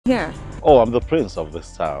Here. Oh, I'm the prince of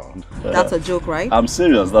this town. That's a joke, right? I'm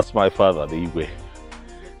serious. That's my father, the Igwe. You're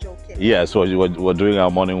joking. Yeah, so we're doing our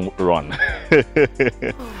morning run.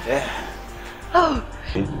 Yeah. Oh.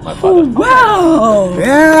 My father. Oh, wow!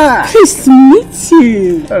 Yeah! Nice to meet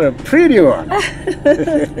you! What a pretty one!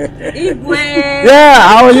 Igwe! Yeah,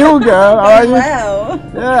 how are you, girl? How are you? Wow!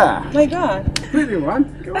 Yeah! My God! Pretty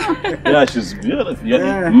one. Come on. Yeah, she's beautiful.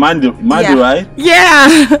 Yeah. Mandy, yeah. Right?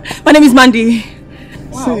 Yeah! My name is Mandy.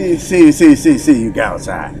 Wow. See, you girls.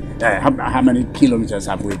 How many kilometers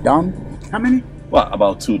have we done? How many? What,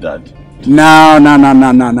 about 2, Dad?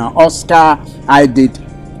 No. Oscar, I did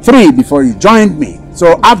 3 before you joined me.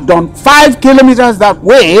 So I've done 5 kilometers that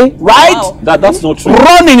way, right? Wow. That's not true.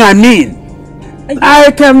 Running, I mean.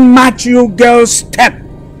 I can match you girls step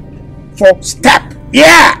for step.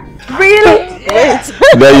 Yeah! Really? Yeah.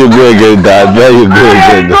 There you go again, Dad. There you go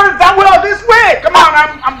again. Going that way or this way? Come on,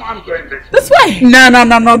 I'm going this way. This way? No,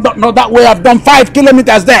 that way. I've done 5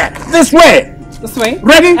 kilometers there. This way. This way?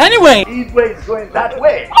 Ready? Anyway. This way is going that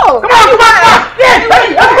way. Oh. Come on.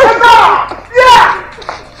 Yeah.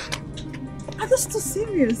 Are they still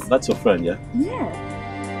serious? That's your friend, yeah? Yeah.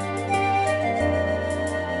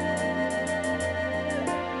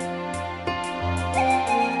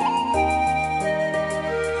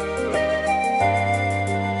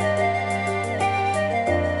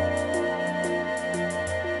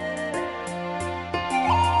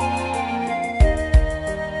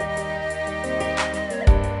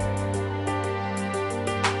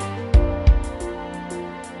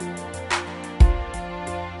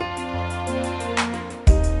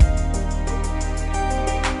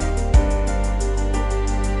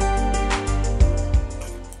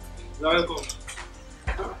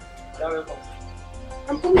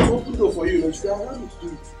 I'm coming to open the door for you. Should I have to do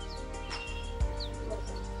it?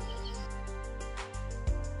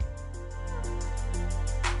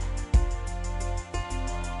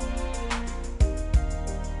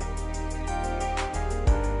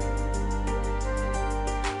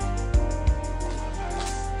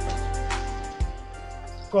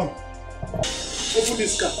 Come. Open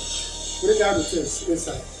this car. Bring out the things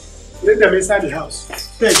inside. Bring them inside the house.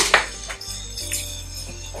 Take.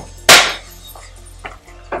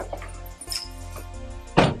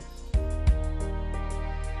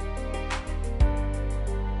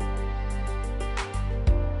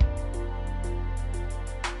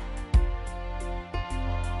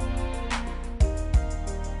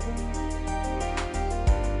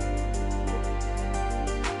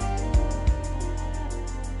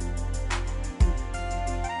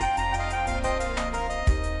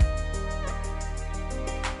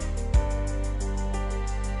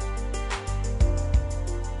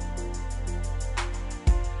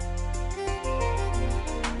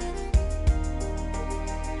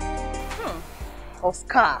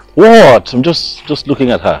 Oscar. What? I'm just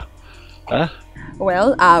looking at her. Huh?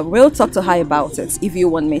 Well, I will talk to her about it if you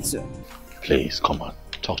want me to. Please, come on.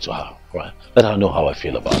 Talk to her, right? Let her know how I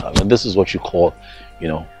feel about her. I mean, this is what you call,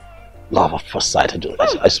 love at first sight.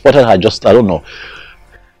 I spotted her I don't know.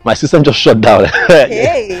 My system just shut down.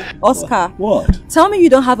 Hey, Oscar. What? Tell me you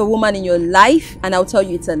don't have a woman in your life and I'll tell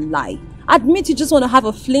you it's a lie. Admit you just want to have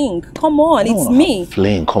a fling. Come on, it's me.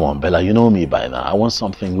 Fling, come on, Bella. You know me by now. I want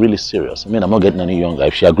something really serious. I mean, I'm not getting any younger.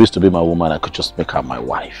 If she agrees to be my woman, I could just make her my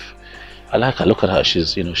wife. I like her. Look at her.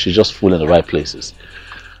 She's just full in the right places.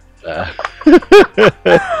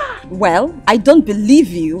 Well, I don't believe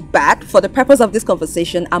you, but for the purpose of this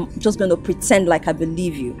conversation, I'm just going to pretend like I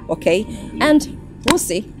believe you, okay? And we'll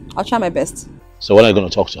see. I'll try my best. So when are you going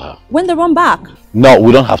to talk to her? When they run back. No,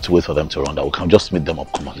 we don't have to wait for them to run that. We can just meet them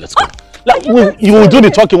up. Come on, let's go. You will do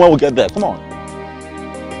the talking when we get there. Come on.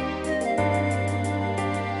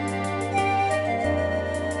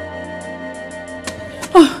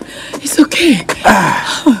 Oh, it's okay.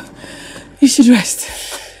 You should rest.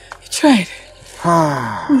 You tried.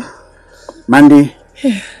 Mandy.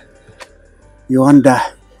 Yeah. You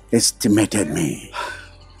underestimated me.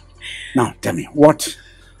 Now tell me, what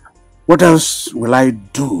else will I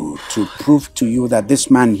do to prove to you that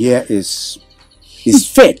this man here is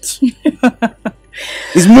fit?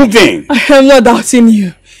 He's moving. I'm not doubting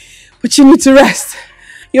you, but you need to rest.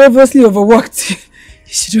 You're obviously overworked. You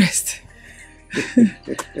should rest.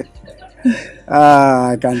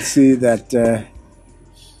 I can see that.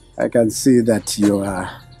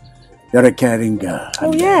 You're a caring girl.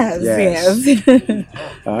 Oh yes.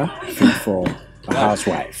 Fit for a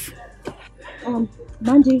housewife.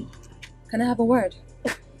 Mandy, can I have a word?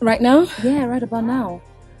 Right now? Yeah, right about now.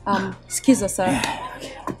 Excuse us, sir.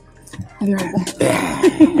 I'll be right back.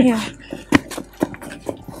 Yeah.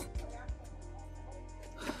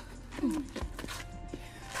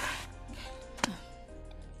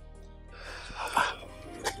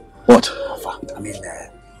 What? I mean,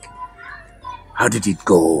 how did it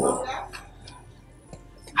go?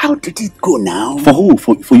 How did it go now? For who?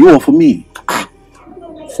 For you or for me?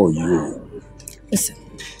 For you. Listen,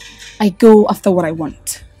 I go after what I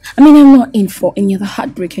want. I mean, I'm not in for any other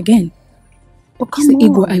heartbreak again. But It's the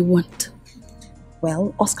ego I want.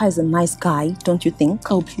 Well, Oscar is a nice guy, don't you think?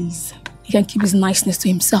 Oh, please. He can keep his niceness to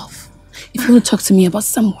himself. If you want to talk to me about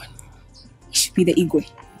someone, he should be the ego.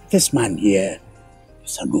 This man here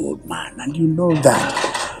is an old man, and you know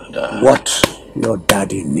that what your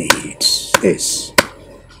daddy needs is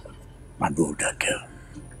an older girl.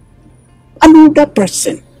 An older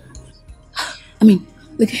person. I mean,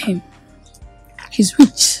 look at him. He's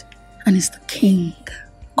rich and he's the king.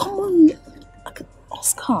 Come on,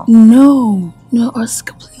 Oscar. No,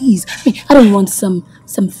 Oscar, please. I mean, I don't want some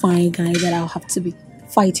fine guy that I'll have to be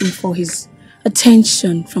fighting for his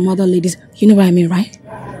attention from other ladies. You know what I mean, right?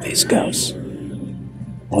 These girls,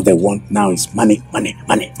 all they want now is money, money,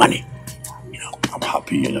 money, money. You know, I'm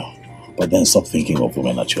happy, you know. But then stop thinking of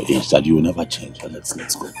women at your age that you will never change. But let's go.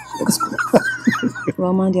 Let's go.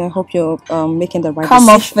 Well, Mandy, I hope you're making the right Come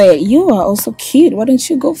decision. off it. You are also cute. Why don't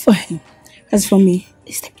you go for him? As for me,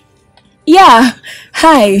 yeah.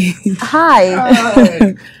 Hi.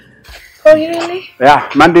 Hi. Oh, you really? yeah,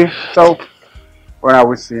 Mandy. So, when are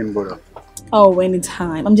we seeing both of you? Oh,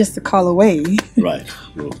 anytime. I'm just a call away. Right.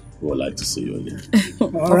 We would like to see you again.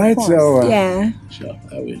 All right. So, Yeah. Sure,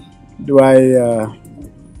 I will. do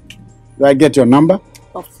I get your number?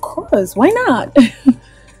 Of course. Why not?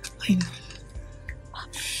 Why not?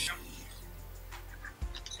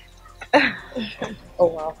 Oh,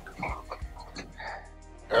 wow.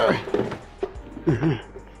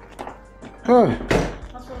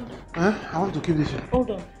 I want to keep this one.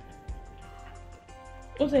 Hold on.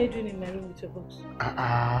 What are you doing in my room with your box?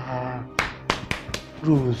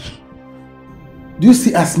 Rose, do you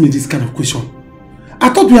still ask me this kind of question? I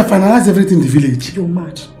thought we have finalized everything in the village. You're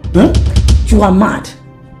mad. Huh? You are mad.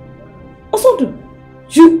 Also,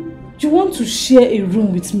 you want to share a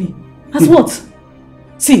room with me? As what?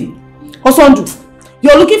 See, Osondu,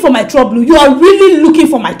 you're looking for my trouble. You are really looking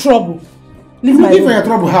for my trouble. Leave my Looking room. for your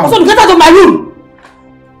trouble, how? Osondu, get out of my room!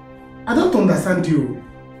 I don't understand you.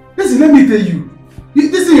 Listen, let me tell you.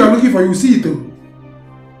 This thing you're looking for, you see it though.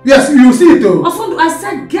 Yes, you see it though. Osondu, I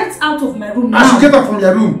said get out of my room now. I should get out from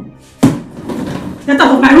your room. Get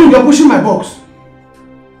out of my room! You're pushing my box.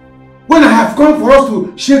 When I have come for us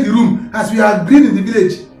to share the room, as we agreed in the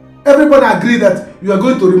village, everybody agreed that you are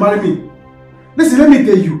going to remarry me. Listen, let me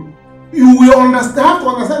tell you. You will have to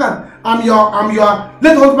understand that I'm your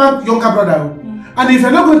late husband, younger brother. And if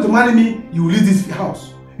you're not going to marry me, you will leave this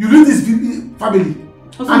house. You leave this family.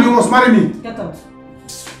 And you must marry me. Get out.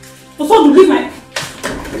 Osondu, leave my...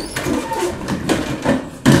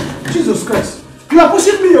 Jesus Christ. You are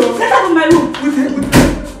pushing me. Get out of my room!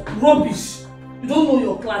 With Rubbish. You don't know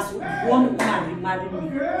your class. One woman marry me.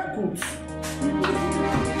 Good.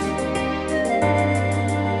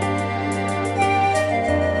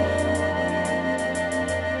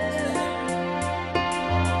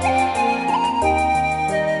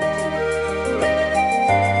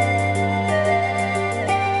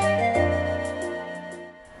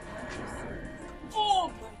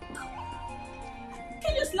 Oh my God.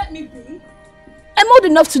 Can you just let me be? I'm old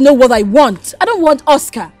enough to know what I want. I don't want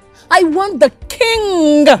Oscar. I want the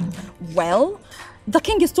king. Well, the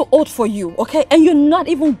king is too old for you, okay? And you're not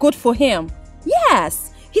even good for him.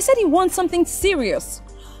 Yes, he said he wants something serious.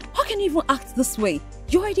 How can you even act this way?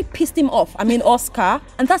 You already pissed him off. I mean, Oscar.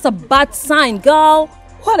 And that's a bad sign, girl.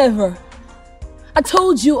 Whatever. I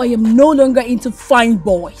told you I am no longer into fine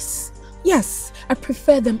boys. Yes, I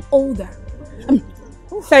prefer them older.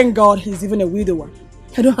 Thank God he's even a widower.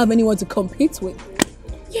 I don't have anyone to compete with.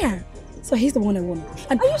 Yeah, so he's the one I want.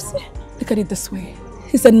 And look at it this way.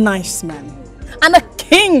 He's a nice man. And a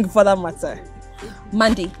king for that matter.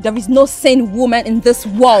 Mandy, there is no sane woman in this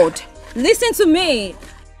world. Listen to me.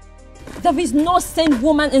 There is no sane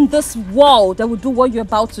woman in this world that will do what you're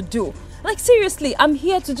about to do. Like, seriously, I'm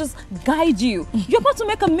here to just guide you. You're about to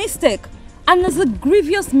make a mistake. And it's a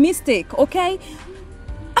grievous mistake, okay?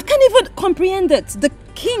 I can't even comprehend it. The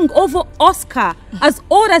king over Oscar, as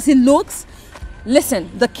old as he looks. Listen,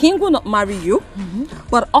 the king will not marry you,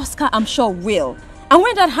 but Oscar, I'm sure, will. And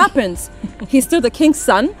when that happens, he's still the king's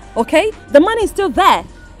son, okay? The money is still there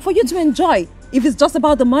for you to enjoy if it's just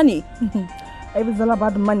about the money. If it's all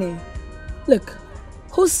about the money. Look,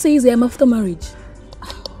 who says I am after marriage?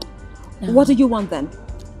 What do you want then?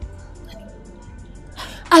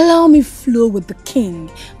 Allow me flow with the king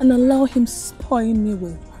and allow him spoil me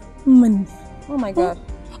with money. Oh my God.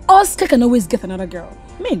 Oscar can always get another girl.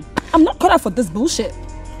 I mean, I'm not cut out for this bullshit.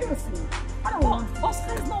 Yes.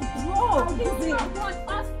 Oscar is not broke.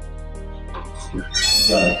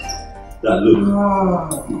 Dad,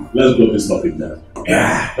 look. Let's drop this topic now.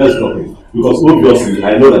 Yeah. Let's drop it. Because obviously,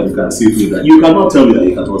 I know that you can see through that. You cannot tell me that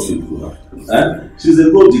you cannot see through her. She's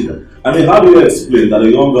a gold digger. I mean, how do you explain that a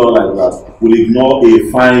young girl like that will ignore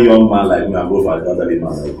a fine young man like me and go for an elderly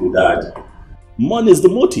man like you, Dad? Money is the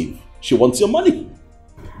motive. She wants your money.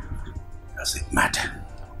 Does it matter?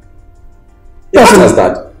 Yes,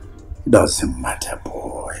 Dad. Doesn't matter,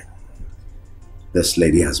 boy. This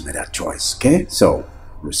lady has made a choice, okay? So,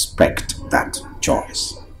 respect that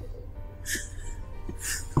choice.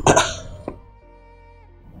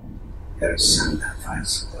 Here's some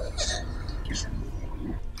advice.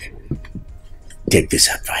 Take this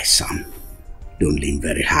advice, son. Don't lean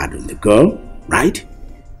very hard on the girl, right?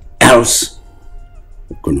 Else,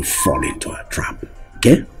 you're going to fall into a trap,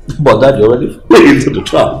 okay? But Dad, you already fell into the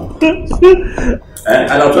trap.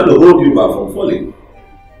 And I'm trying to hold you back from falling.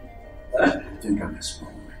 I think I'm a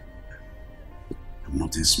small boy. I'm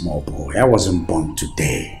not a small boy. I wasn't born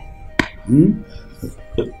today.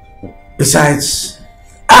 Besides,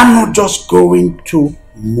 I'm not just going to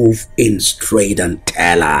move in straight and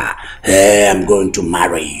tell her, hey, I'm going to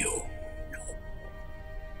marry you. No.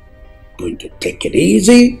 I'm going to take it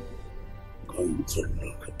easy. I'm going to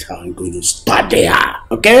look at her. I'm going to study her.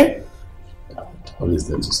 Okay? What is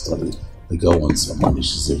there to study? The girl wants your money.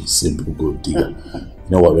 She's a simple gold digger. You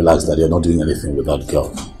know what? Relax, Dad. You're not doing anything with that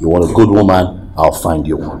girl. You want a good woman? I'll find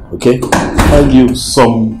you one. Okay? Find you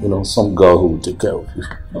some girl who will take care of you.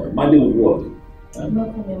 No, money will work.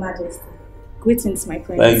 Welcome, Your Majesty. Greetings, my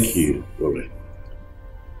friends. Thank you, Ore.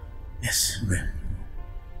 Yes, well,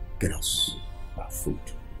 get us our food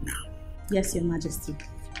now. Yes, Your Majesty.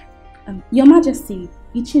 Your Majesty,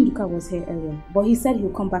 Ichinduka was here earlier, but he said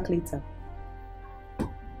he'll come back later.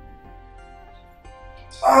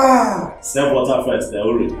 Serve water first,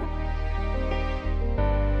 Ore.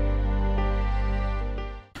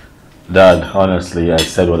 Dad, honestly, I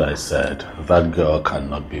said what I said. That girl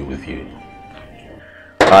cannot be with you.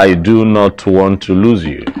 I do not want to lose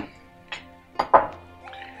you.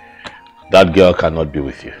 That girl cannot be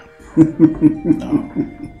with you. No.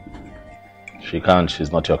 She can't.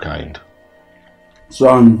 She's not your kind.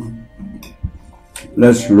 Son,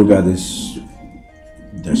 let's look at this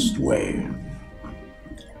way.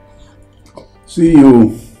 See,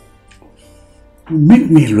 you make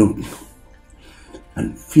me look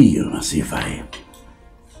and feel as if I'm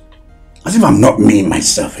not me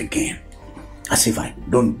myself again. As if I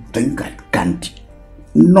don't think I can't,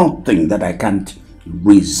 nothing that I can't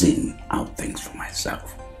reason out things for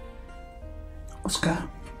myself. Oscar,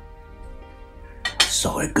 I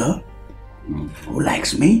saw a girl who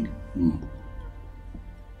likes me.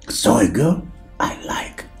 I saw a girl I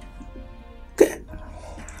like. Okay.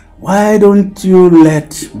 Why don't you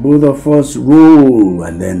let both of us roll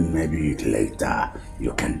and then maybe later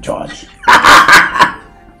you can judge?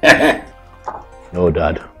 No,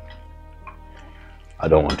 Dad. I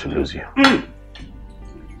don't want to lose you. You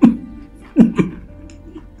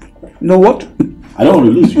know what? I don't want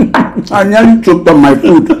to lose you. I nearly choked on my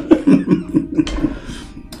food.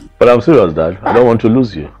 But I'm serious, Dad. I don't want to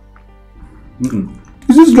lose you.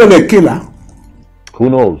 Is this girl a killer? Who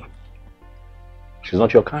knows? She's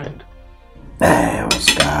not your kind. Hey,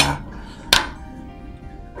 Oscar.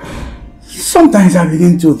 Sometimes I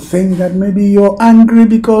begin to think that maybe you're angry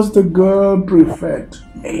because the girl preferred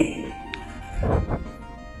me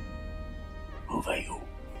over you.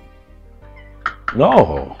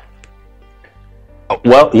 No.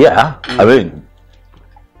 Well, yeah. I mean,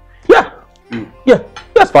 yeah.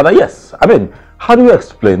 Yes, Father, yes. I mean, how do you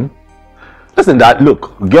explain? Listen, Dad,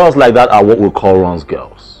 look, girls like that are what we call runs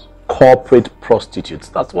girls. Corporate prostitutes.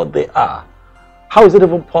 That's what they are. How is it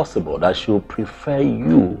even possible that she will prefer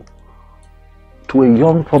you to a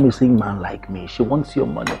young, promising man like me? She wants your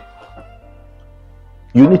money.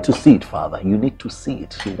 You need to see it, Father. You need to see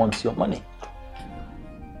it. She wants your money.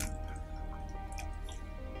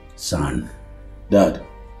 Son. Dad.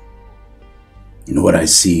 You know what I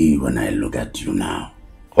see when I look at you now?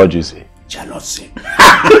 What do you see? Jealousy.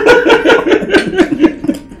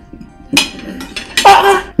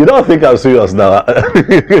 You don't think I'm serious now?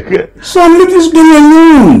 Son, leave this girl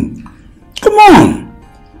alone. Come on.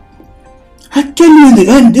 I tell you, in the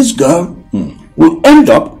end, this girl will end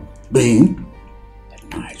up being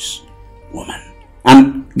a nice woman.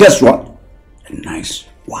 And guess what? A nice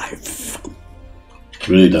wife.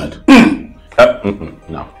 Really, Dad?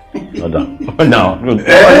 No. Not that. No.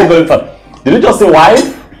 Did you just say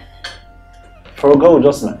wife? For a girl who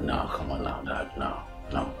just met? No, come on now, Dad.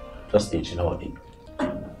 No. Just eat. You know what?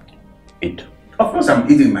 Eat. Of course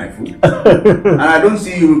I'm eating my food. And I don't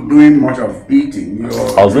see you doing much of eating.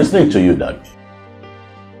 I was listening to you, Dad.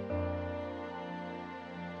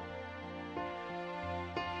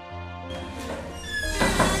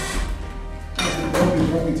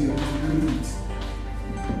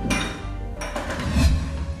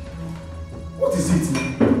 What is it now?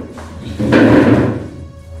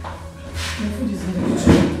 My food is in the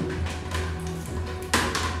kitchen.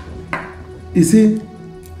 You see?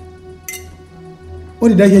 What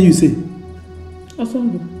did I hear you say?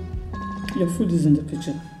 Osondu, your food is in the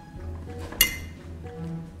kitchen.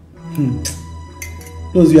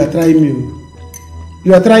 Those, you are trying me.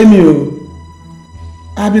 You are trying me.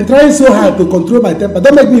 I have been trying so hard to control my temper.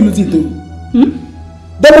 Don't make me lose it. Don't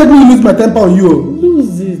make me lose my temper on you.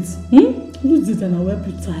 Lose it. Lose it and I'll help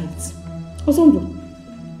you tight. Osondu,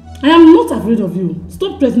 I am not afraid of you.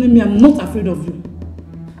 Stop threatening me. I'm not afraid of you.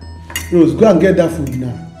 Rose, go and get that food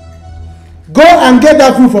now. Go and get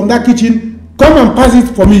that food from that kitchen. Come and pass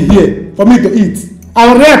it for me here, for me to eat.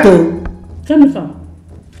 I'll react. Chemical,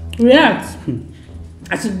 react.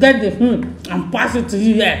 I should get the food and pass it to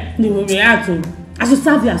you here. They will react. I should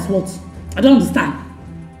serve you as what? I don't understand.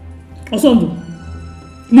 Osondu,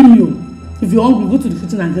 leave me. If you're hungry, go to the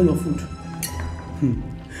kitchen and get your food.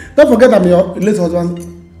 Don't forget I'm your late husband's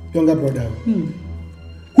younger brother.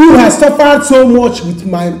 Who has suffered so much with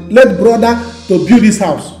my late brother to build this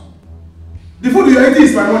house. The food you are eating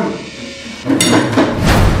is my money.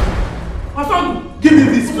 Osondu, give me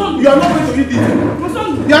this food. You are not going to eat it.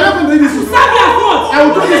 Osondu, you are not going to eat this food. serve you as what? I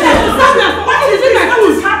will do this. What is it that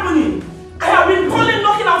is happening? I have been calling,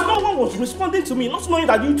 knocking out. No one was responding to me, not knowing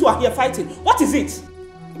that you two are here fighting. What is it?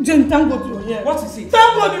 Jane, thank God you're here. What is it?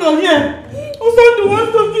 Thank God you're here. Osondu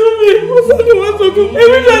wants to kill me. Osondu wants to kill me.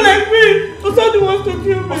 Everyone like me. Osondu wants to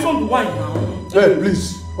kill me. Osondu, why now? Hey,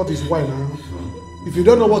 please. What is why now? If you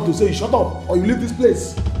don't know what to say, you shut up or you leave this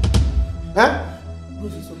place. Huh?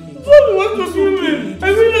 Osondu wants to kill me.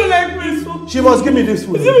 Everyone like me. She must give me this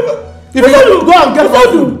food. If you go and get my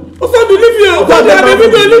food. Osondu, leave here.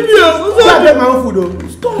 Osondu, leave here. Go and get my own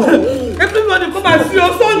food. Stop. Everybody come and see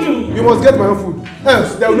Osondu. You must get my own food.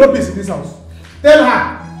 Else, there will no peace in this house. Tell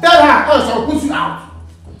her, else I'll push you out.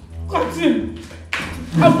 Continue.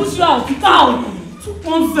 I'll push you out. Get out. Too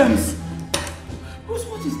nonsense. Rose,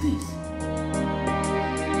 what is this?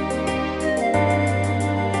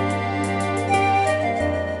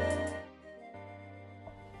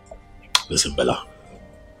 Listen, Bella.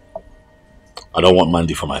 I don't want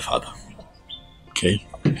Mandy for my father. Okay?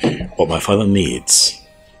 What my father needs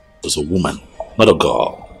is a woman, not a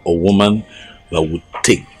girl. A woman that would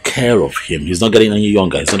take care of him. He's not getting any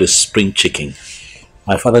younger. He's not a spring chicken.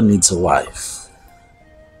 My father needs a wife.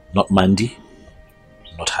 Not Mandy.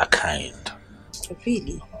 Not her kind.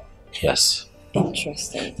 Really? Yes.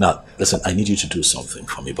 Interesting. Now, listen, I need you to do something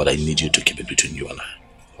for me, but I need you to keep it between you and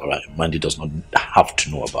I. Alright? Mandy does not have to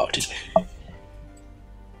know about it.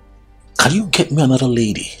 Can you get me another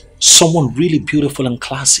lady? Someone really beautiful and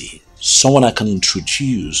classy. Someone I can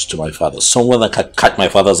introduce to my father. Someone that can catch my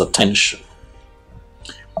father's attention.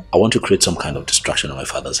 I want to create some kind of distraction in my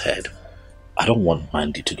father's head. I don't want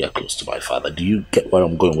Mandy to get close to my father. Do you get where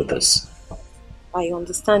I'm going with this? I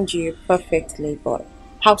understand you perfectly, but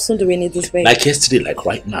how soon do we need this baby? Like yesterday, like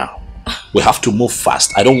right now. We have to move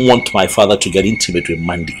fast. I don't want my father to get intimate with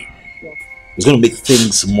Mandy. Yes. It's going to make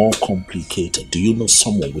things more complicated. Do you know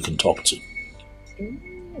someone we can talk to?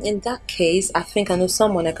 In that case, I think I know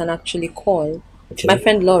someone I can actually call. Okay. My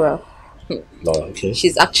friend Laura. Laura, okay.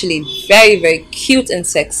 She's actually very, very cute and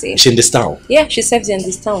sexy. Is she in this town? Yeah, she serves in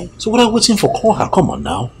this town. So what are you waiting for? Call her. Come on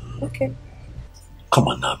now. Okay. Come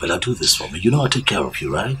on now, Bella. Do this for me. You know I'll take care of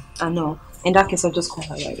you, right? I know. In that case, I'll just call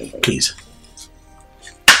her right away. Please.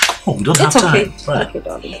 Oh, we don't It's have okay. time. Right. Okay,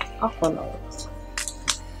 darling. I'll call her.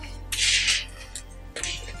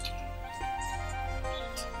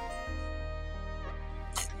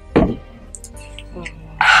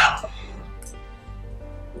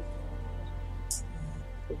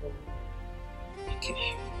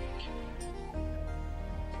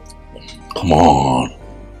 Come on.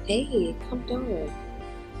 Hey, calm down.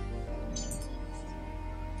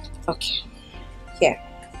 Okay. Here.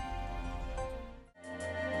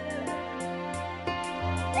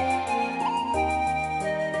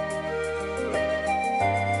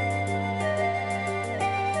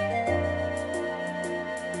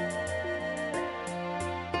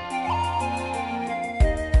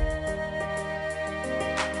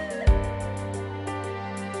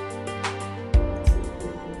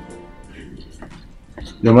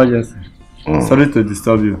 Your Majesty, sorry to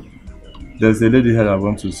disturb you. There's a lady here I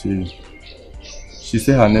want to see you. She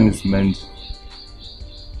said her name is Mandy.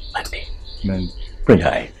 Mandy? Man. Bring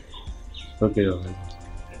her. Okay, alright.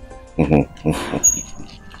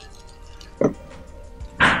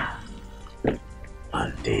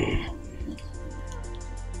 Auntie.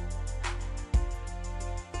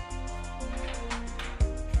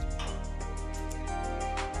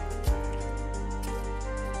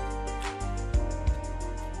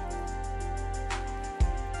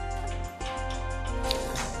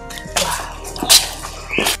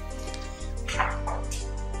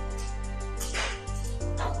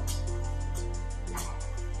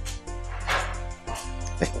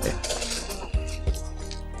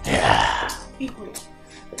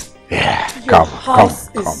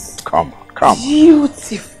 Come.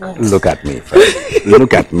 Beautiful. Look at me first.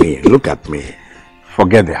 Look at me.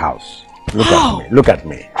 Forget the house. Look at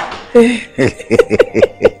me.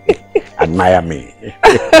 Admire me.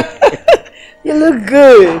 You look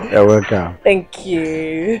good. You're welcome. Thank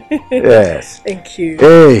you. Yes. Thank you.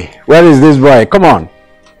 Hey, where is this boy? Come on.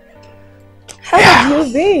 How have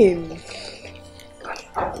you been?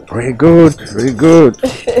 Very good.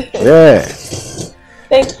 Yeah.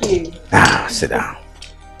 Thank you. Now, sit down.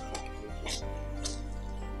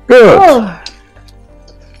 Good. Oh.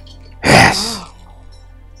 Yes.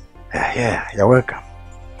 Yeah, you're welcome.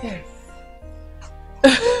 Yes.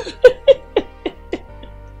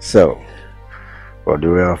 So, what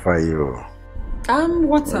do we offer you?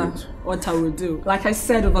 Water. Water will do. Like I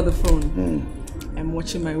said over the phone. I'm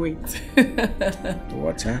watching my weight.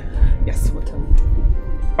 Water? Yes, water will do.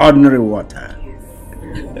 Ordinary water.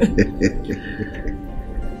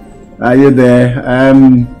 Are you there?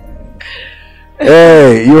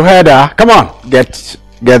 Hey, you heard her. Come on, let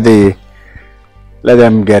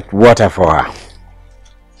them get water for her.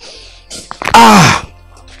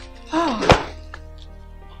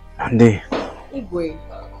 Andy. Igwe.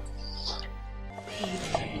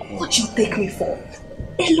 What you take me for?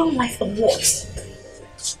 A long life of what?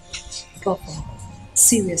 Papa,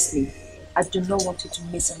 seriously, I do not want you to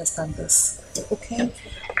misunderstand this, okay?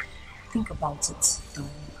 Think about it,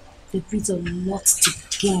 darling. There is a lot to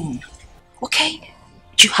gain, okay?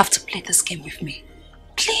 You have to play this game with me,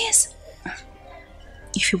 please.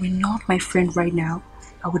 If you were not my friend right now,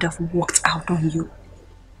 I would have walked out on you.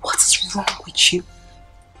 What is wrong with you?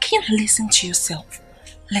 Can you listen to yourself?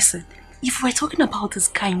 Listen, if we're talking about this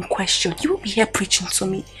guy in question, you will be here preaching to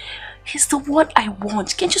me. He's the one I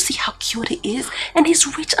want. Can't you see how cute he is? And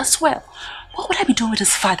he's rich as well. What would I be doing with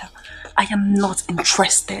his father? I am not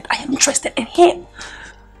interested. I am interested in him.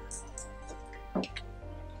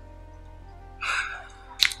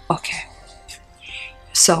 Okay.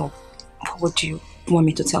 So, what would you want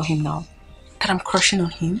me to tell him now? That I'm crushing on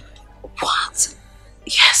him? What?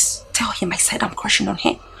 Yes, tell him I said I'm crushing on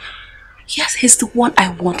him. Yes, he's the one I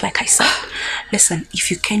want, like I said. Listen, if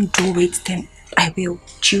you can't do it, then I will.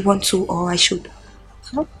 Do you want to, or I should?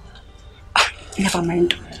 Huh? Never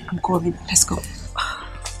mind. I'm going. Let's go.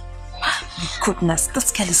 My goodness,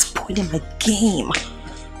 this girl is spoiling my game.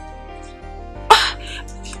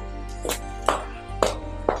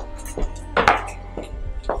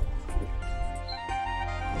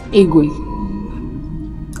 Igwe,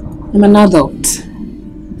 I'm an adult.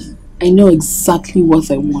 I know exactly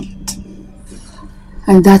what I want.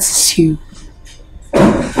 And that's you.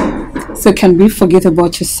 So can we forget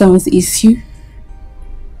about your son's issue?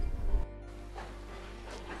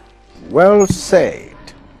 Well said.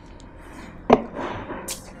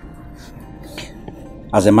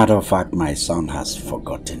 As a matter of fact, my son has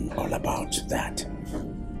forgotten all about that.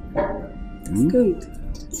 Good.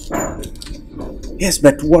 Yes,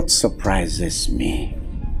 but what surprises me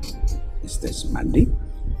is this, Mandy.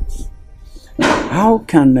 How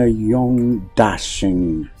can a young,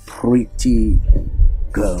 dashing, pretty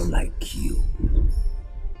girl like you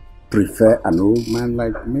prefer an old man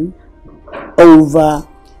like me over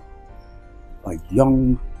a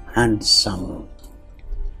young, handsome,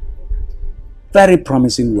 very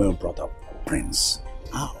promising, well-brought-up prince?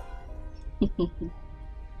 How?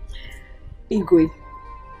 Igwe,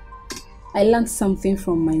 I learned something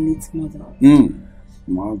from my late mother.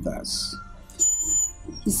 Mothers.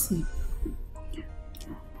 You see,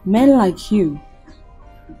 men like you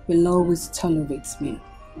will always tolerate me,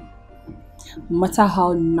 no matter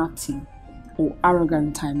how naughty or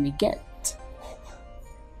arrogant I may get.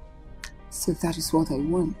 So that is what I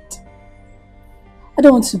want. I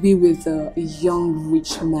don't want to be with a young,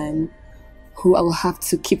 rich man who I will have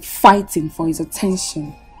to keep fighting for his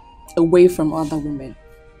attention away from other women.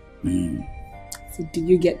 So do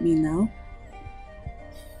you get me now?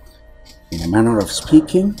 In a manner of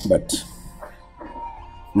speaking, but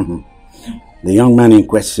the young man in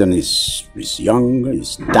question is young,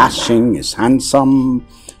 is dashing, is handsome,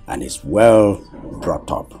 and is well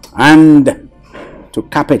brought up. And to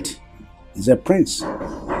cap it, he's a prince.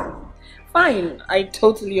 Fine, I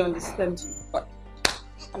totally understand you, but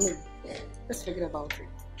I mean, let's forget about it.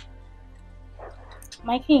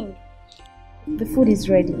 My king, the food is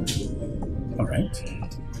ready. All right.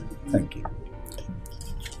 Thank you.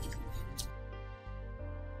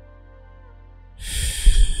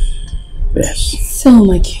 Yes. So,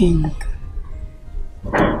 my king,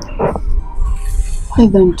 why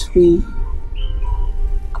don't we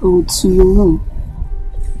go to your room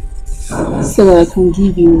so that I can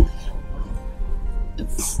give you a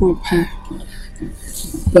proper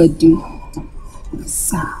body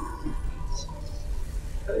massage?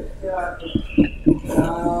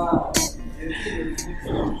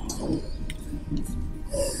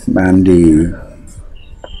 And the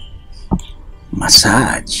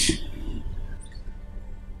massage.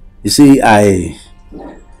 You see, I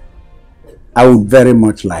would very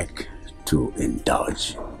much like to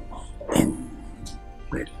indulge in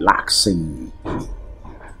relaxing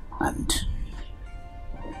and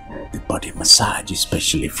the body massage,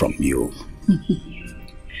 especially from you.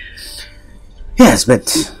 Yes,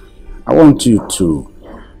 but I want you to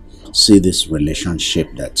see this relationship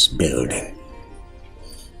that's building.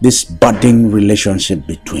 This budding relationship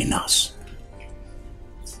between us.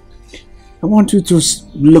 I want you to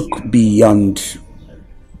look beyond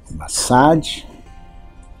massage,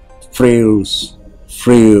 frills,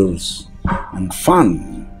 and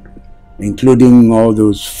fun, including all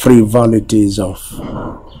those frivolities of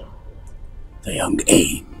the young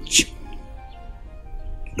age.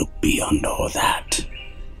 Look beyond all that.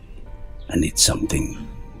 I need something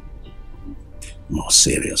more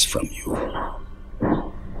serious from you.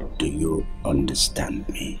 Do you understand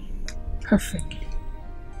me? Perfect.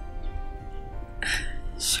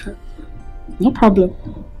 Sure. No problem.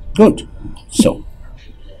 Good. So,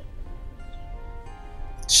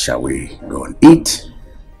 shall we go and eat?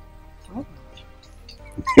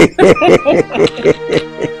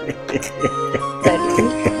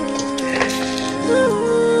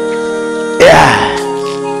 Yeah.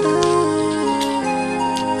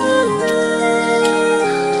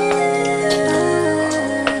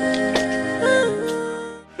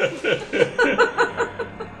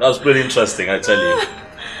 That was pretty interesting, I tell you.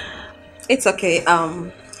 It's okay.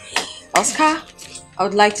 Oscar, I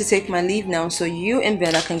would like to take my leave now so you and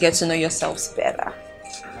Bella can get to know yourselves better.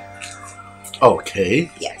 Okay.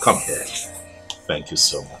 Yes. Come here. Thank you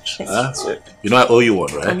so much. You know I owe you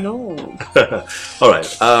one, right? I know.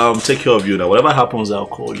 Alright, take care of you now. Whatever happens, I'll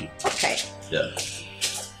call you. Okay. Yeah.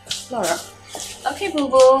 Laura. Okay, boo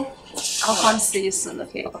boo. I'll come see you soon,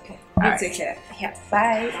 okay? Okay. You take care. Yeah.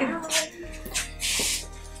 Bye.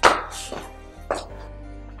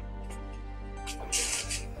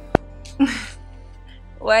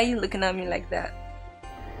 Why are you looking at me like that?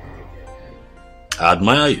 I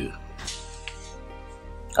admire you.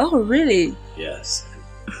 Oh, really? Yes.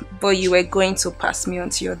 But you were going to pass me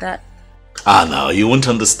on to your dad. No, you won't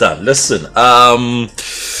understand. Listen,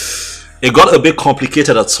 it got a bit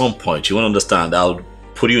complicated at some point. You won't understand. I'll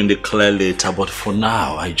put you in the clear later. But for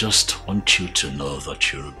now, I just want you to know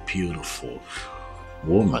that you're a beautiful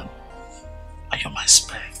woman. And you're my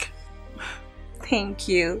spec. Thank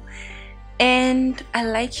you. And I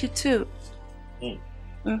like you too.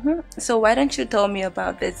 So why don't you tell me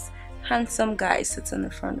about this handsome guy sitting in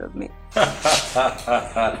front of me?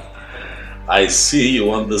 I see you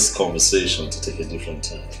want this conversation to take a different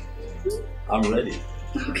turn. I'm ready.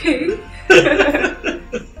 Okay.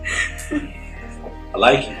 I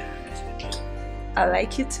like you. I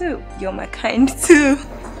like you too. You're my kind too.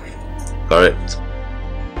 Correct.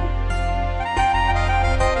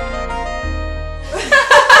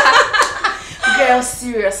 Girl,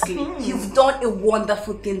 seriously, you've done a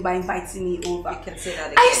wonderful thing by inviting me over. You can say that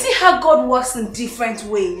again. I see how God works in different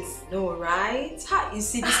ways. No, right? You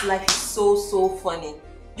see, this life is so funny.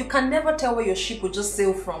 You can never tell where your ship will just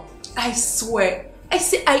sail from. I swear. I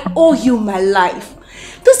say I owe you my life.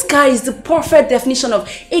 This guy is the perfect definition of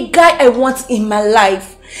a guy I want in my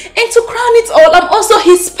life. And to crown it all, I'm also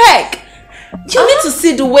his spec. You need to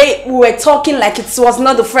see the way we were talking like it was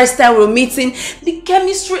not the first time we were meeting. The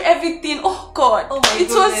chemistry, everything. Oh God. Oh my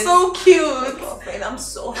goodness. Was so cute. Girlfriend, I'm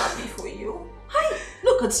so happy for you. Hi,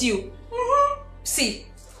 look at you. See,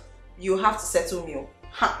 you have to settle me.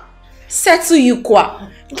 Settle you, kwa.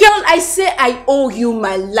 Girl, I say I owe you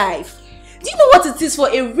my life. Do you know what it is for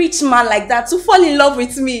a rich man like that to fall in love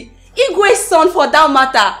with me? Igwe's son for that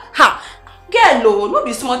matter. Girl, no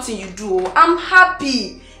be small thing you do. I'm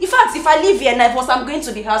happy. In fact, if I leave here and I'm going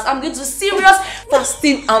to the house, I'm going to serious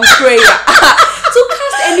fasting and prayer to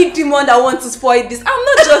cast any the one that wants to spoil this. I'm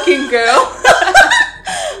not joking, girl.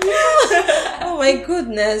 Oh my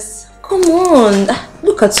goodness. Come on.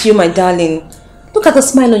 Look at you, my darling. Look at the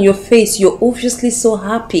smile on your face. You're obviously so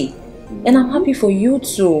happy. And I'm happy for you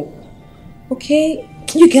too. Okay?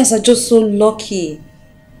 You guys are just so lucky.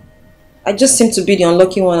 I just seem to be the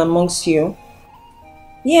unlucky one amongst you.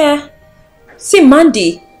 Yeah. See,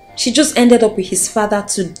 Mandy, she just ended up with his father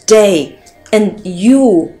today. And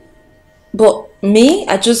you. But me,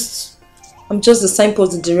 I'm just the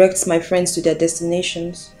signpost that directs my friends to their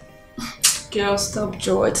destinations. Girl, stop,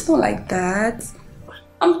 Joe. It's not like that.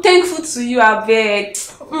 I'm thankful to you, I beg.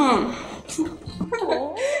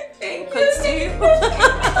 Thank you.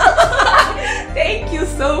 Thank you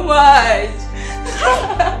so much.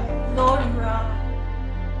 Nora.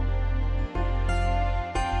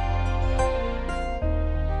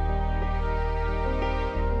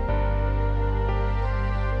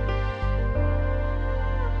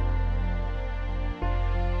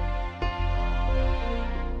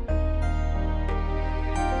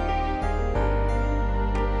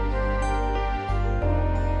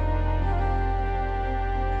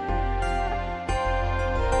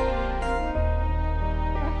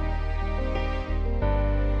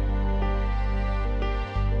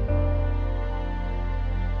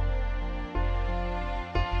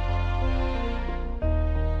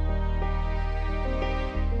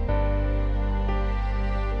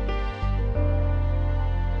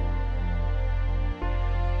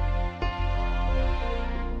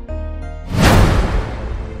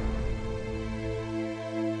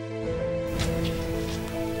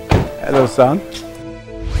 Hello, son.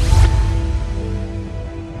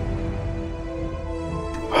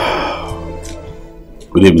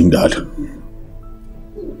 Good evening, Dad.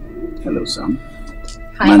 Hello, son.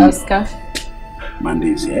 Hi, Oscar. Mandy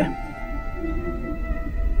is here.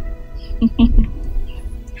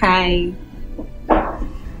 Hi.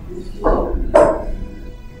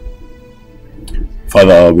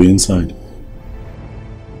 Father, I'll be inside.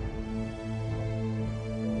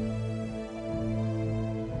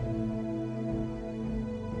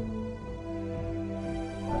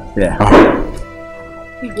 Yeah.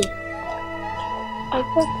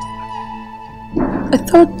 I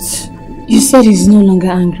thought you said he's no longer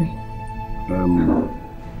angry.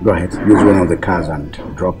 Go ahead. Use one of the cars and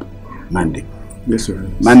drop Mandy. Yes, sir.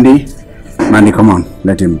 Mandy, come on.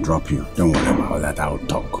 Let him drop you. Don't worry about that. I'll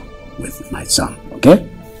talk with my son. Okay?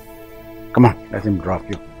 Come on. Let him drop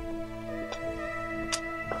you.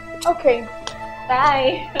 Okay.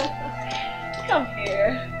 Bye. Come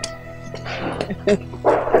here.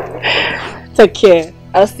 Take care.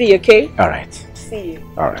 I'll see you, okay? All right. See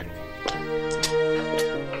you. All right.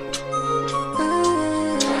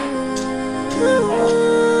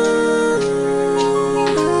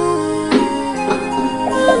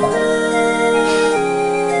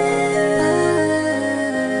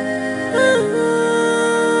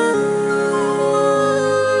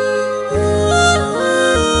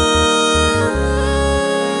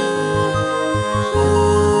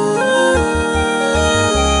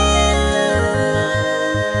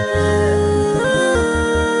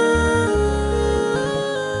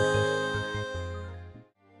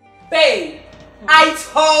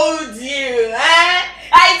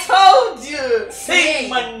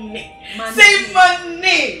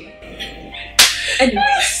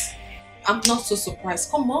 Anyways, I'm not so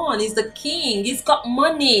surprised. Come on, he's the king. He's got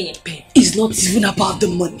money. Babe, it's not even about the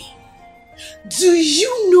money. Do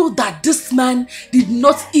you know that this man did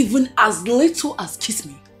not even as little as kiss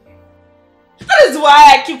me? That is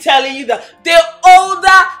why I keep telling you that the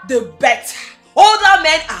older, the better. Older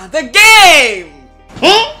men are the game.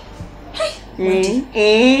 Hey.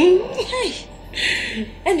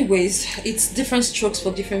 Anyways, it's different strokes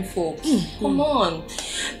for different folks. Come on.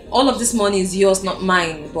 All of this money is yours, not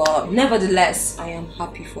mine. But nevertheless, I am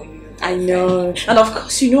happy for you. I know. And of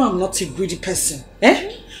course, you know I'm not a greedy person.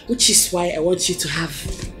 Which is why I want you to have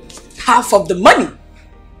half of the money.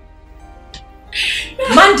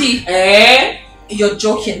 Mandy! You're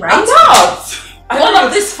joking, right? I'm not! All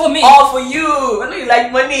of this for me. All for you. I know you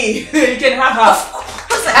like money. You can have half. Of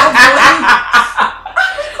course I have money.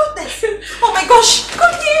 Oh my goodness. Oh my gosh.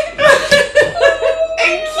 Come here.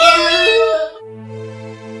 Thank you.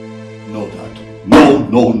 No, Dad.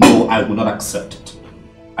 No, I will not accept it.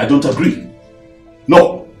 I don't agree.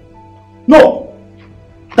 No.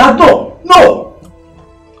 Dad, no.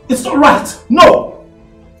 It's not right. No.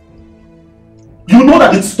 You know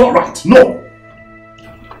that it's not right. No.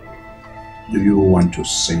 Do you want to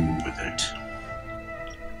sing with it?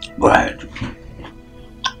 Go ahead.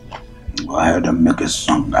 Go ahead and make a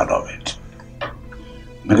song out of it.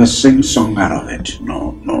 Make a sing song out of it.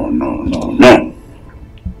 No.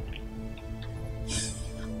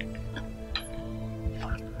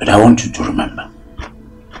 But I want you to remember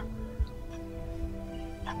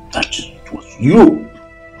that it was you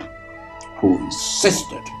who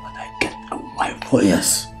insisted that I get a wife. Oh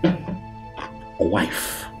yes, a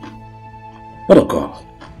wife. What a girl.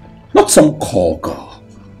 Not some call girl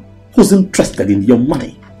who's interested in your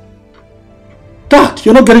money. Dad,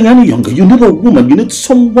 you're not getting any younger. You need a woman. You need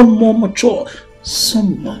someone more mature.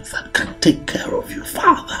 Someone that can take care of you,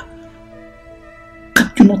 Father.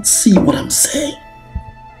 Can you not see what I'm saying?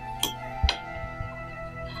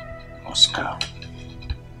 Oscar,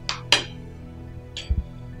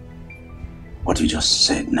 what you just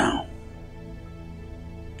said now,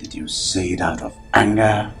 did you say it out of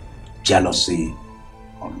anger, jealousy,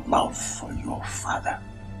 or love for your father?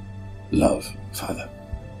 Love, Father.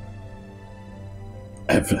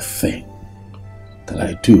 Everything that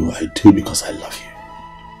I do because I love you.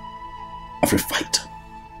 Every fight,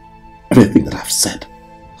 everything that I've said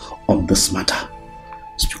on this matter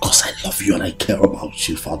is because I love you and I care about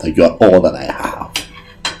you, Father. You are all that I have.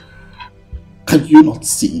 Can you not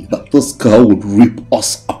see that this girl would rip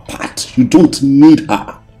us apart? You don't need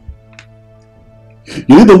her.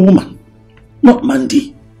 You need a woman, not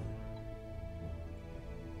Mandy.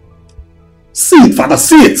 See it, Father,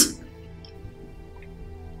 see it.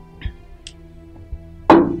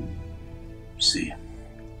 See,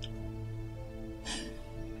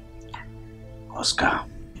 Oscar,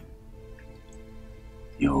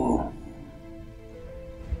 you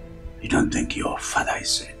don't think your father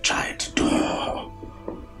is a child, do you?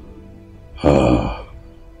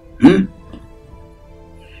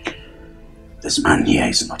 This man here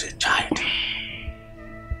is not a child.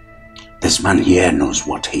 This man here knows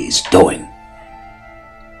what he is doing.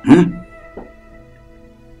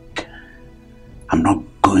 I'm not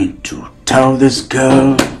going to tell this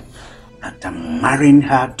girl that I'm marrying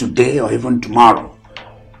her today or even tomorrow.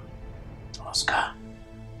 Oscar.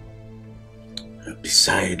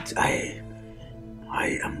 Besides, I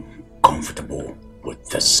am comfortable with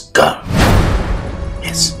this girl.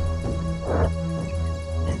 Yes.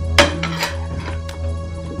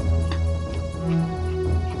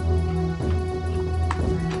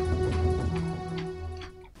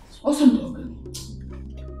 Awesome dog.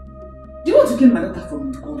 Do you want to kill my daughter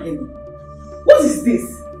from complaining? What is this?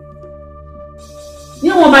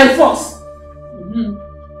 You want by force?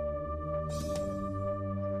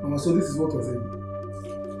 Mama, so this is what you're saying?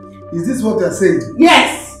 Is this what you're saying?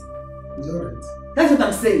 Yes! It's alright. That's what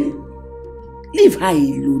I'm saying. Leave her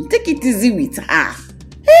alone. Take it easy with her.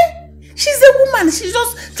 She's a woman. She's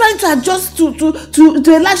just trying to adjust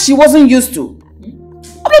to a life she wasn't used to.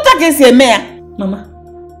 I'm not against a mayor.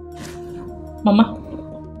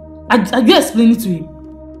 Mama, are you explaining to him?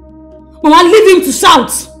 Mama, leave him to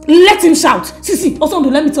shout. Let him shout. See,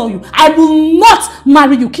 Osondo, let me tell you, I will not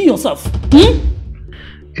marry you. Kill yourself.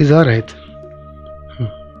 It's alright.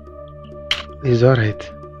 It's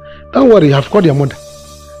alright. Don't worry, I've called your mother.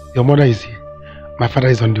 Your mother is here. My father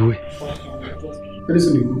is on the way. Very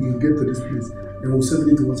soon you get to this place and we'll settle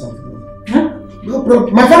it once and for all. No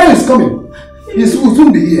problem. My father is coming. He will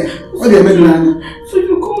soon be here. What do you mean? So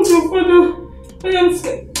you called your father? I am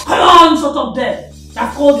scared. Come on, shut up there.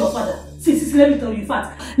 I've called your father. See, let me tell you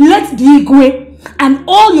fact. Let the Igwe and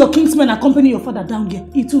all your kingsmen accompany your father down here.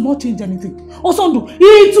 It will not change anything. Osondo,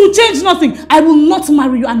 it will change nothing. I will not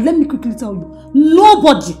marry you, and let me quickly tell you,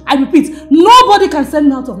 nobody, I repeat, nobody can send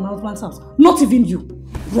me out of my husband's house. Not even you.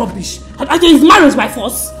 Rubbish. Is marriage by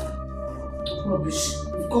force? Rubbish.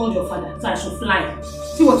 You called your father, so I should fly.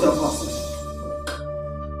 See what you're boss.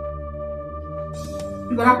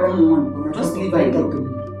 You got a problem, just leave her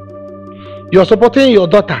alone. You're supporting your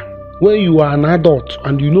daughter when you are an adult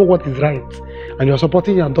and you know what is right, and you're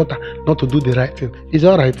supporting your daughter not to do the right thing. It's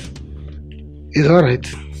alright. It's alright.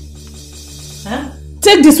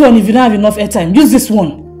 Take this one if you don't have enough airtime. Use this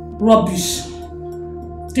one. Rubbish.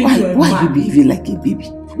 Why are you behaving like a baby?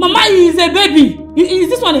 Mama, he is a baby. Is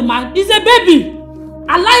this one a man? He's a baby.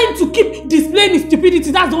 Allow him to keep displaying his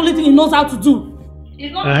stupidity. That's the only thing he knows how to do.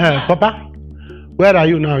 Papa, where are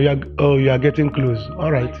you now? You are getting close.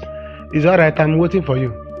 Alright. It's alright, I'm waiting for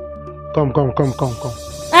you. Come. Let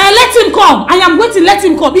him come. I am waiting, let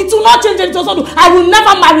him come. It will not change anything. I will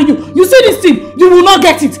never marry you. You see this thing? You will not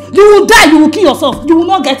get it. You will die, you will kill yourself. You will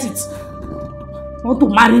not get it. You want to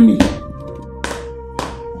marry me?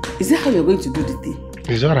 Is that how you're going to do the thing?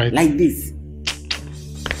 It's alright. Like this?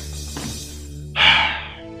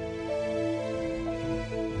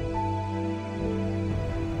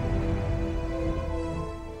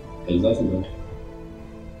 Exactly, man.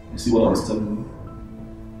 You see what I was telling you?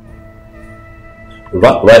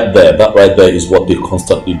 Right there, that right there is what they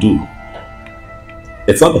constantly do.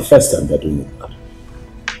 It's not the first time they're doing that.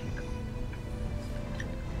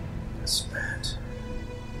 That's bad.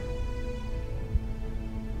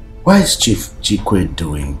 Why is Chief Chikwe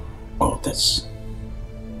doing all this?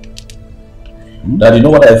 Dad, you know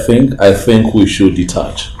what I think? I think we should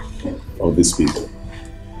detach from these people.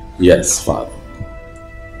 Yes, Father.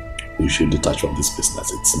 We should detach from this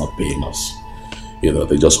business. It's not paying us. You know,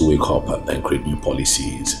 they just wake up and then create new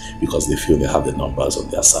policies because they feel they have the numbers on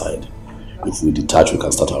their side. If we detach, we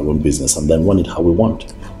can start our own business and then run it how we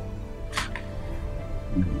want.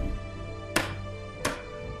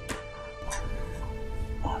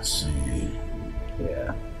 I see.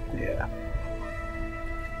 Yeah.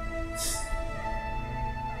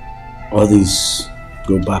 All these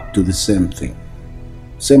go back to the same thing.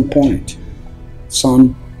 Same point.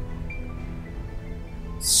 Son,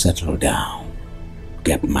 settle down,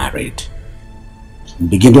 get married, and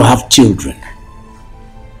begin to have children.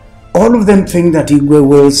 All of them think that Igwe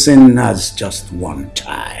Wilson has just one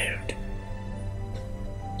child.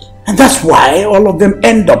 And that's why all of them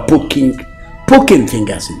end up poking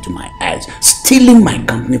fingers into my eyes, stealing my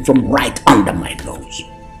company from right under my nose.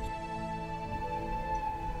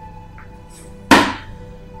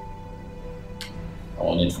 I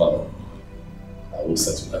want it, Father. I will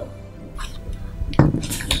settle down.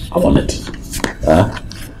 I want it.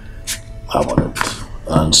 I want it.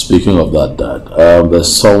 And speaking of that, Dad,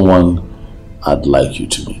 there's someone I'd like you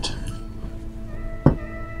to meet.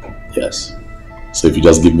 Yes. So if you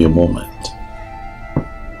just give me a moment,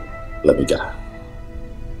 let me get her.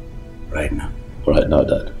 Right now? Right now,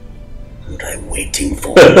 Dad. What are you waiting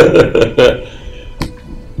for?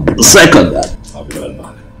 Second, Dad. I'll be right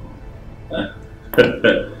back.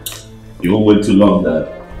 You won't wait too long,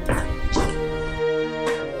 Dad.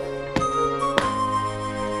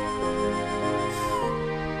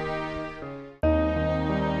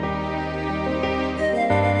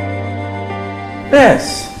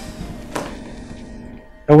 Yes.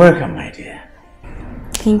 You're welcome, my dear.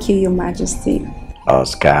 Thank you, Your Majesty.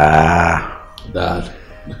 Oscar. Dad.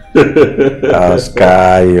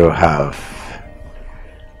 Oscar, you have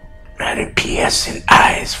very piercing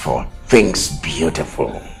eyes for things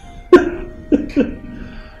beautiful.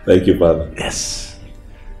 Thank you, Father. Yes.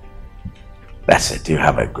 That's it. You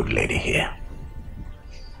have a good lady here.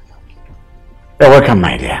 You're welcome,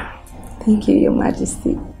 my dear. Thank you, Your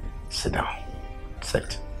Majesty. Sit down.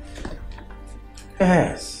 Sit.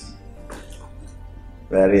 Yes.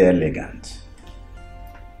 Very elegant.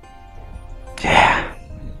 Yeah.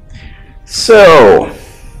 So,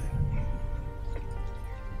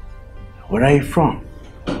 where are you from?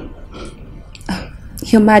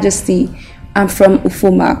 Your Majesty, I'm from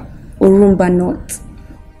Ufuma, Urumba North.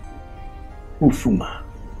 Ufuma.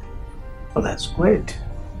 Oh, that's great.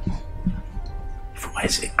 Ufuma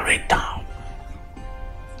is a great town.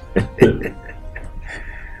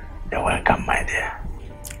 You're welcome, my dear.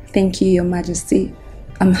 Thank you, Your Majesty.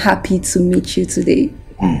 I'm happy to meet you today.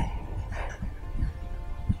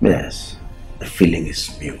 Yes, the feeling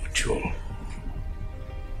is mutual.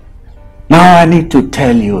 Now I need to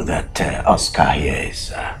tell you that Oscar here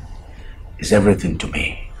is everything to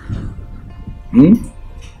me.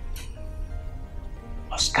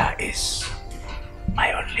 Oscar is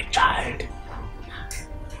my only child,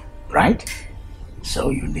 right? So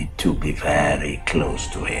you need to be very close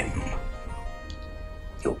to him.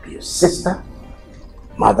 You'll be a sister,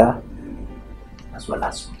 mother, as well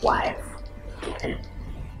as wife to him.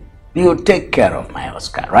 You take care of my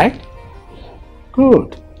Oscar, right?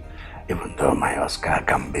 Good. Even though my Oscar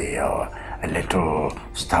can be a little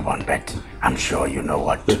stubborn, but I'm sure you know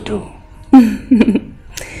what to do.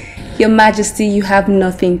 Your Majesty, you have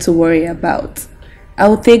nothing to worry about. I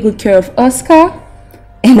will take good care of Oscar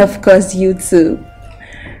and of course you too.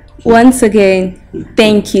 Once again,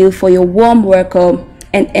 thank you for your warm welcome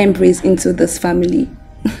and embrace into this family.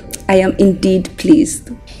 I am indeed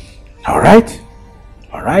pleased. All right.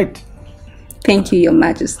 All right. Thank you, Your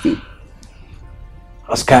Majesty.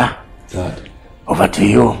 Oscar, Dad. Over to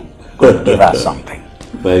you. Go give us something.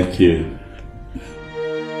 Thank you.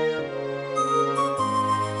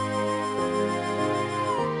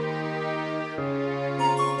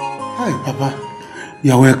 Hi, Papa.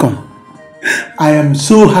 You're welcome. I am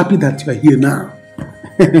so happy that you are here now.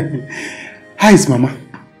 How is Mama?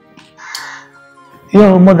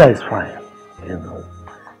 Your mother is fine. You know,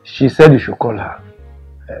 she said you should call her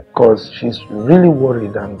because she's really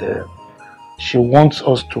worried and she wants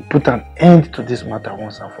us to put an end to this matter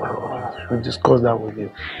once and for all. We'll discuss that with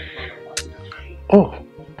you. Oh.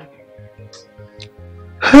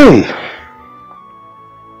 Hey.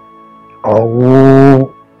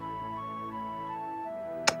 Oh.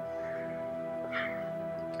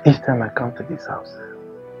 Each time I come to this house,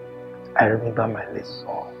 I remember my late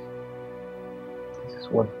son. This is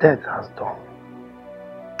what death has done.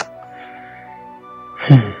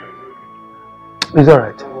 It's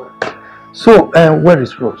alright. So, where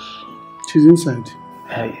is Rose? She's inside.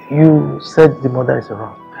 You said the mother is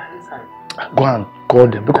around. Go and call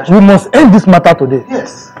them because we must end this matter today.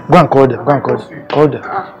 Yes. Go and call them. Go and call them. Call them.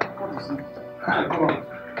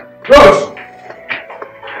 Rose!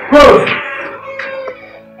 Rose!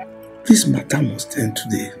 This matter must end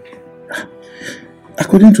today.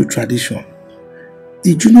 According to tradition,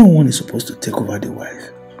 the junior one is supposed to take over the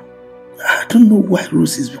wife. I don't know why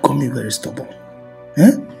Rose is becoming very stubborn.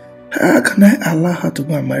 How can I allow her to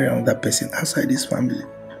go and marry another person outside this family?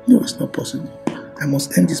 No, it's not possible. I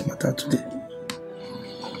must end this matter today.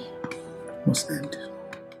 Must end.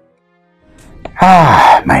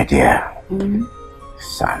 Ah, my dear.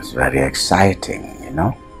 Sounds very exciting, you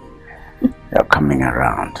know? You're coming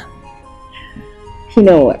around. You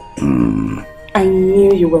know what? I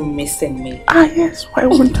knew you were missing me. Ah, yes. Why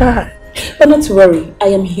wouldn't I? But not to worry. I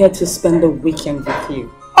am here to spend the weekend with you.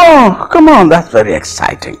 Oh, come on. That's very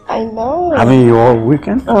exciting. I know. Having you all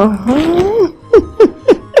weekend?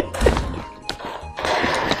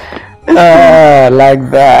 Like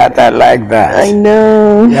that. I like that. I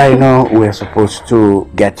know. Yeah, you know, we're supposed to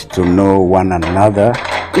get to know one another.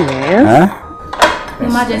 Yes. Huh?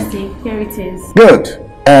 Your Majesty, here it is. Good.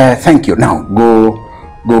 Thank you. Now, go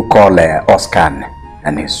call Oscar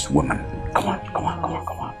and his woman. Come on.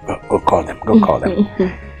 Go call them.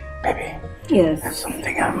 Baby. Yes. There's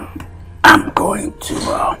something I'm going to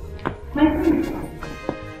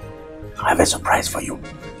have a surprise for you.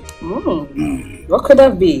 What could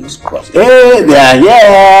that be? Hey there,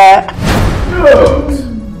 yeah.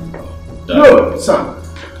 Good, son.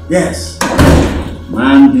 Yes.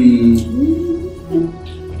 Mandy.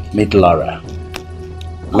 Meet Laura.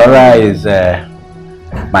 Laura is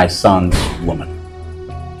my son's woman.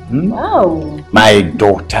 Wow. My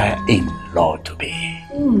daughter-in-law to be.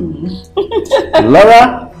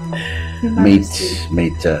 Laura, meet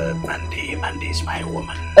Mandy. Mandy is my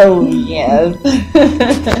woman. Oh, yes.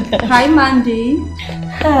 Hi, Mandy.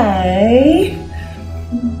 Hi.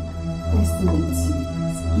 Nice to meet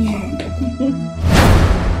you.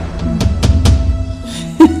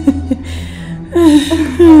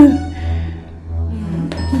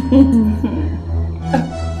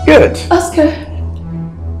 Good. Oscar,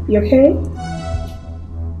 you okay?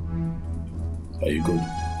 Are you good?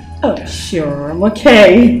 Oh, sure, I'm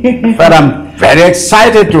okay. But I'm very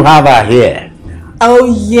excited to have her here. Oh,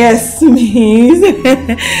 yes, miss.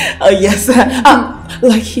 Oh, yes.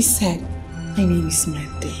 Like he said, my name is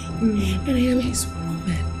Mandy, and I am his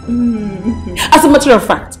woman. As a matter of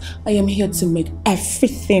fact, I am here to make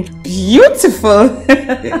everything beautiful.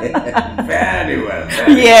 Very well.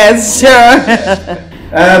 Yes, sure.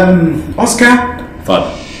 Oscar?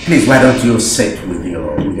 Father. Please, why don't you sit with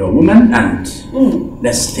your woman and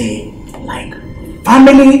let's stay like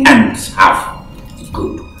family and have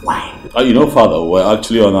good wine. You know, Father, we're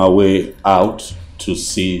actually on our way out to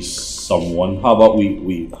see someone. How about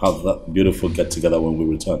we have that beautiful get-together when we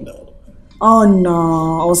return, Dad? Oh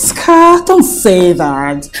no, Oscar, don't say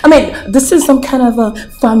that. I mean, this is some kind of a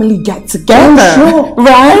family get-together, sure.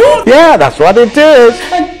 right? Yeah, that's what it is.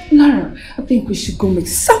 Laura, I think we should go make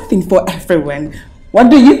something for everyone. What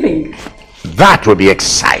do you think? That would be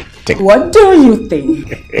exciting. What do you think?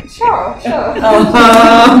 Sure.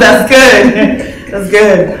 Oh, that's good. That's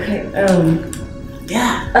good.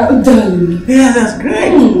 Yeah. Darling. Yeah, that's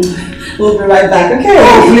great. We'll be right back, okay?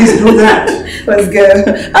 Oh, please do that. Let's go.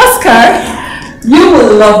 Oscar, you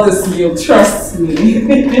will love this meal, trust me.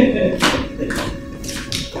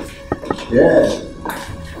 Yes.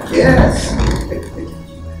 Yes.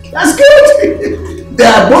 That's good.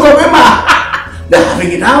 Both of them they're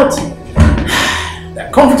having it out.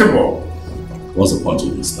 They're comfortable. What's the point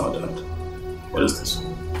of this now, Dad? What is this?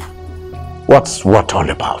 What's what all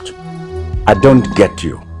about? I don't get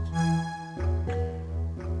you.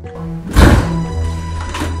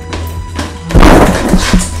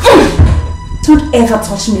 Don't ever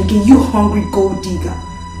touch me again, you hungry gold digger.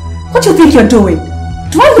 What do you think you're doing?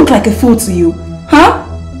 Do I look like a fool to you? Huh?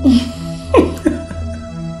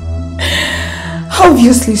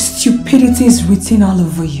 Obviously, stupidity is written all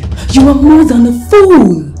over you. You are more than a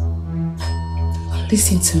fool.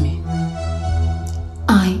 Listen to me.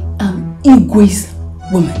 I am Igwe's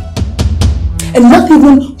woman. And not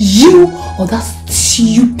even you or that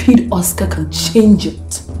stupid Oscar can change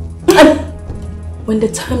it. And when the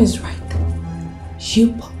time is right,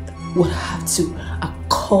 you both will have to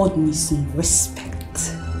called me some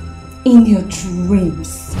respect. In your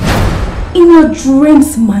dreams. In your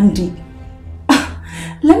dreams, Mandy.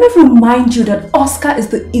 Let me remind you that Oscar is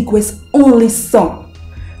the Igwe's only son.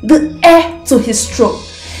 The heir to his throne.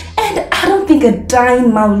 And I don't think a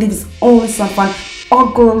dying man will leave his only son for an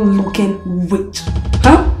ugly-looking witch.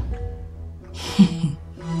 Huh?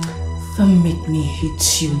 Don't make me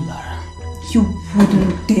hate you, Laura. You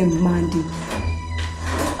wouldn't dare, Mandy.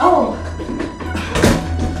 Oh.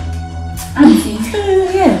 Auntie.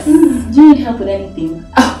 Yes. Do you need help with anything?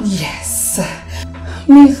 Oh, yes.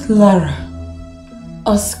 Miss Laura,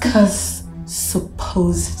 Oscar's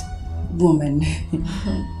supposed woman.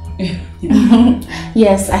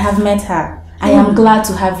 Yes, I have met her. I am glad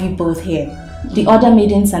to have you both here. The other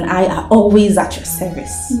maidens and I are always at your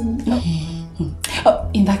service. Oh,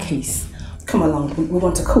 in that case, come along. We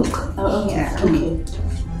want to cook. Oh, okay. Yeah. Okay.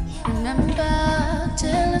 Remember,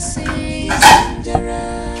 jealousy is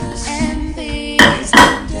dangerous, envy is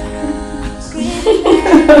dangerous,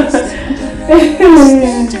 greediness is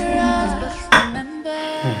dangerous, but remember.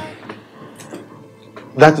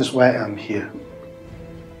 That is why I'm here.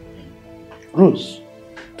 Rose,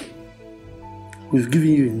 we've given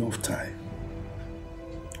you enough time.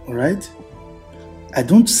 Alright? I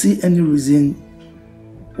don't see any reason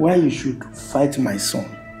why you should fight my son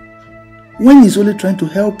when he's only trying to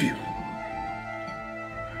help you.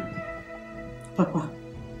 Papa,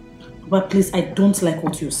 please, I don't like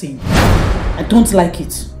what you're saying. I don't like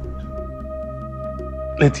it.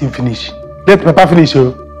 Let him finish. Let Papa finish.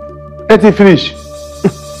 Let him finish.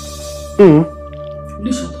 Will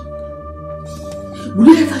you shut up? Will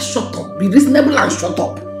you ever shut up? Be reasonable and shut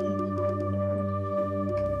up.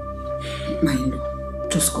 My in-law,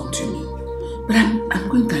 just continue. But I'm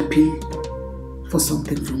going to appeal for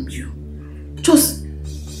something from you. Just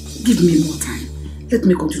give me more time. Let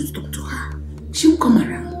me continue to talk to her. She will come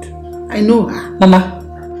around. I know her.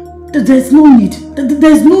 Mama, there's no need.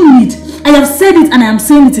 There's no need. I have said it and I am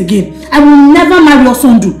saying it again. I will never marry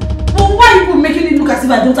Osondu. But why are you making it look as if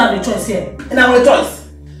I don't have a choice here? And I want a choice.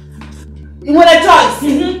 You want a choice?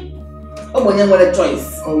 Oh, but you want a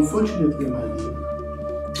choice. Unfortunately, my dear,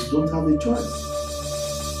 you don't have a choice.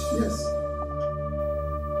 Yes.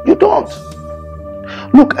 You don't.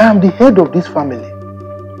 Look, I am the head of this family.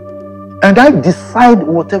 And I decide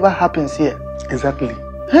whatever happens here. Exactly.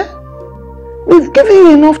 Huh? We've given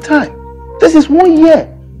you enough time. This is 1 year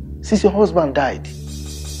since your husband died.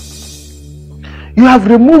 You have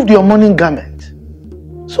removed your mourning garment.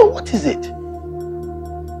 So what is it?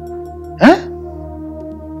 Huh?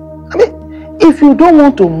 I mean, if you don't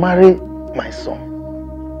want to marry my son,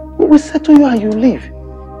 we will settle you and you leave.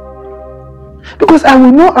 Because I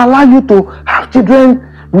will not allow you to have children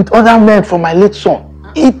with other men for my late son.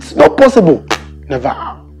 It's not possible. Never.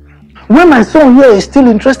 When my son here is still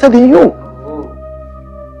interested in you.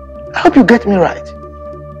 I hope you get me right.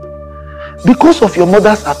 Because of your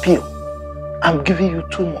mother's appeal, I'm giving you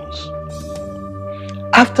 2 months.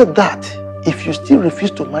 After that, if you still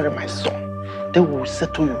refuse to marry my son, then we will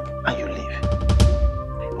settle you and you leave.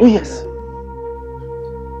 Oh yes.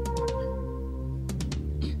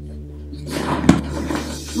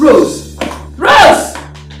 Rose! Rose!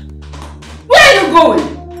 Where are you going?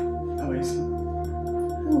 Papa, you see?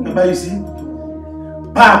 Papa, you see?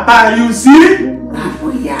 Papa, you see?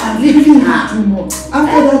 Oh yeah, I'm leaving her 2 months.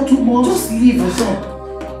 After that 2 months, just leave her son.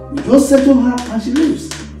 You just settle her and she leaves.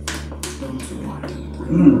 Don't worry.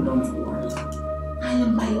 Don't worry. I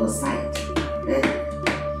am by your side.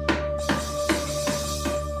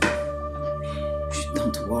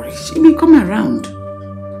 Don't worry. She may come around.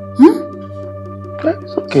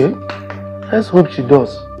 It's okay. Let's hope she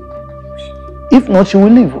does. If not, she will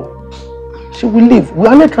leave. She will leave. We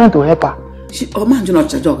are only trying to help her.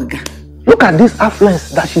 Look at this affluence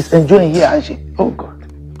that she's enjoying here, and she. Oh God.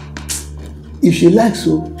 If she likes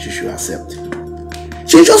so, she should accept.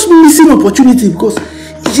 She's just missing opportunity because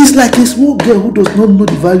she's like a small girl who does not know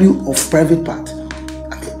the value of private part.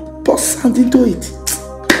 I mean, pour something to it.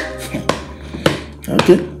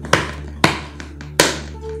 Okay.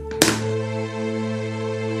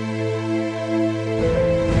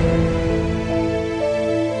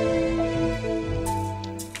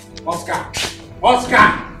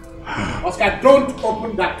 Oscar, don't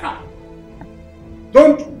open that car.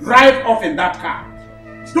 Don't drive off in that car.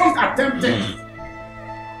 Don't attempt it.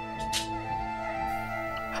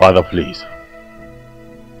 Father, please.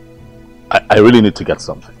 I really need to get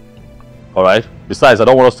something. Alright? Besides, I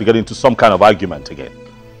don't want us to get into some kind of argument again.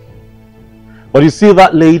 But you see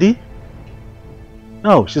that lady?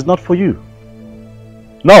 No, she's not for you.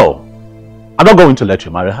 No. I'm not going to let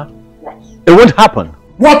you marry her. What? It won't happen.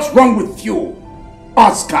 What's wrong with you?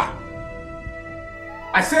 Oscar.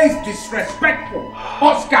 I say it's disrespectful.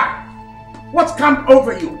 Oscar, what's come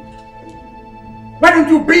over you? Why don't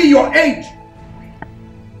you be your age?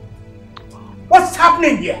 What's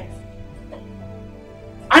happening here?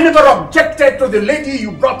 I never objected to the lady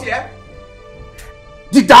you brought here.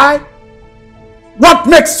 Did I? What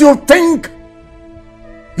makes you think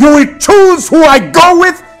you will choose who I go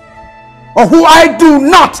with or who I do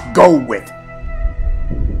not go with?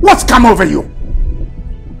 What's come over you?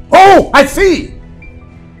 Oh, I see.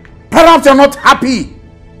 Perhaps you're not happy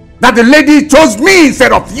that the lady chose me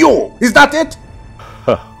instead of you. Is that it?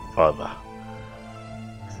 Father.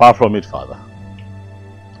 Far from it, Father.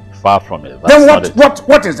 Far from it. Then what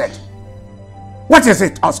is it? What is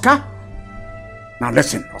it, Oscar? Now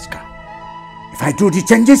listen, Oscar. If I do the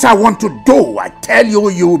changes I want to do, I tell you,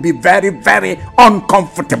 you will be very, very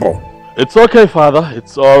uncomfortable. It's okay, Father.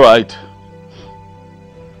 It's all right.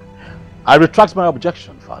 I retract my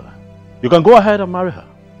objection, Father. You can go ahead and marry her.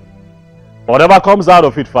 Whatever comes out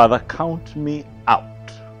of it, Father, count me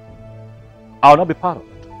out. I'll not be part of it.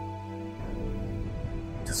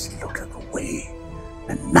 Just look at the way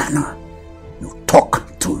and manner you talk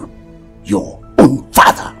to your own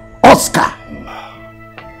father, Oscar.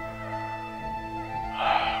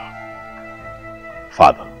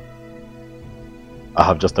 Father, I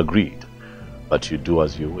have just agreed that you do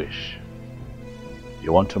as you wish.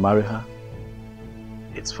 You want to marry her?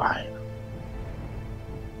 It's fine.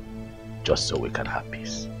 Just so we can have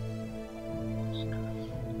peace.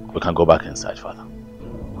 We can go back inside, Father.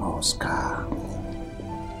 Oscar.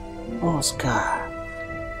 Oscar.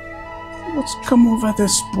 What's come over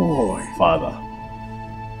this boy? Father.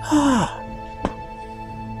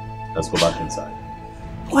 Let's go back inside.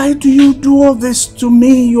 Why do you do all this to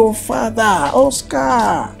me, your father,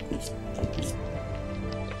 Oscar?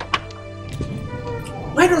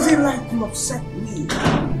 Why does he like to upset me?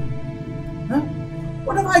 Huh?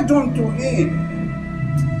 What have I done to him?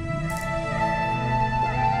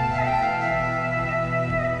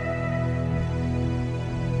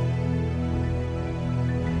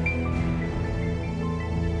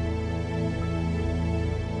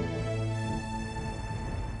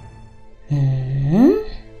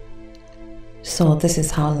 So this is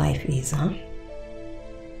how life is, huh?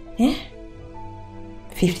 Yeah?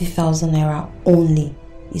 50,000 naira only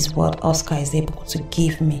is what Oscar is able to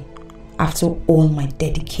give me after all my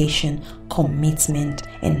dedication, commitment,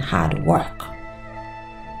 and hard work.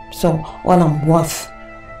 So all I'm worth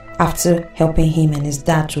after helping him and his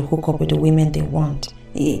dad to hook up with the women they want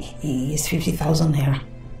is 50,000 naira.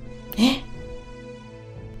 Eh?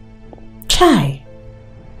 Chai.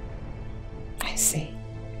 I see.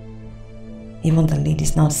 Even the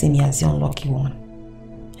ladies now see me as the unlucky one.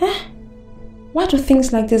 Eh? Why do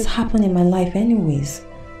things like this happen in my life anyways?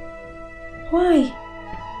 Why?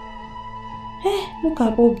 Look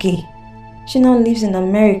at Oge. She now lives in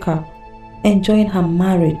America, enjoying her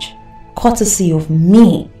marriage, courtesy of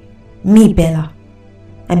me, Bella.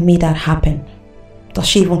 I made that happen. Does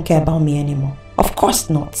she even care about me anymore? Of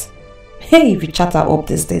course not. Hey, if you chat her up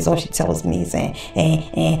these days, all she tells me is,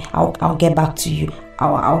 I'll get back to you.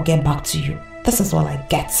 I'll get back to you. This is all I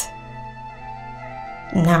get.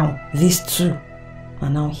 Now, these two are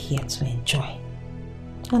now here to enjoy.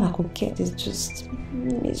 All I could get is just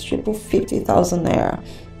miserable 50,000 naira.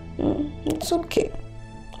 It's okay.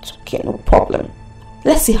 It's okay, no problem.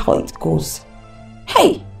 Let's see how it goes.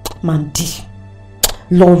 Hey, Mandy,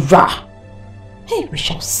 Laura. Hey, we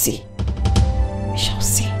shall see. We shall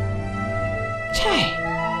see. Chai.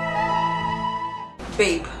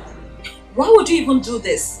 Babe, why would you even do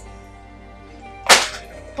this?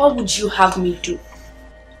 What would you have me do?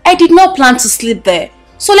 I did not plan to sleep there.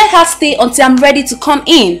 So let her stay until I'm ready to come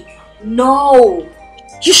in. No,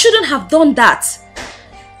 you shouldn't have done that.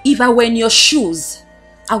 If I were in your shoes,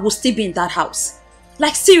 I would still be in that house.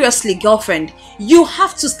 Like seriously, girlfriend, you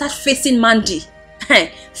have to start facing Mandy.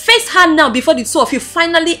 Face her now before the two of you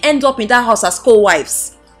finally end up in that house as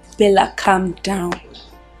co-wives. Bella, calm down.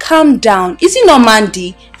 Calm down. Is it not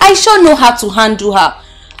Mandy? I sure know how to handle her.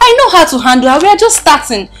 I know how to handle her. We are just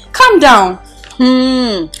starting. Calm down.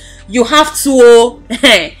 You have to,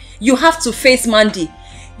 you have to face Mandy.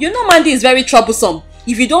 You know Mandy is very troublesome.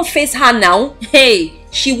 If you don't face her now,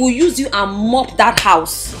 she will use you and mop that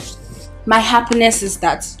house. My happiness is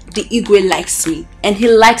that the Igwe likes me and he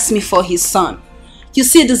likes me for his son. You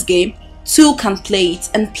see this game? Two can play it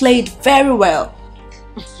and play it very well.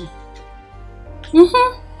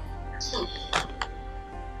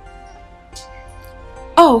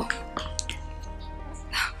 Oh.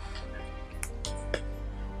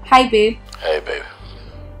 Hi, babe. Hey, babe.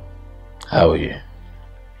 How are you?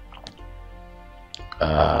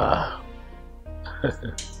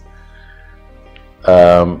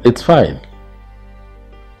 It's fine.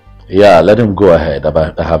 Yeah, let him go ahead.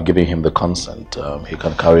 I have given him the consent. He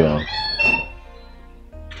can carry on.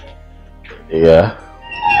 Yeah.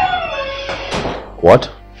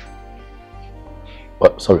 What?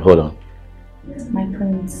 What? Sorry, hold on. My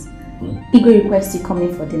prince. Igwe requests you come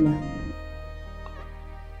in for dinner.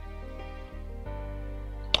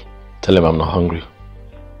 Tell him I'm not hungry.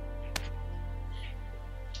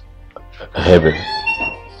 Hey, baby.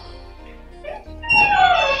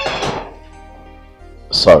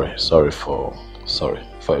 Sorry for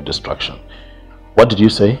your distraction. What did you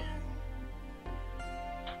say?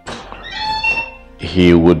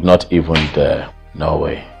 He would not even dare. No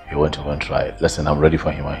way. He won't even try it. Listen, I'm ready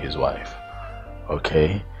for him and his wife.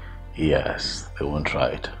 Okay? Yes, they won't try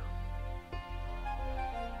it.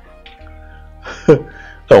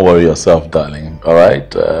 Don't worry yourself, darling.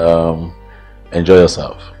 Alright? Enjoy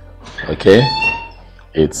yourself. Okay?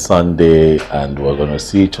 It's Sunday and we're gonna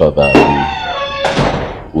see each other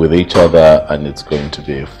with each other, and it's going to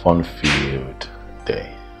be a fun-filled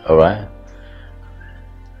day. Alright?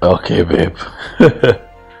 Okay, babe.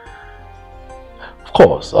 Of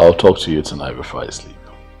course, I'll talk to you tonight before I sleep.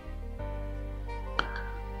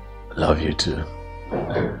 Love you too.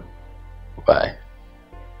 Bye.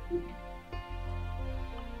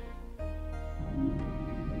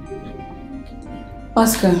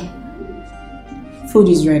 Oscar, food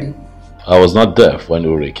is ready. I was not deaf when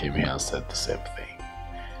Uri came here and said the same thing.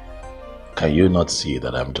 Can you not see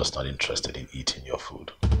that I'm just not interested in eating your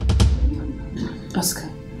food? Oscar,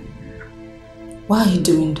 why are you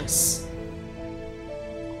doing this?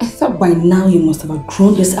 I thought by now you must have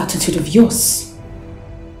outgrown this attitude of yours.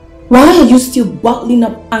 Why are you still bottling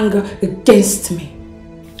up anger against me?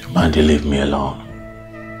 Mandy, leave me alone.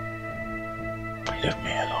 Leave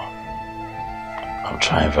me alone. I'm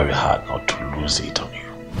trying very hard not to lose it on you.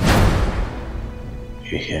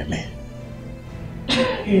 You hear me?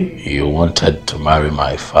 You wanted to marry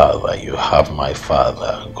my father. You have my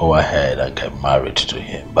father. Go ahead and get married to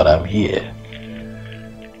him. But I'm here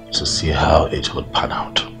to see how it would pan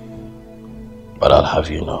out. But I'll have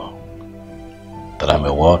you know that I'm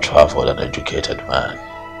a well-traveled and educated man.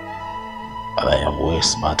 And I am way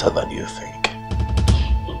smarter than you think.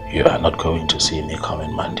 You are not going to see me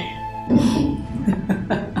coming Monday.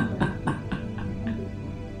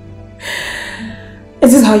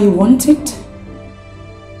 Is this how you want it?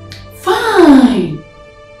 Fine.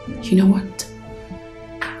 You know what?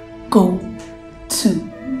 Go to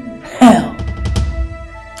hell.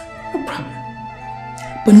 No problem.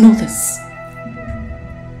 But know this.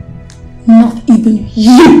 Not even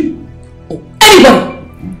you or anybody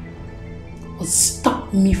will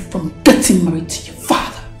stop me from getting married to your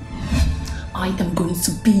father. I am going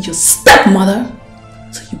to be your stepmother,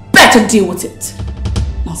 so you better deal with it.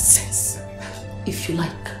 Nonsense. If you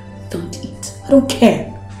like, don't eat. I don't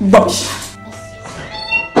care. Rubbish.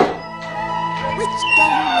 Which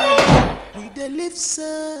kind of life we dey live,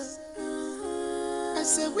 sir? I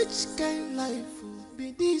say, which kind of life will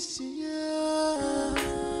be this year?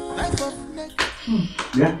 Life of next.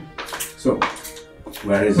 Yeah? So,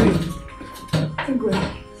 where is he? Hey, Greg.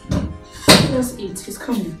 Let's eat. He's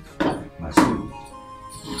coming. I see.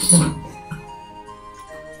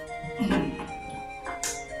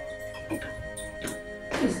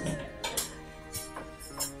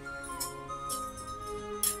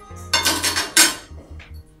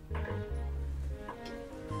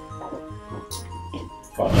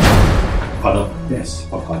 Father? Yes.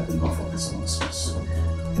 Papa, enough of this nonsense.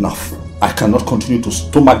 Enough. I cannot continue to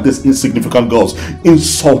stomach this insignificant girl's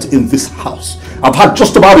insult in this house. I've had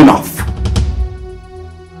just about enough.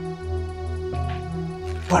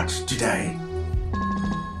 What did I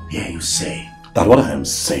hear you say? That what I am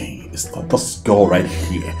saying is that this girl right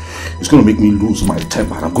here is going to make me lose my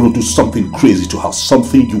temper. I'm going to do something crazy to her,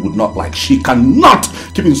 something you would not like. She cannot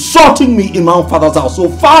keep insulting me in my father's house. So,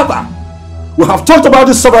 Father, we have talked about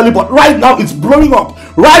this severally, but right now it's blowing up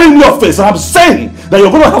right in your face. And I'm saying that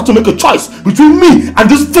you're going to have to make a choice between me and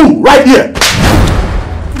this fool right here.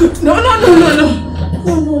 No.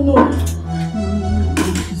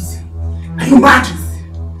 Are you mad?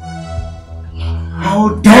 How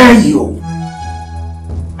dare you?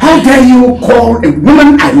 How dare you call a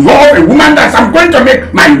woman I love a woman that I'm going to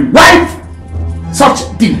make my wife such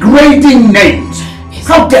degrading names?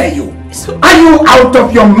 How dare you? Are you out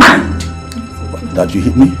of your mind? Dad, you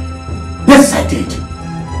hit me? Yes, I did.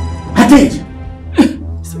 I did.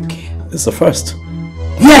 It's okay. It's the first.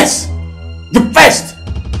 Yes, the first.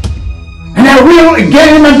 And I will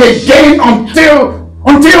again and again until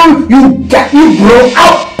you grow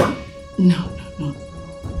up. No.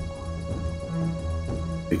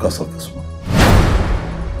 Because of this one.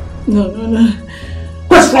 No, no, no.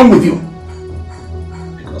 What's wrong with you?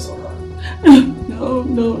 Because of her. No,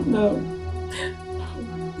 no, no.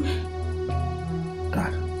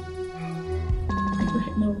 God.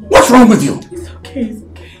 No, no. What's wrong with you? It's okay, it's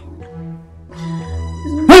okay.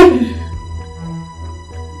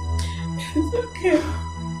 It's okay.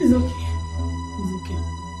 It's okay. It's okay.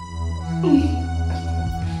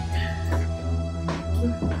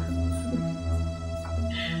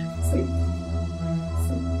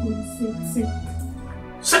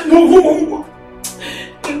 Sit. No.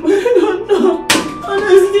 No.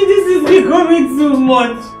 Honestly, this is becoming too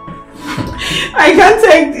much. I can't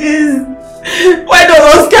take this. Why does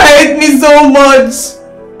Oscar hate me so much?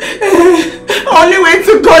 Only way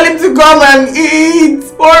to call him to come and eat.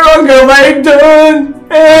 What wrong have I done?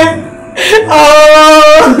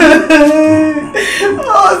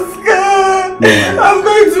 Oscar, I'm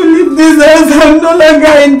going to leave this house. I'm no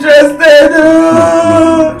longer interested.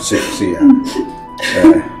 No. See,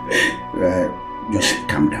 just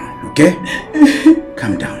calm down, okay?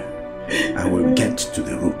 Calm down. I will get to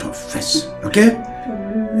the root of this, okay?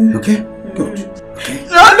 Okay? Good. Okay?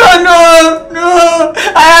 No.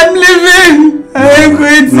 I am leaving. I am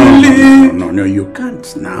going to leave. No, you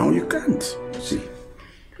can't now. You can't. See,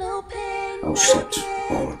 I'll sort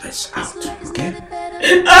all this out, okay?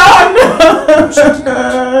 Oh, no.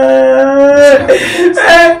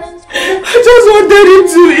 I just wanted him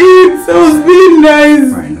to eat. I was being nice.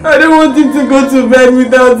 I don't want him to go to bed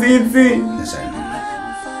without eating. Yes, I know.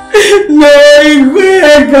 No,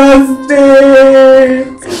 I can't stay.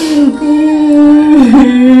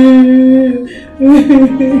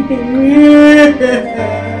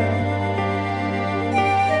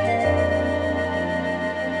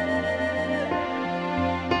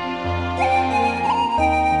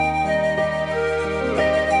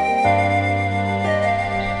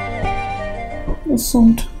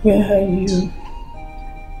 Osondu, where are you?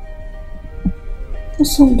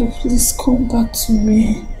 Osondu, please come back to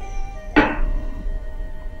me. I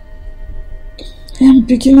am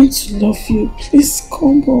beginning to love you. Please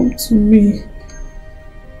come home to me.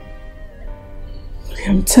 I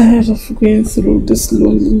am tired of going through this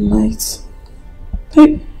lonely night.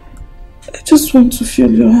 I just want to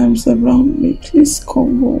feel your arms around me. Please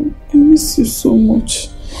come home. I miss you so much.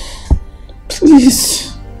 Please.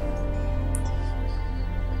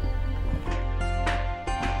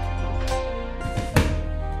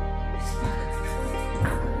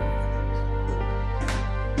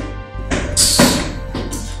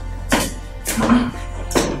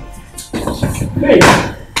 Hey,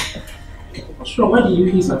 what's wrong? Why did you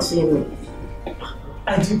hiss and say no?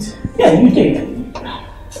 I did. Yeah, you did.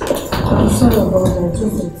 I'm sorry about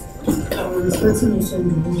that. I was expecting you some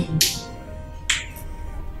emotion.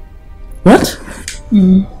 What?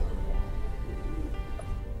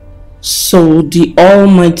 So the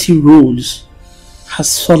almighty rose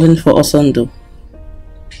has fallen for Osondu.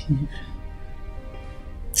 You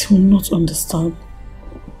will not understand.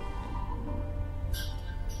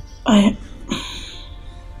 I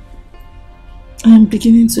am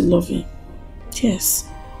beginning to love him. Yes.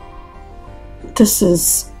 This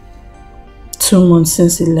is 2 months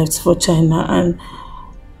since he left for China and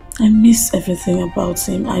I miss everything about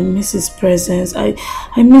him. I miss his presence. I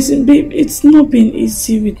miss him. Babe, it's not been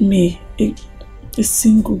easy with me. A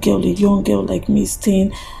single girl, a young girl like me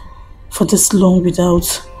staying for this long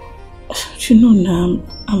without... You know now,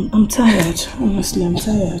 I'm tired. Honestly, I'm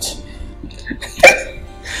tired.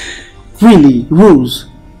 Really, Rose?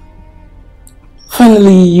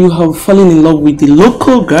 Finally, you have fallen in love with the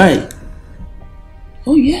local guy.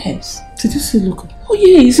 Oh yes. Did you say local? Oh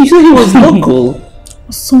yes, you said he was local.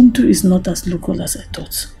 Osondu is not as local as I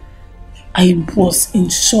thought. I was in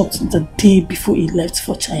shock the day before he left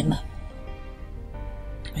for China.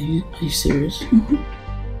 Are you serious?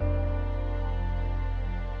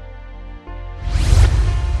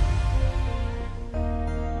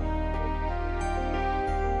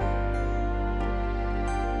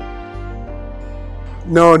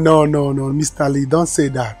 No, Mr. Lee, don't say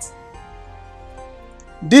that.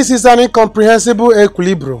 This is an incomprehensible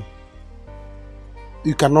equilibrium.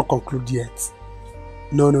 You cannot conclude yet.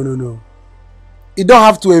 No. You don't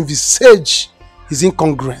have to envisage his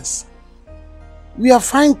incongruence. We are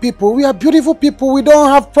fine people, we are beautiful people, we don't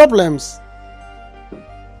have problems.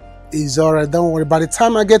 It's alright, don't worry. By the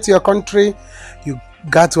time I get to your country, you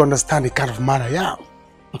got to understand the kind of man I am.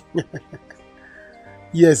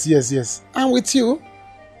 Yes. I'm with you.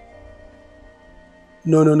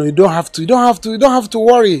 No, you don't have to. You don't have to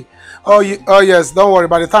worry. Oh yes, don't worry.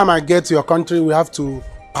 By the time I get to your country, we have to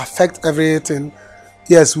perfect everything.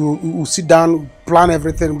 Yes, we'll sit down, plan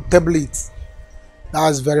everything, table it.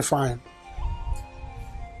 That's very fine.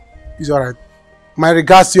 It's alright. My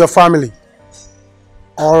regards to your family.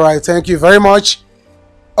 Alright, thank you very much.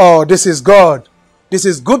 Oh, this is good. This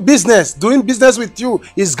is good business. Doing business with you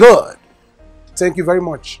is good. Thank you very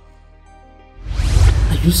much.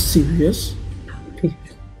 Are you serious? Babe,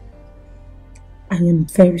 I am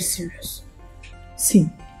very serious. See,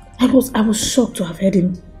 I was shocked to have heard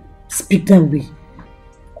him speak that way.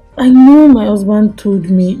 I know my husband told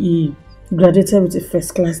me he graduated with a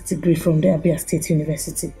first-class degree from the Abia State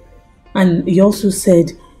University. And he also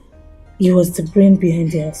said he was the brain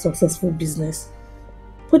behind their successful business.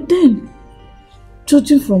 But then,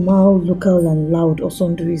 judging from how local and loud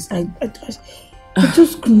Osondu is, I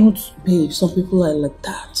just could not. Babe, some people are like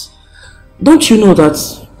that. Don't you know that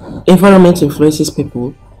environment influences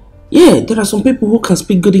people? Yeah, there are some people who can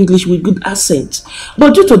speak good English with good accent,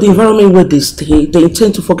 but due to the environment where they stay, they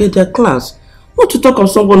intend to forget their class. Not to talk of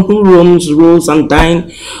someone who roams, rolls and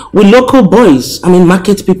dine with local boys,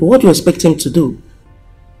 market people. What do you expect him to do?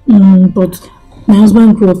 But my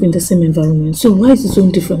husband grew up in the same environment, so why is it so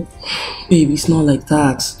different? Baby, it's not like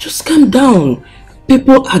that. Just calm down.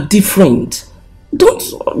 People are different. Don't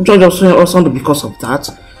judge us because of that.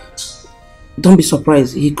 Don't be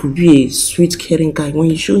surprised. He could be a sweet, caring guy when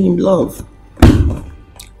you show him love.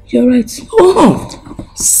 You're right. Oh.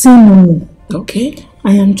 Say no more. Okay.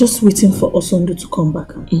 I am just waiting for Osondu to come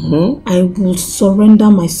back. I will surrender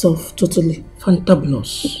myself totally.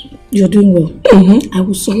 Fantabulous. You're doing well. I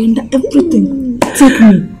will surrender everything. Take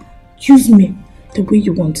me. Use me the way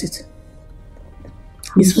you want it.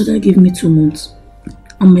 His father gave me 2 months.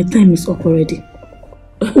 And my time is up already.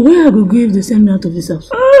 Where I will go if they send me out of this house?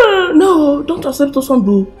 No, don't accept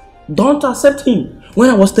Osondu. Don't accept him. When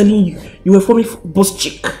I was telling you, you were forming boss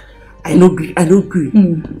chick. I don't agree.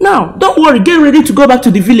 Now, don't worry, get ready to go back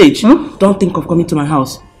to the village. Don't think of coming to my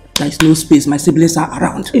house. There is no space, my siblings are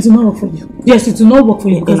around. It will not work for you. Yes, it will not work for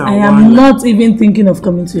you because I am not even thinking of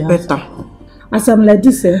coming to your house. Better. As I'm like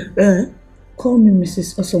this, call me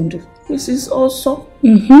Mrs. Osondu. Mrs. Oso?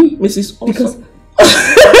 Mrs. Oso. Because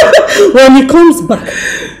when he comes back,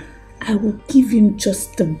 I will give him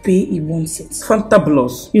just the way he wants it.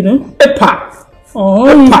 Fantabulous. You know? Epa! Oh,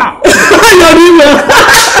 Epa!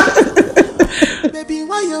 Baby,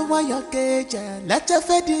 why you cage? Let your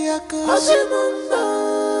fediaco.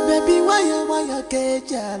 Baby, why you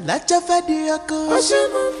cage? Let your fediaco.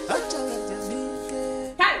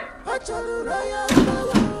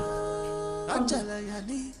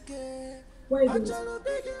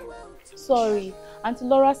 Sorry, Auntie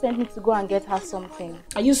Laura sent me to go and get her something.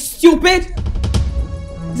 Are you stupid?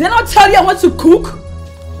 Did I not tell you I want to cook?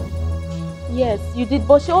 Yes, you did,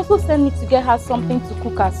 but she also sent me to get her something to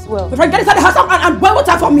cook as well. If I get inside the house and boil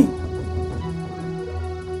water for me.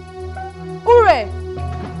 Ure,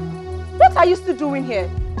 what are you still doing here?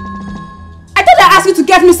 I thought I asked you to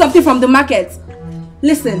get me something from the market.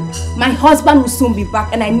 Listen, my husband will soon be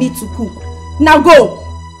back and I need to cook. Now go!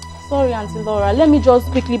 Sorry, Auntie Laura. Let me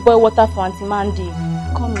just quickly boil water for Auntie Mandy.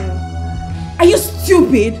 Come here. Are you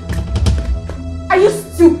stupid? Are you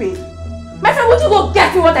stupid? My friend, would you go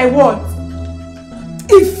get me what I want?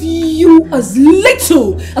 If you as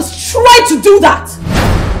little as try to do that,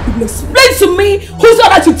 you will explain to me whose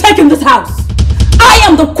orders you take in this house. I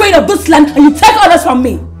am the queen of this land and you take orders from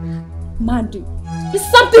me. Mandy, is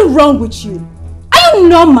something wrong with you? Are you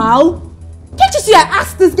normal? Can't you see I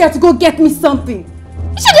asked this girl to go get me something?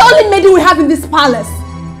 Is she the only maiden we have in this palace?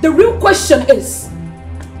 The real question is,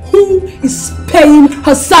 who is paying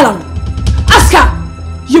her salary? Ask her!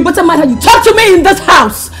 You better mind how you talk to me in this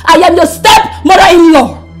house. I am your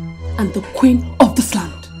step-mother-in-law and the queen of this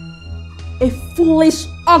land. A foolish,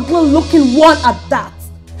 ugly-looking one at that.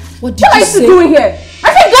 What are you doing here?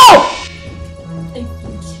 I said go! If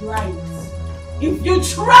you try it. If you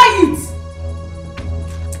try it!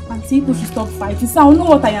 Auntie, people should stop fighting. So I don't know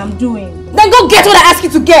what I am doing. Then go get what I ask you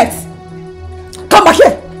to get. Come back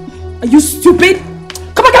here. Are you stupid?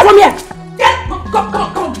 Come back here from here. Get, come.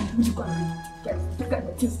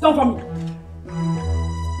 Get, down from me.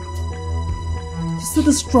 You see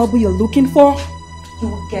this trouble you're looking for? You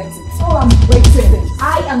will get it. Oh, I'm waiting.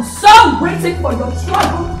 I am so waiting for your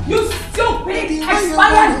trouble. You stupid,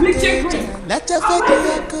 expired bleaching cream. Let your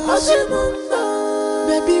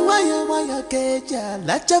baby, why you cage?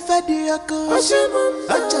 Let your fediaco.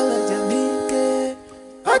 Achala Yanike.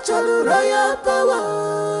 Achalu Raya Power.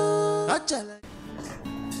 Achala.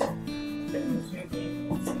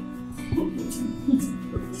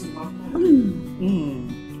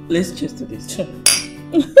 Let's cheers to this.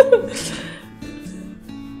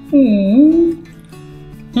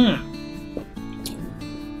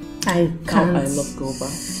 I can't. I love Goba.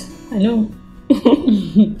 I know.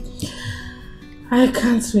 I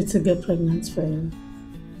can't wait to get pregnant for you.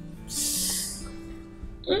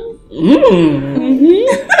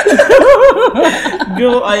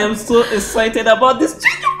 Girl, I am so excited about this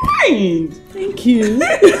change of mind. Thank you.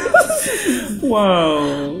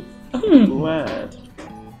 Wow. I'm glad.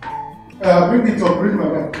 Bring it up, bring my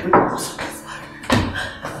bag.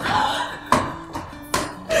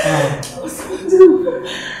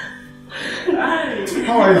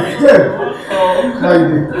 How are you? Good. How are you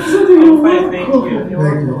doing? I'm fine, thank you. Thank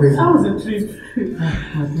you. How was the trip?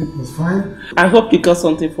 My trip was fine. I hope you got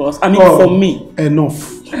something for us. I mean, for me. Enough.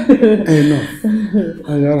 Enough.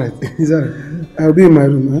 Alright, it's alright. I'll be in my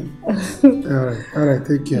room, huh? Alright,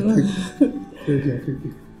 take care. Take care.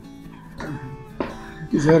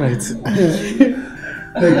 It's alright.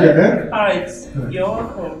 Take care, eh? Alright, you're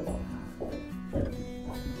welcome.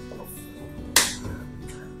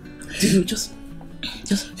 Dude, just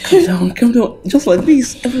calm down. Just like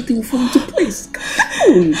this, everything will fall into place.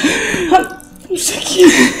 Calm down. I'm shaking.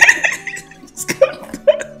 Just calm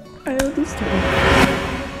down. I understand.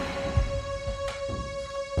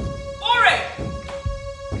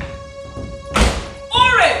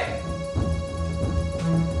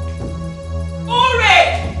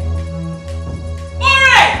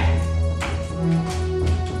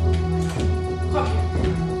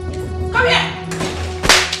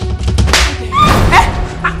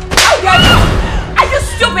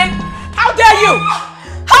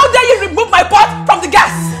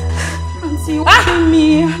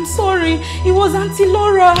 It was Auntie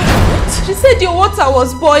Laura. She said your water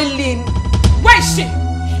was boiling. Where is she?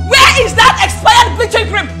 Where is that expired bleaching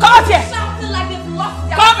cream? Come out here! Shouting like they've lost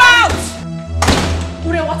their Come out!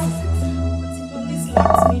 Ure, what is it? Auntie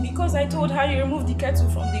slapped me because I told her you removed the kettle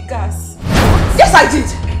from the gas. Yes, I did.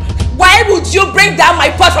 Why would you bring down my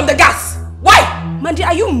pot from the gas? Why? Mandy,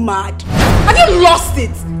 are you mad? Have you lost it?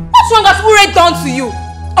 What wrong has Ure done to you?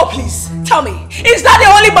 Oh, please, tell me. Is that the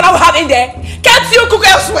only one I will have in there? Can't you cook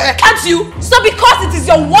elsewhere? Can't you? So because it is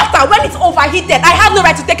your water, when it's overheated, I have no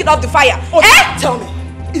right to take it off the fire. Oh, tell me.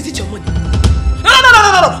 Is it your money? No.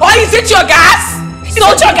 Or is it your gas? Is it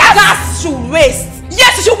your gas? Gas should waste.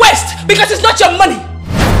 Yes, it should waste because it's not your money.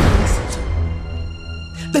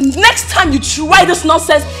 The next time you try this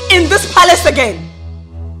nonsense in this palace again,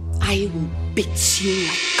 I will beat you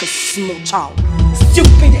like a small child.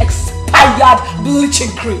 Stupid expired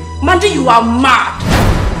bleaching cream. Mandy, you are mad.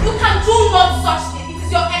 You can do not such thing. It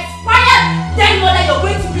is your expired dead mother you're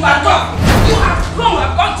going to be. You are gone. You are gone. You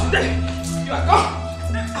are gone today. You are gone.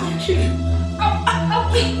 I'll kill you. I'll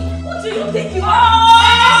kill you. What do you think you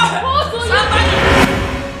are? What do you think?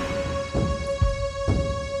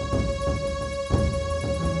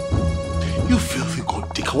 You filthy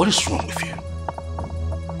gold digger, what is wrong with you?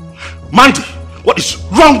 Mandy, what is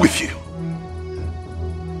wrong with you?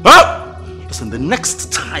 Huh? Listen, the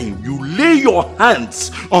next time you lay your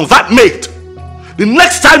hands on that maid,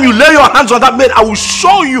 I will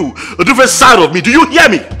show you a different side of me. Do you hear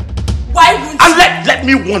me? Why won't and let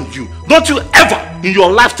me warn you, don't you ever in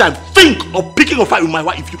your lifetime think of picking a fight with my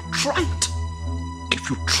wife. If you tried,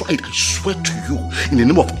 I swear to you, in the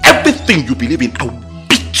name of everything you believe in, I will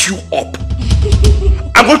beat you up.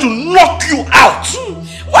 I'm going to knock you out.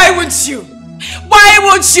 Why won't you? Why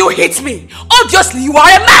won't you hit me? Obviously you are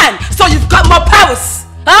a man, so you've got more powers.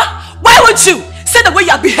 Huh? Why won't you say the way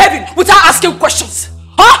you are behaving without asking questions?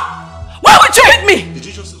 Huh? Why won't you hit me? Did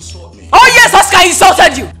you just insult me? Oh yes, Oscar, I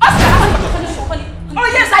insulted you. Oh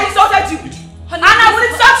yes, I insulted you. And I will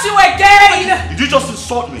insult you again. Did you just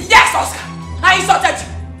insult me? Yes, Oscar, I insulted you.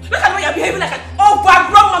 Look at the way you are behaving like an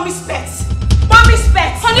overgrown mommy's pet. Mommy's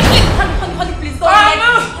pet. Honey, please. Honey, please.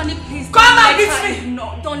 Honey, please. Come and beat me.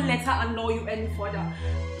 No, don't let her annoy you any further.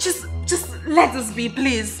 Just let us be,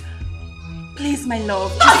 please. Please, my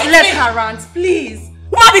love. Just let her rant, please.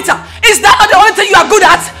 Mabita, is that not the only thing you are good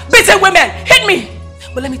at? Beating women. Hit me.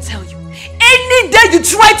 But let me tell you, any day you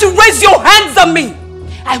try to raise your hands on me,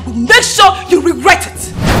 I will make sure you regret it.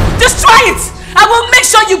 Just try it. I will make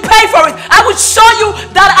sure you pay for it. I will show you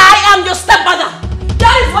that I am your stepmother.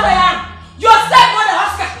 That is what I am. Your stepmother,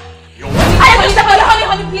 Oscar. I am your stepmother.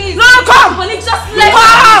 Honey, please. No, come. Honey, just let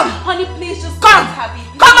her. Honey, please, just come. Let her be.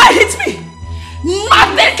 Come and hit me.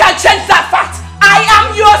 Nothing can change that fact. I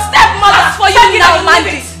am your stepmother. That's for you now,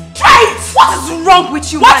 Mandy. Try it. What is wrong with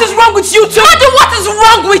you, What Mandy? is wrong with you too? Mandy, what is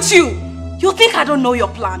wrong with you? You think I don't know your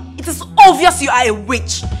plan? It is obvious you are a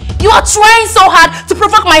witch. You are trying so hard to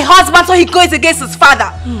provoke my husband so he goes against his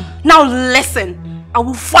father. Now listen, I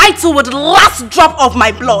will fight you with the last drop of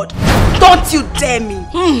my blood. Don't you dare me.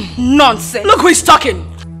 Nonsense. Look who is talking.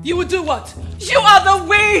 You will do what? You are the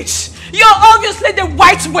witch. You're obviously the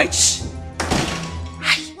white witch.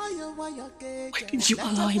 Why did you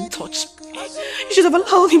allow him to touch me? You should have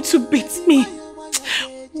allowed him to beat me.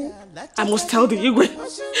 I must tell the Igwe.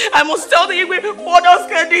 I must tell the Igwe what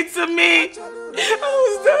Oscar did to me. I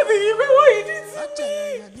must tell the Igwe what he did to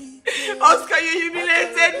me. Oscar, you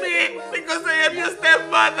humiliated me because I am your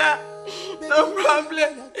stepmother. No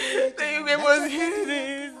problem. The Igwe must hear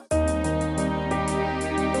this.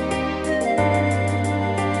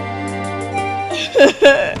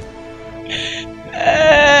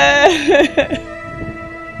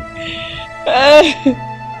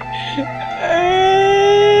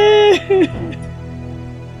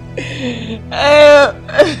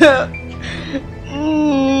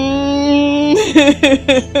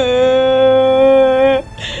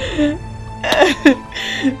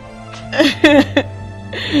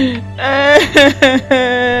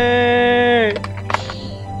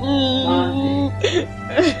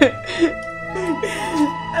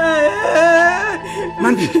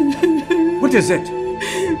 Mandy, what is it?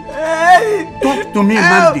 Talk to me,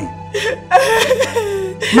 Mandy.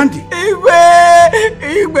 Mandy.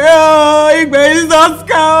 Igwe is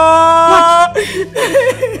Oscar. What?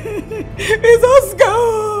 It's Oscar.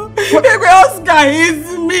 Igwe, Oscar hits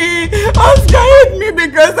me. Oscar hit me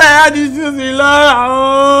because I had issues with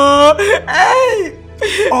Laura. Hey.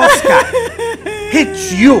 Oscar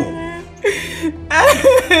hits you.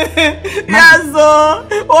 Yes, so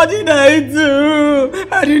what did I do?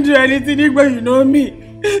 I didn't do anything, Igwe, you know me.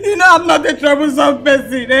 You know I'm not a troublesome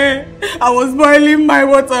person, eh? I was boiling my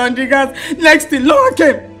water on the gas. Next thing, Laura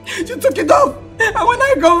came. She took it off. And when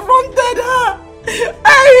I confronted her,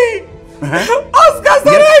 hey! Oscar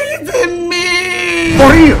started hitting me!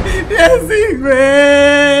 For real? Yes,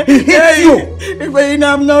 Igwe. He hit you? Igwe, you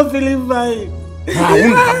know I'm not feeling fine.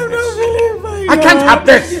 I'm not feeling fine. I can't have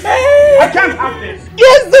this. Hey. I can't have this.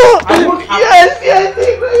 Yes, sir. I won't have yes,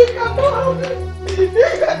 Igwe, you cannot have it. You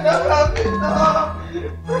cannot have it, no.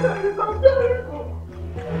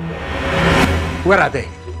 Where are they?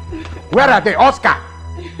 Where are they? Oscar!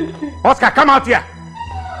 Oscar, come out here!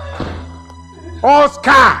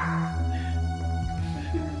 Oscar!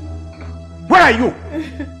 Where are you?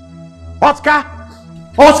 Oscar?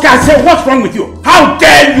 Oscar, I say, what's wrong with you? How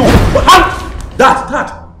dare you? Dad!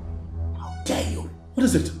 How dare you? What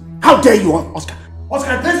is it? How dare you, Oscar?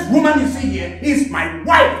 Oscar, this woman you see here is my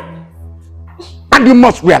wife! And you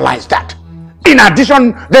must realize that. In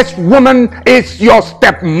addition, this woman is your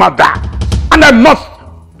stepmother. And I must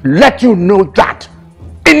let you know that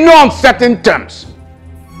in no uncertain terms.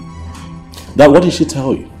 Dad, what did she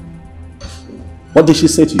tell you? What did she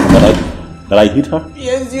say to you? That I hit her?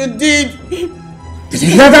 Yes, you did. Did you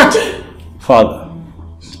hear that? Father,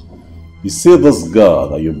 you see this girl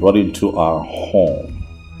that you brought into our home.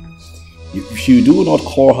 If you do not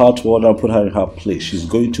call her to order and put her in her place, she's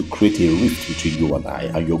going to create a rift between you and I,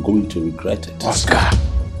 and you're going to regret it. Oscar,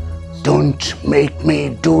 don't make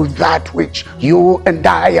me do that which you and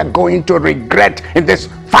I are going to regret in this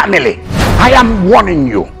family. I am warning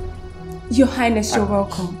you. Your Highness, you're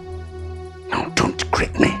welcome. Now don't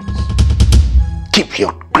greet me. Keep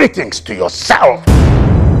your greetings to yourself.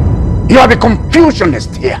 You're the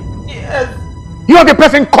confusionist here. Yes. You're the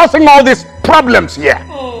person causing all these problems here.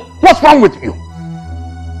 What's wrong with you?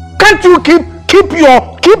 Can't you keep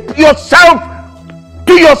yourself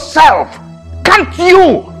to yourself? Can't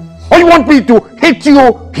you? Or you want me to hit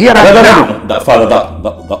you here and now? No. Father,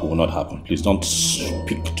 that will not happen. Please don't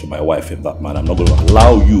speak to my wife in that manner. I'm not going to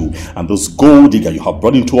allow you and this gold digger you have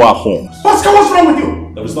brought into our home. Oscar, what's wrong with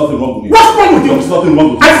you? There is nothing wrong with you. What's wrong with you? There is nothing wrong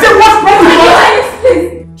with you. I said, what's wrong with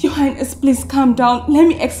you? Your Highness, please calm down. Let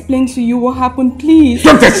me explain to you what happened, please.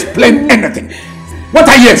 Don't explain anything. What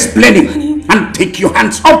are you explaining? And take your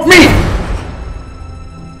hands off me!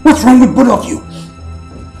 What's wrong with both of you?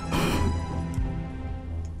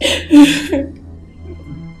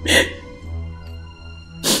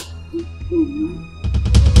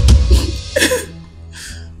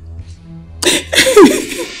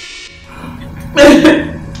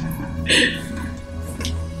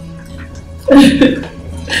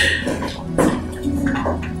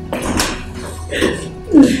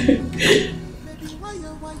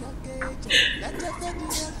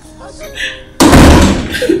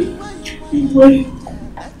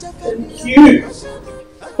 Thank you.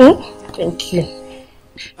 Thank you.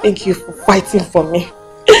 Thank you for fighting for me.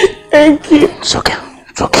 Thank you. It's okay.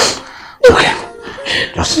 It's okay. It's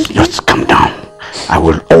okay. Just calm down. I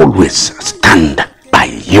will always stand by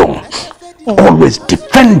you. Always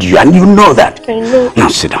defend you, and you know that. I know. Now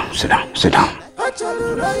sit down. Sit down. Sit down.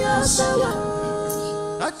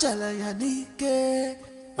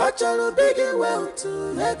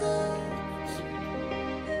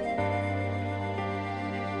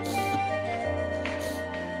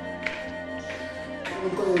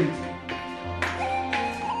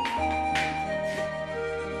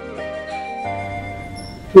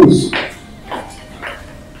 Please.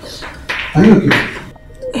 Are you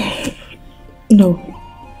okay? No,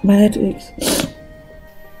 my head aches.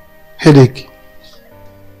 Headache.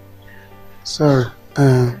 Sorry.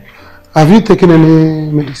 Have you taken any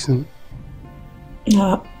medicine?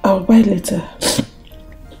 No, I'll buy later.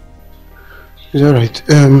 It's alright.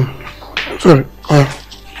 Sorry.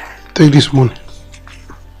 Take this one.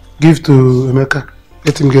 Give to Emeka.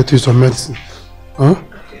 Let him get you some medicine. Huh?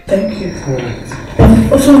 Thank you. Alright.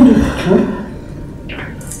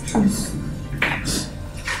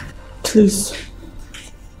 Please,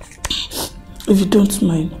 if you don't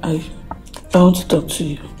mind, I want to talk to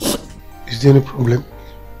you. Is there any problem?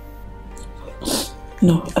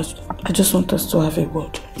 No, I just want us to have a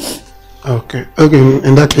word. Okay. Okay,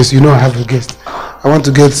 in that case, you know I have a guest. I want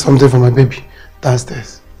to get something for my baby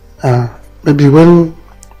downstairs. Maybe when...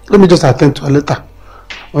 Let me just attend to her later.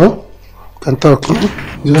 Huh? Can talk.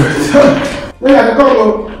 Yeah,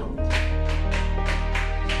 come.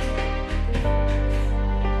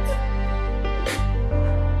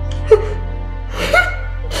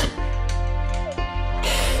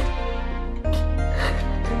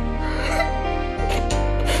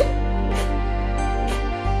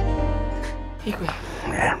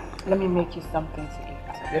 Let me make you something to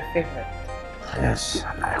eat. Your favorite. Yes,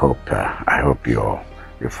 and I hope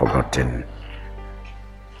you've forgotten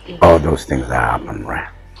all those things that happened, right?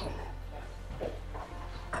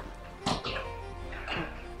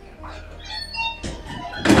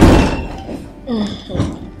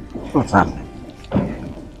 What's happening?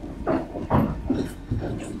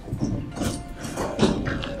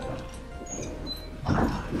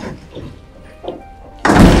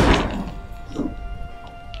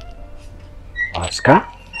 Oscar?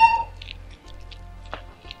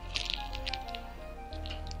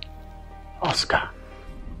 Oscar.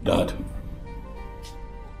 Dad,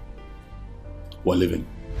 we're leaving.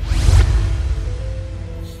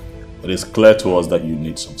 It is clear to us that you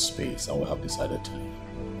need some space, and we have decided to leave.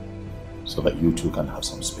 So that you two can have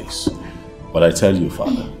some space. But I tell you,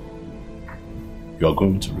 Father, you are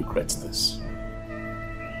going to regret this.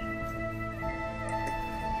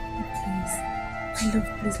 Please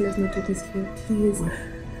let's not do this here. Please.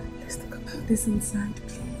 Let's talk about this inside,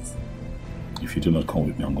 please. If you do not come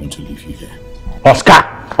with me, I'm going to leave you here. Oscar!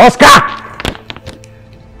 Oscar!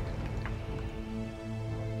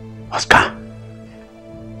 Oscar!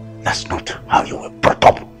 That's not how you were brought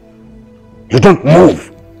up. You don't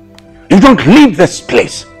move. You don't leave this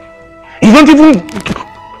place. You don't even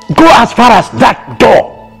go as far as that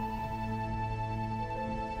door.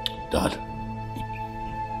 Dad,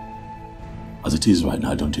 as it is right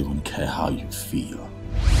now, I don't even care how you feel.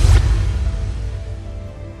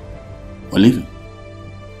 We're leaving.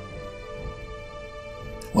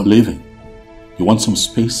 We're leaving. You want some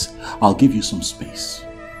space? I'll give you some space.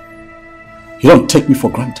 You don't take me for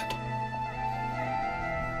granted,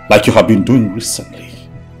 like you have been doing recently.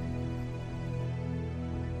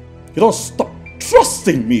 You don't stop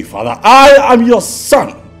trusting me, Father. I am your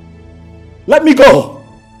son. Let me go.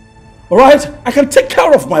 Alright? I can take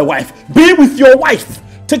care of my wife. Be with your wife.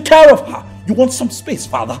 Take care of her. You want some space,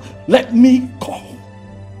 Father? Let me go.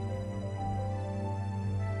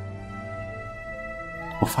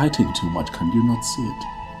 We're fighting too much. Can you not see it?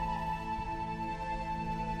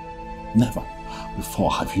 Never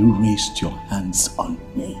before have you raised your hands on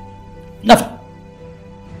me. Never.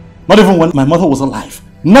 Not even when my mother was alive.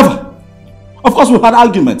 Never. Of course we've had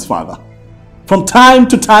arguments, Father. From time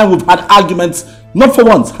to time we've had arguments. Not for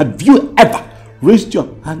once have you ever raised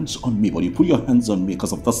your hands on me, but you put your hands on me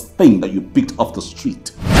because of this thing that you picked off the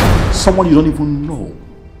street. Someone you don't even know.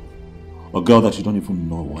 A girl that you don't even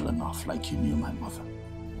know well enough, like you knew my mother.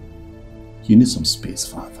 You need some space,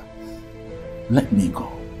 Father. Let me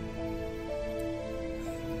go.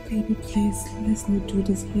 Baby, please, let's not do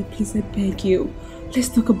this here. Please, I beg you. Let's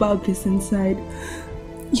talk about this inside.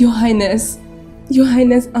 Your Highness,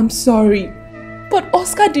 I'm sorry. But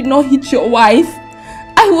Oscar did not hit your wife.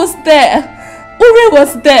 I was there. Ure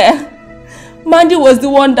was there. Mandy was the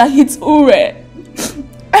one that hit Ure.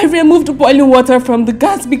 I removed boiling water from the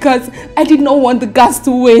gas because I did not want the gas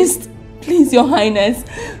to waste. Please, Your Highness.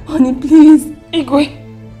 Honey, please. Igwe,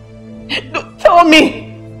 tell me.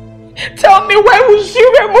 Tell me, why would she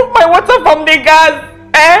remove my water from the gas?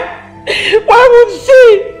 Why would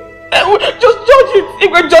she? Just judge it.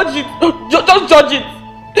 Igwe, judge it. Just judge it.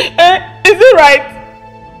 Is it right?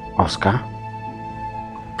 Oscar,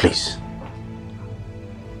 please.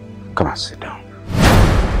 Come and sit down.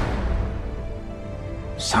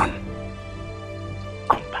 Son,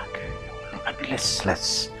 come back. I believe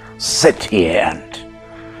let's sit here and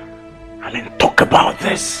talk about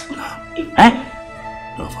this. Eh?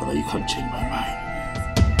 No, Father, you can't change my mind.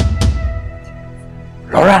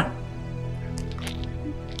 Laura,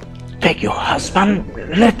 take your husband,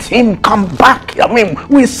 let him come back. I mean,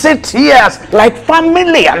 we sit here as like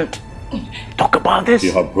family and talk about this.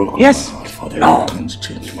 You have broken yes. my heart, Father. No. You can't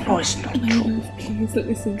change my No, it's not true. Please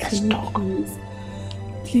listen to me, please.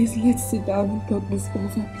 Please, let's sit down and talk this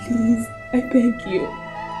over, please. I beg you.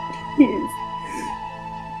 Please.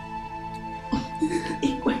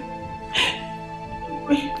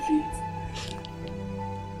 Wait, please.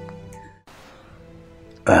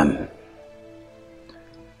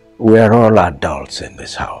 We're all adults in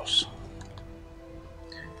this house.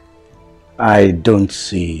 I don't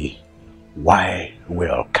see why we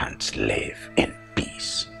all can't live in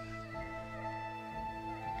peace.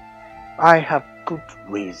 I have good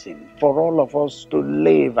reason for all of us to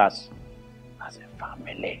live as a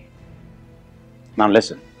family. Now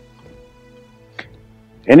listen.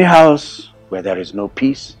 Any house where there is no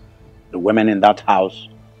peace, the women in that house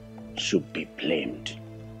should be blamed.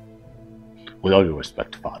 With all due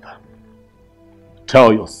respect, Father,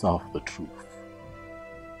 tell yourself the truth.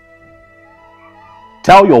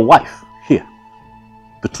 Tell your wife here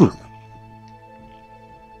the truth.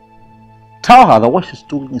 Tell her that what she's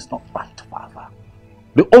doing is not right, Father.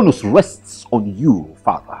 The onus rests on you,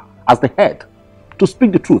 Father, as the head, to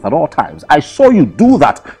speak the truth at all times. I saw you do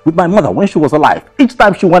that with my mother when she was alive. Each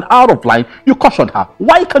time she went out of line, you cautioned her.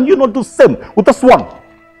 Why can you not do the same with this one?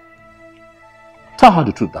 Tell her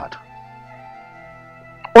the truth, Dad.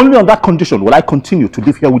 Only on that condition will I continue to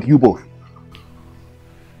live here with you both.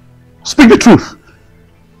 Speak the truth.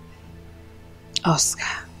 Oscar.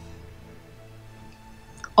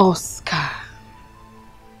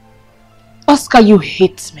 Oscar, you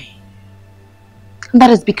hate me. And that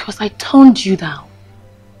is because I turned you down.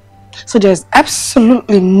 So there's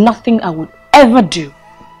absolutely nothing I would ever do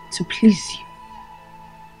to please you.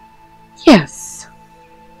 Yes.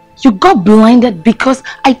 You got blinded because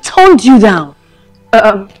I turned you down.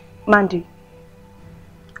 Mandy.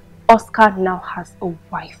 Oscar now has a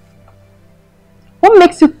wife. What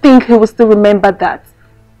makes you think he will still remember that?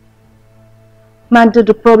 Mandy,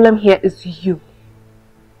 the problem here is you.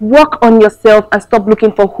 Work on yourself and stop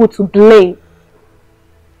looking for who to blame.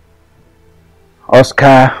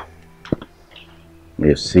 Oscar,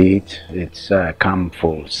 you see it's come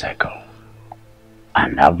full circle.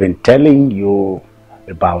 And I've been telling you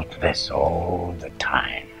about this all the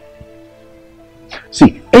time.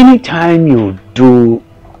 See, anytime you do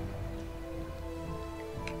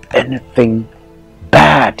anything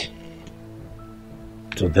bad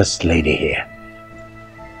to this lady here,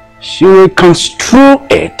 she will construe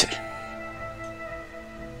it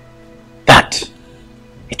that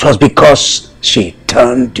it was because she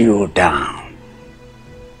turned you down.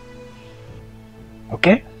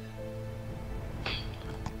 Okay?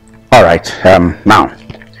 Alright, now,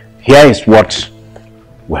 here is what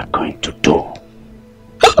we're going to do.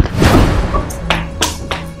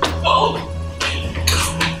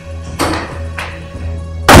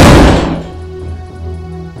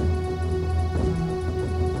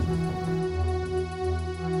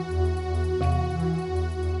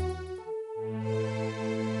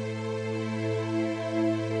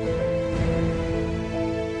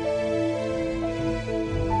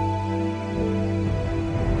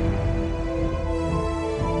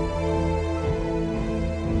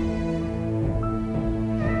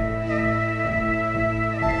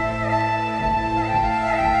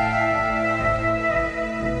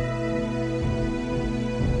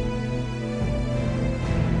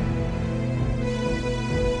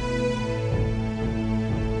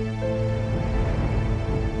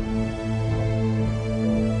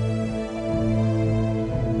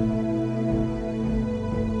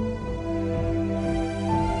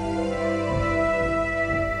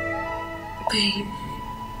 Babe,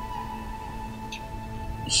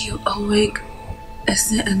 you awake? Is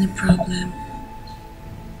there any problem?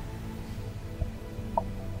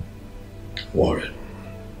 Warren,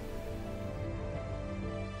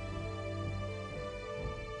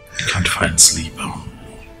 I can't find sleep.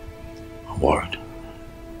 I'm worried.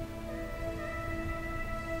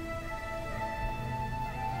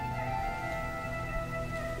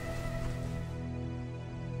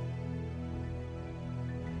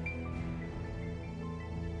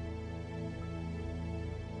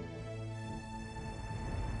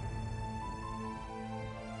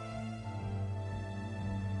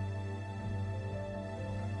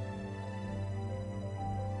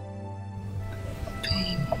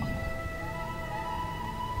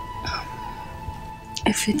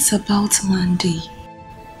 If it's about Mandy,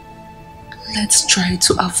 let's try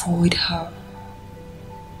to avoid her.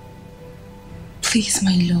 Please,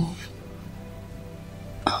 my love.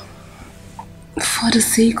 For the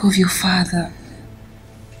sake of your father.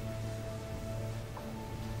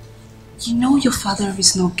 You know your father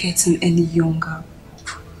is not getting any younger.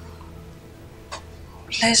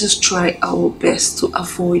 Let's just try our best to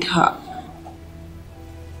avoid her.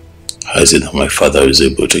 How is it that my father is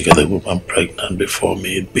able to get a woman pregnant before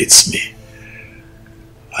me? It beats me.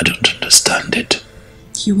 I don't understand it.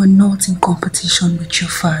 You are not in competition with your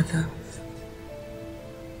father.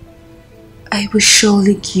 I will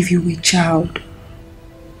surely give you a child.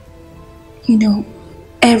 You know,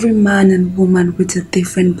 every man and woman with a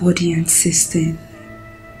different body and system.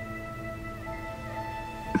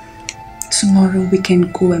 Tomorrow we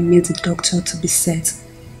can go and meet the doctor to be set.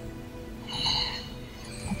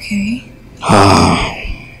 Okay? Ah,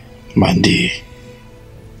 Mandy.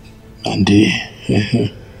 Mandy.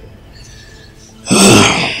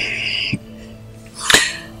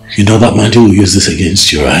 You know that Mandy will use this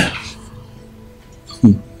against you, right?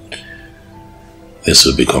 This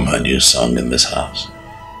will become her new song in this house.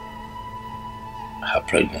 Her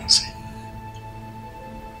pregnancy.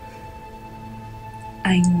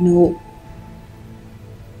 I know.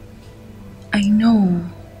 I know.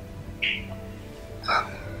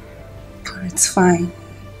 But it's fine.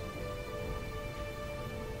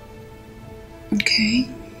 Okay?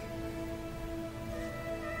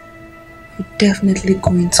 We're definitely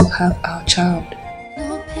going to have our child.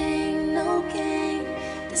 No pain, no gain.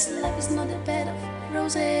 This life is not a bed of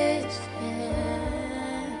roses.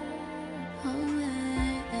 Yeah. Oh,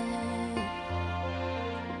 yeah.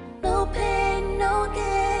 No pain, no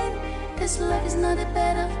gain. This life is not a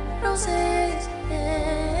bed of roses.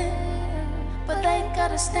 Yeah. But I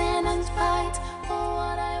gotta stand and fight for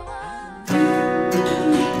what I want.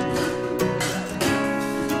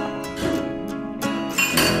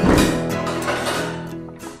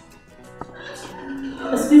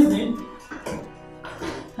 Excuse me.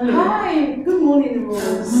 Hello. Hi. Good morning,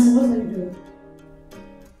 Rose. What are you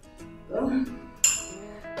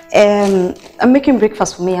doing? I'm making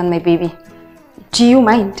breakfast for me and my baby. Do you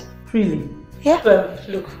mind? Really? Yeah. Well,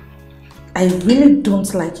 look, I really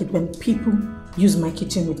don't like it when people use my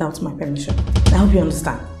kitchen without my permission. I hope you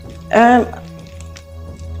understand.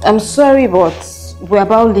 I'm sorry, but we're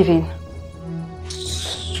about leaving.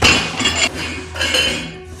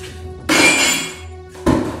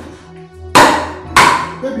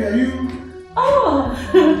 Baby, are you? Oh!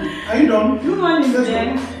 Are you done? Good morning,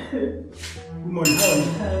 dear. Good morning. How are you?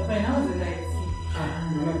 Fine. How was the night?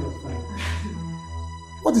 Your night was fine.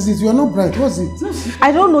 What is it? You are not bright. What's it?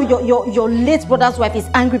 I don't know. Your late brother's wife is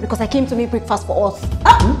angry because I came to make breakfast for us.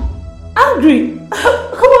 Angry?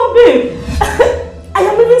 Come on, babe. I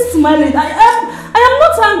am even smiling. I am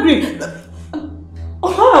not angry.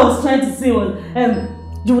 All I was trying to say was,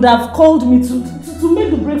 you would have called me to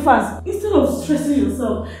make the breakfast instead of stressing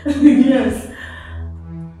yourself. Yes.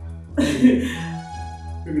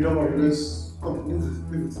 Baby, don't worry. Let's come.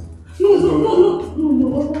 Leave it. No.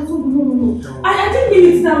 I didn't mean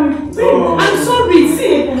it that way. Babe, I'm sorry.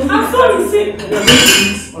 See, I'm sorry. See. We are going to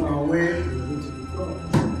eat on our way.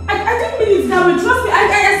 I didn't mean it that way. Trust me. I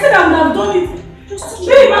said I would have done it. Just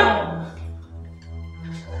babe,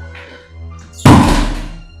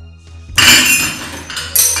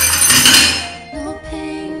 No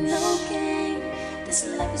pain, no gain. This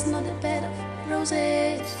life is not a bed of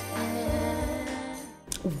roses.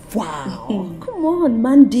 Wow. Come on,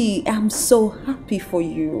 Mandy. I'm so happy for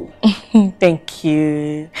you. Thank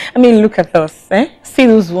you. I mean, look at us. See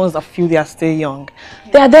those ones that feel they are still young.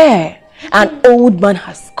 They are there. An old man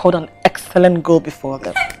has scored an excellent goal before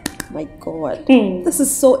them. My God. This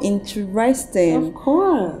is so interesting. Of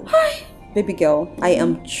course. Hi. Baby girl, I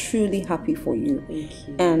am truly happy for you. Thank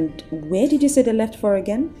you. And where did you say they left for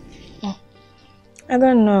again? I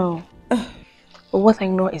don't know. But what I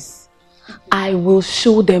know is I will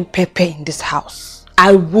show them Pepe in this house.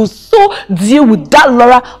 I will so deal with that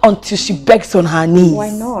Laura until she begs on her knees.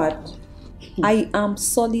 Why not? I am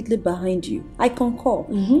solidly behind you. I concur.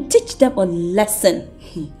 Teach them a lesson.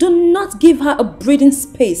 Do not give her a breathing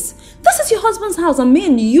space. This is your husband's house. I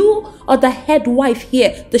mean, you are the head wife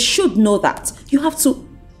here. They should know that. You have to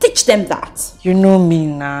teach them that. You know me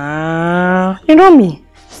now. You know me.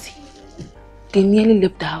 See, they nearly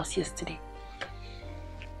left the house yesterday.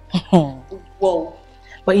 Whoa.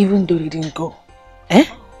 But even though they didn't go,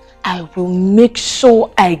 I will make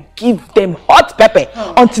sure I give them hot pepper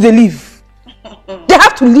until they leave. They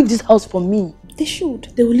have to leave this house for me. They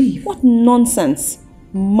should. They will leave. What nonsense.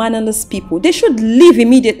 Mannerless people. They should leave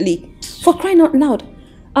immediately. For crying out loud.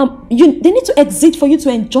 They need to exit for you to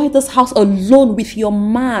enjoy this house alone with your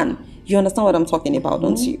man. You understand what I'm talking about,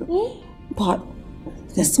 don't you? But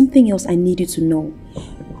there's something else I need you to know.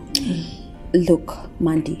 Look,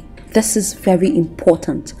 Mandy, this is very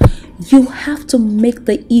important. You have to make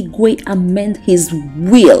the Igwe amend his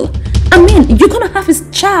will. I mean, you're gonna have his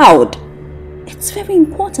child. It's very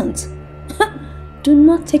important. Do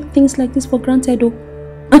not take things like this for granted, though.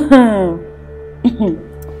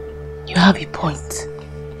 You have a point.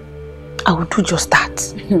 I will do just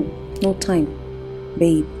that. No time,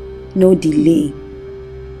 babe. No delay.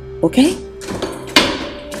 Okay?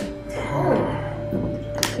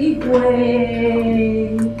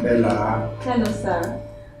 Igwe. Bella. Hello, sir.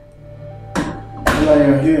 Bella,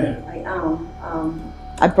 you're here. I am.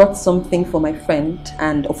 I brought something for my friend,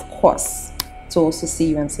 and of course, to also see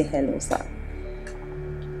you and say hello, sir.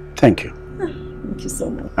 Thank you. Thank you so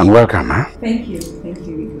much. And welcome, huh? Thank you. Thank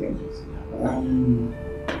you, Igwe.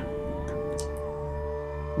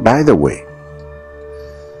 By the way,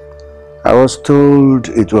 I was told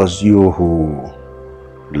it was you who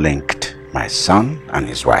linked my son and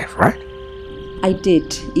his wife, right? I did,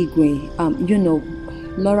 Igwe. You know,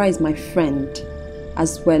 Laura is my friend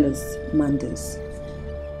as well as Mandy's.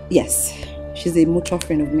 Yes, she's a mutual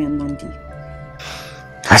friend of me and Mandy.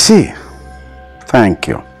 I see. Thank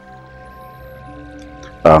you.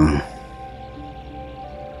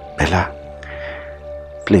 Bella,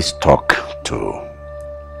 please talk to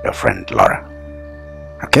your friend Laura.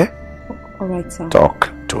 Okay? Alright, sir.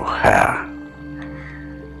 Talk to her.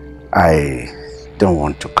 I don't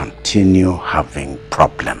want to continue having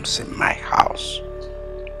problems in my house.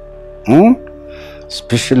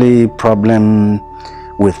 Especially problem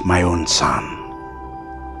with my own son.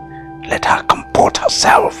 Let her comport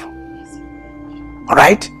herself.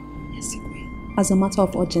 Alright? Yes, as a matter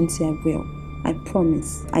of urgency, I will. I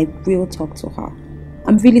promise. I will talk to her.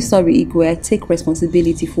 I'm really sorry, Igwe. I take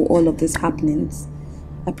responsibility for all of these happenings.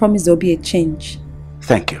 I promise there'll be a change.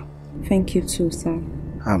 Thank you. Thank you too, sir.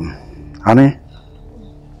 Honey,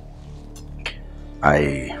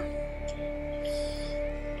 I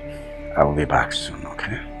will be back soon,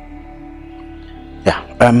 okay? Yeah,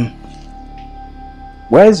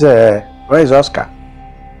 where is Oscar?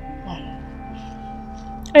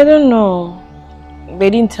 I don't know. They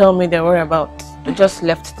didn't tell me their whereabouts. They just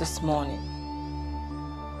left this morning.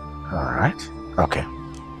 Alright, okay.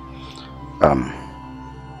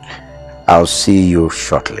 I'll see you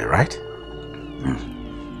shortly, right?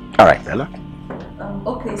 Alright, Bella.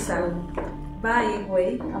 Okay, sir. Bye,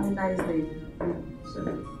 Igwe. Have a nice day.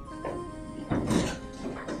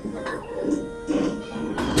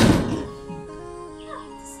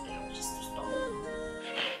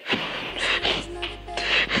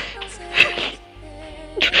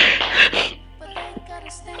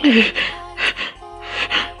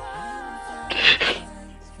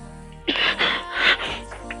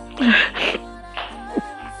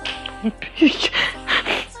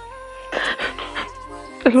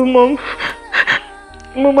 Hello, Mom.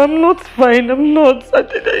 Mom, I'm not fine. I'm not.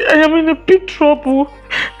 I am in a big trouble.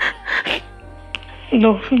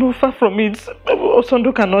 No, far from it.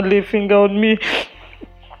 Osondo cannot lay a finger on me.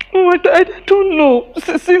 Oh, I don't know.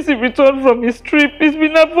 Since he returned from his trip, he's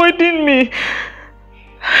been avoiding me.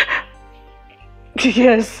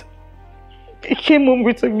 Yes. He came home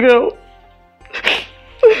with a girl.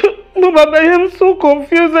 Mama, I am so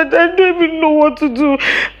confused that I don't even know what to do.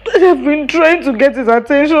 I have been trying to get his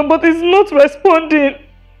attention, but he's not responding.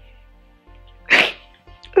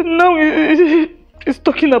 And now he's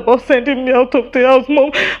talking about sending me out of the house.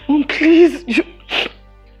 Mom, please.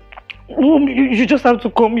 Mom, you just have to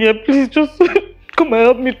come here. Please, just come and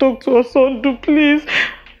help me talk to Osondo, please.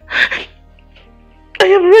 I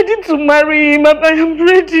am ready to marry him. I am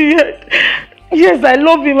ready. Yes, I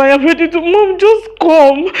love him. I am ready to. Mom, just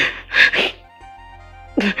come.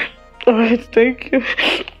 Alright, thank you.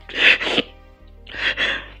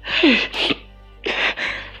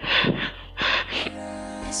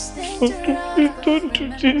 Please don't do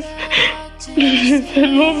this. Please, I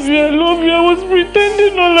love you. I love you. I was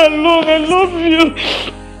pretending all along. I love you.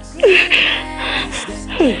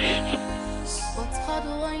 But how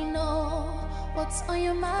do I know what's on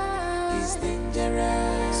your mind? It's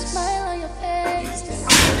dangerous. Smile on your face.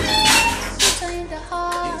 Put in the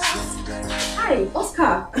heart. Hi,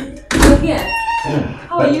 Oscar. You're here.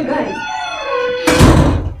 How are you guys?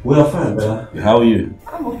 We are fine, Bella. How are you?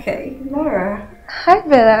 I'm okay. Laura. Hi,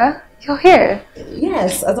 Bella. You're here.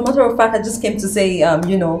 Yes, as a matter of fact, I just came to say,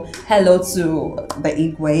 you know, hello to the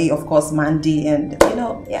Igwe, of course, Mandy, and, you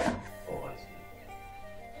know, yeah.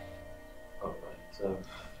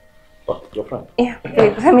 Oh, your friend? Yeah,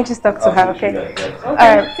 babe, let me just talk to her, okay?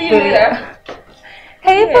 Okay, see you later.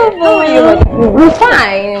 Hey, boo boo. We're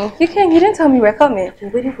fine. You didn't tell me we're coming. We're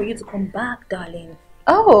waiting for you to come back, darling.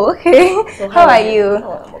 Oh, okay. So how are you?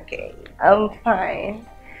 Oh, I'm okay. I'm fine.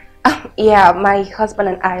 Yeah, my husband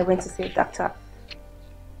and I went to see a doctor.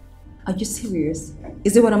 Are you serious?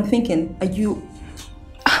 Is it what I'm thinking? Are you...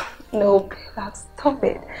 No, stop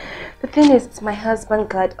it. The thing is, my husband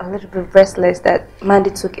got a little bit restless that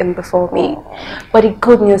Mandy took him before me. But the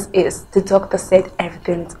good news is, the doctor said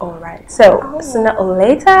everything's alright. So, sooner or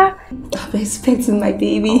later... I'm expecting my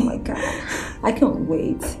baby. Oh my god. I can't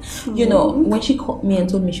wait. You know, when she called me and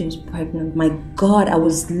told me she was pregnant, my god, I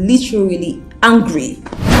was literally angry.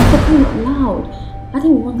 For crying out loud. I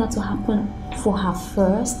didn't want that to happen for her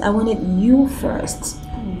first. I wanted you first.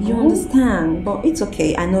 You understand? But it's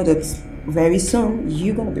okay. I know that very soon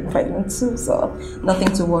you're gonna be pregnant too, so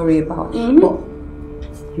nothing to worry about. But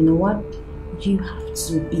you know what? You have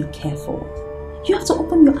to be careful. You have to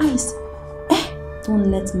open your eyes. Don't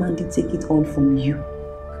let Mandy take it all from you.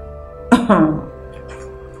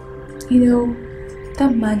 You know,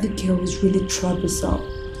 that Mandy girl is really troublesome.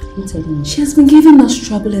 I'm telling you. She has been giving us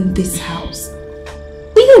trouble in this house.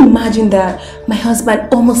 Do you imagine that my husband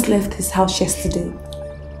almost left his house yesterday?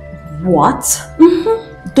 What?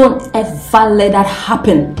 Don't ever let that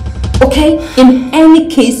happen. Okay? In any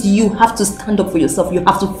case, you have to stand up for yourself. You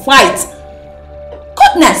have to fight.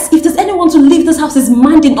 Goodness, if there's anyone to leave this house, it's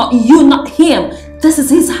Mandy, not you, not him. This is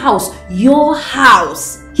his house, your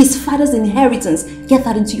house, his father's inheritance. Get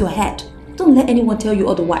that into your head. Don't let anyone tell you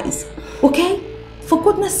otherwise. Okay? For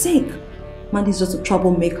goodness sake. Mandy's just a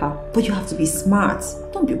troublemaker, but you have to be smart.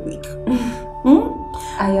 Don't be weak.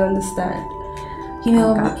 I understand. You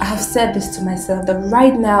know, I have said this to myself that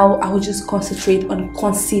right now I will just concentrate on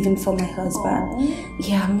conceiving for my husband.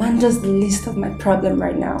 Yeah, Amanda's the least of my problem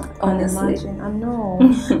right now, honestly. I know.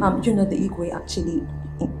 You know, the Igwe actually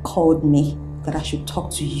called me that I should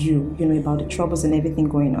talk to you, you know, about the troubles and everything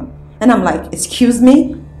going on. And I'm like, excuse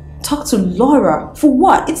me? Talk to Laura? For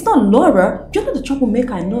what? It's not Laura. You're not the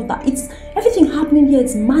troublemaker, I know that. It's everything happening here,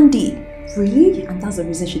 it's Mandy. Really? And that's the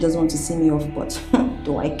reason she doesn't want to see me off, but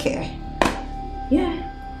do I care? Yeah.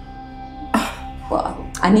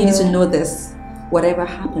 Well, I need you to know this. Whatever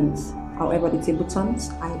happens, however the table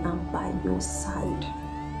turns, I am by your side.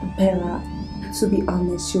 Bella, to be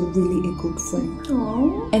honest, you're really a good friend.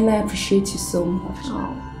 Aww. And I appreciate you so much.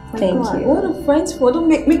 Aww. Thank you. What are friends for? Don't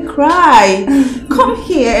make me cry. Come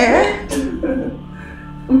here.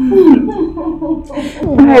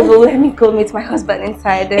 Alright, well, let me go meet my husband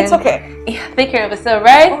inside then. It's okay. Yeah, take care of yourself,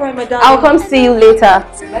 right? Alright, my darling. I'll come see you later.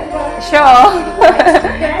 Sure.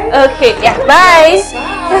 Okay, yeah, bye.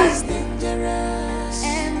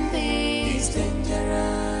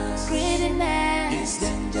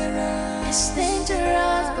 It's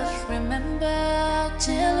dangerous, but remember,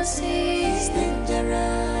 jealousy is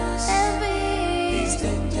dangerous. Envy is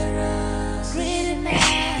dangerous.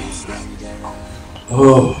 Greediness.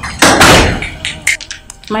 Oh.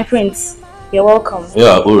 My prince, you're welcome.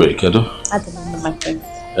 Yeah, Uri, Kedo. At the moment, my prince.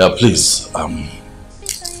 Yeah, please.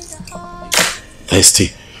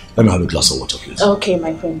 Thirsty. Let me have a glass of water, please. Okay,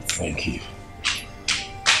 my prince. Thank you.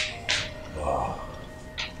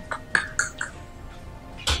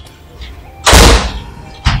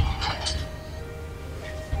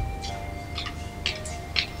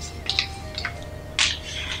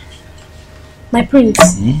 My prince,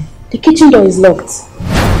 the kitchen door is locked.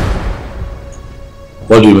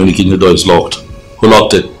 What do you mean the kitchen door is locked? Who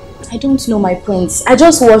locked it? I don't know, my prince. I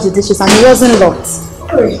just washed the dishes and it wasn't locked.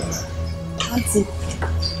 Hurry. Auntie.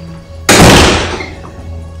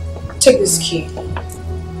 Take this key.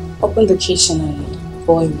 Open the kitchen and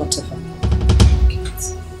boil whatever.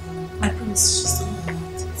 My prince, just don't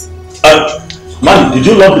it. Man, did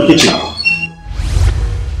you lock the kitchen?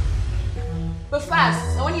 But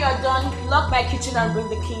fast, and when you are done, lock my kitchen and bring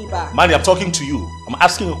the key back. Manny, I'm talking to you. I'm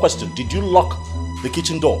asking a question. Did you lock the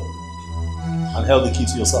kitchen door and held the key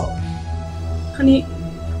to yourself? Honey,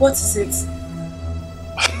 what is it?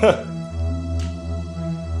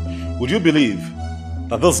 Would you believe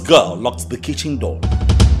that this girl locked the kitchen door,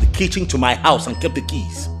 the kitchen to my house, and kept the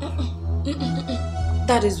keys?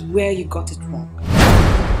 That is where you got it wrong.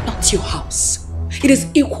 Not your house. It is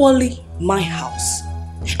equally my house.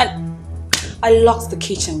 And I locked the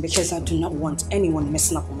kitchen because I do not want anyone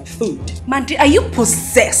messing up on my food. Mandy, are you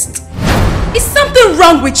possessed? Is something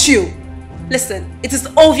wrong with you? Listen, it is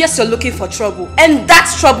obvious you're looking for trouble, and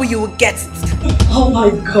that's trouble you will get. Oh my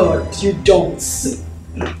God, you don't.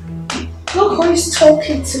 Look who is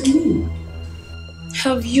talking to me.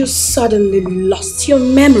 Have you suddenly lost your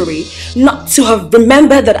memory not to have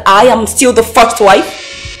remembered that I am still the first wife?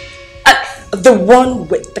 The one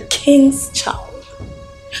with the king's child.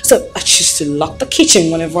 So I choose to lock the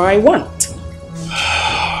kitchen whenever I want.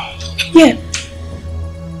 Yeah.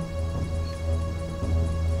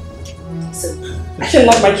 So I can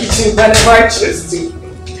lock my kitchen whenever I choose to.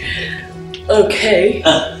 Okay.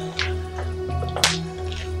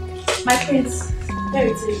 My prince, there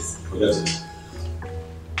it is. Yes.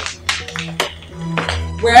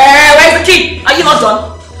 Where's the key? Are you not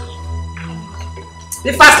done?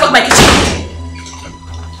 Be fast, lock my kitchen.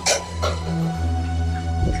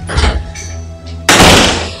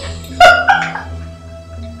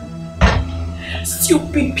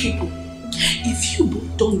 Stupid people. If you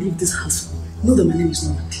both don't leave this house, know that my name is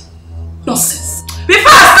Norman. Nonsense. Be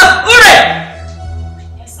fast! Hurry!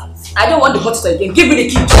 I don't want the hot stuff again. Give me the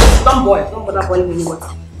key. Don't bother boiling me water.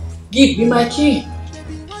 Give me my key.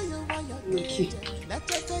 My key.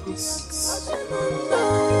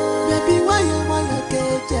 Baby, why you wanna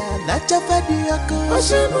get ya? Not your fatty, your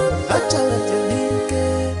coach. Not your link.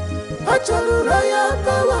 Not your royal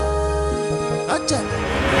power. Not your.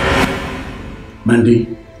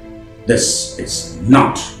 Mandy, this is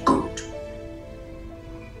not good.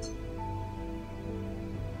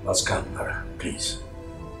 Oscar, Mara, please.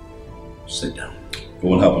 Sit down. It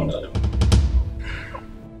won't happen, Dad.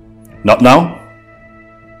 Not now.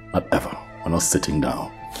 Not ever. We're not sitting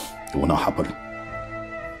down. It will not happen.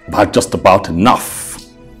 I've had just about enough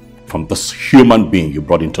from this human being you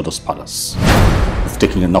brought into this palace. It's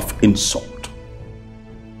taking enough insult.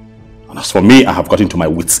 And as for me, I have gotten to my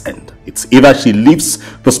wit's end. It's either she leaves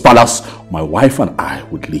this palace, or my wife and I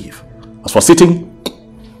would leave. As for sitting,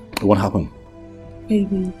 it won't happen.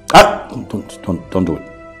 Baby. Don't do it.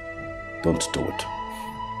 Don't do it.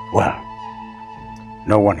 Well,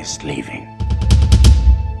 no one is leaving.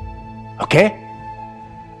 Okay?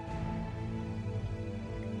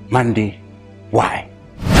 Mandy, why?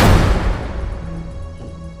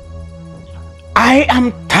 I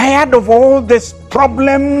am tired of all this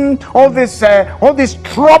problem, all these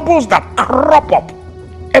troubles that crop up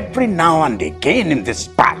every now and again in this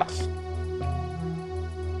palace.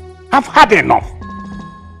 I've had enough.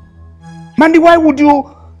 Mandy, why would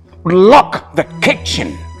you lock the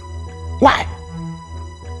kitchen? Why?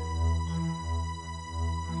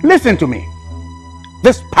 Listen to me.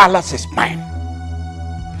 This palace is mine.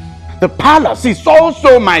 The palace is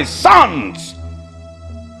also my son's.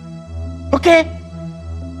 Okay?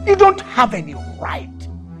 You don't have any right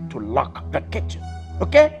to lock the kitchen.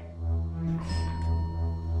 Okay?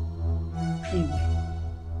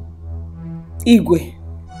 Igwe,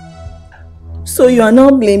 so you are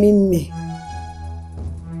not blaming me.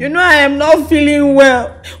 You know I am not feeling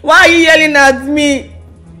well. Why are you yelling at me?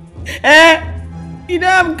 You know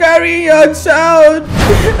I'm carrying your child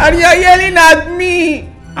and you're yelling at me.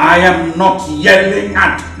 I am not yelling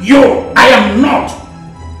at you. I am not.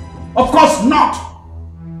 Of course not.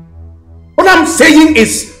 What I'm saying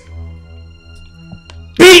is,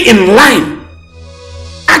 be in line.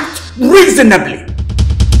 Act reasonably.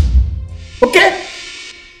 Okay?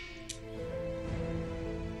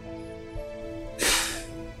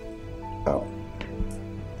 Oh.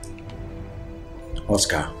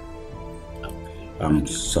 Oscar, I'm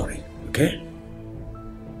sorry. Okay?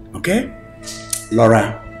 Okay?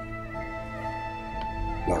 Laura,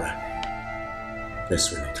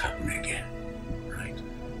 this will not happen again, right?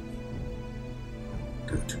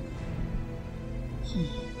 Good.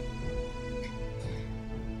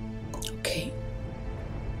 Okay.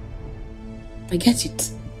 I get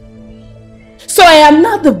it. So I am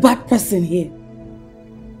not the bad person here.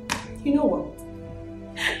 You know what?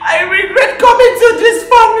 I regret coming to this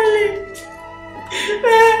family.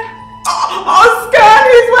 Oscar and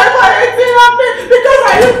his wife are hating on me because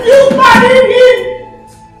I refuse marrying him.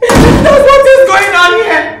 That's what is going on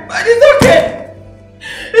here. But it's okay.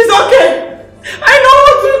 It's okay. I know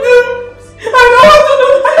what to do. I know what to do.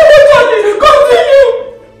 I know what to do. Continue.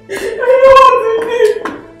 I know what to do.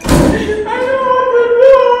 I know what to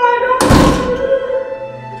do. I know what to do.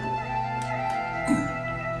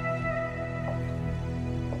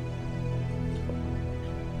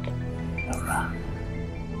 Laura.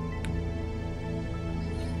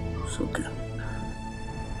 It's okay.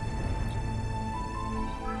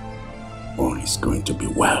 All is going to be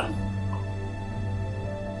well.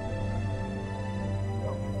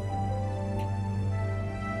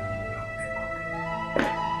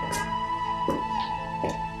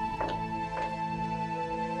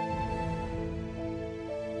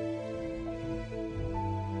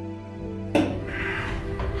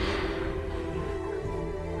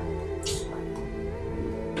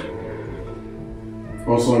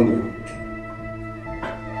 Oswaldo,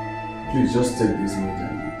 please just take this meat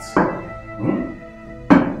and eat.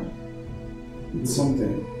 It's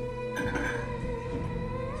something.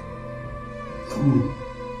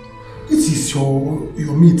 This is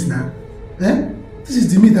your meat now. Eh? This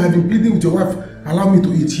is the meat I've been pleading with your wife. Allow me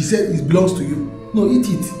to eat. She said it belongs to you. No, eat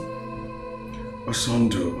it.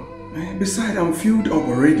 Oswaldo, besides, I'm filled up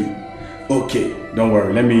already. Okay, don't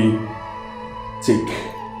worry. Let me take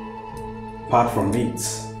part from it.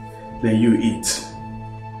 Then you eat.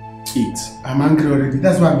 Eat. I'm angry already.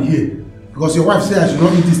 That's why I'm here. Because your wife said I should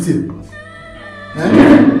not eat this thing.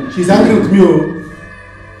 Eh? She's angry with me.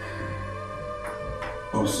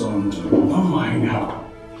 Oswaldo, not mind her.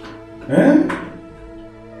 Eh?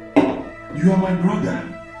 You are my brother.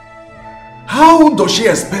 How does she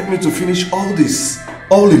expect me to finish all this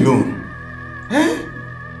all alone? Eh?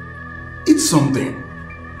 Eat something.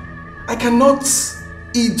 I cannot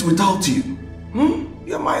eat without you.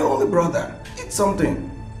 You are my only brother. Eat something.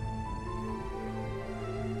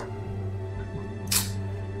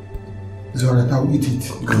 It's alright, I'll eat it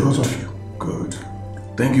because of you. Good.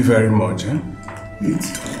 Thank you very much. Eh? Eat.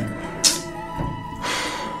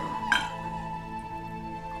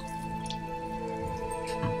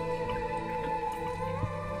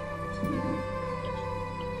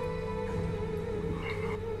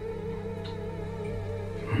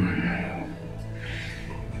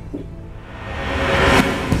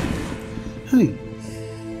 Hey,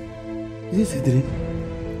 is this a dream?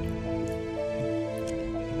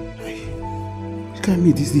 Hey, what kind of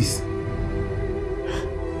meat is this?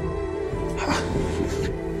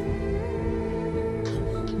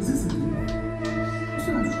 Is this a dream?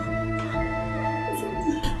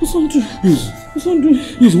 Oswaldo. Yes. Oswaldo.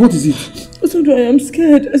 Yes, what is it? Oswaldo, I am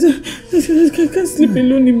scared. I can't sleep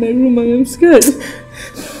alone in my room. I am scared.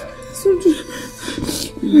 Oswaldo.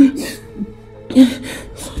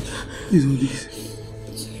 What is all this?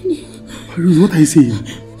 Rose, what are you saying? I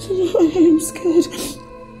am scared.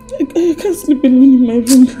 I can't sleep alone in my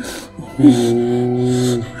room.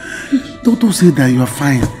 Oh, doctor said that you are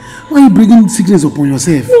fine. Why are you bringing sickness upon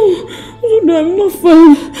yourself? No, I'm not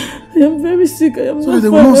fine. I am very sick. I am not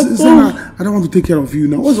fine. I don't want to take care of you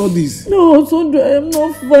now. What's all this? No, Oswaldo, I am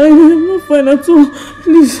not fine. I am not fine at all.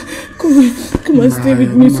 Please, come and stay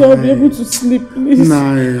with me so I'll be able to sleep, please.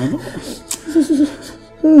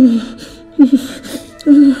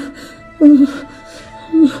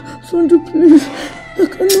 Oswaldo, please. I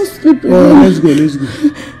cannot sleep alone. Let's go.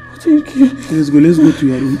 Thank you. Let's go to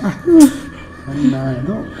your room. I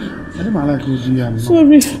don't like to do that.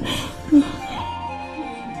 Sorry.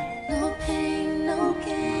 No pain, no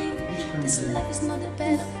gain. This life is not a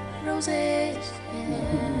bed of roses.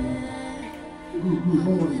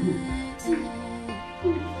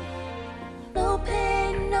 No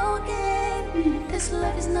pain, no gain. This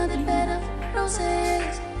life is not a bed of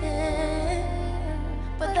roses.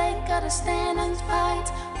 But I gotta stand and fight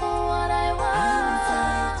for what I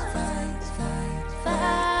want.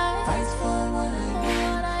 Fight for what I want.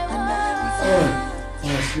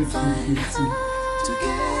 To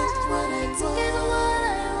get what I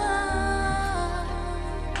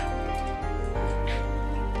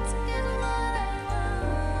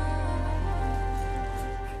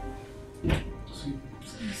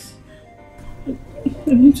I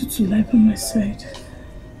want you to lie by my side.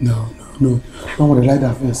 No. Don't worry, lie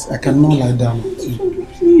down first. I cannot lie down.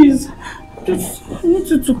 Please. I want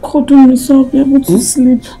you to cuddle me so I'll be able to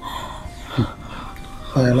sleep.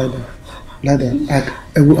 Lie down.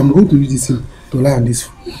 I'm going to use this thing to lie on this.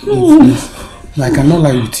 No, I cannot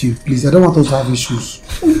lie with you. Please, I don't want us to have issues.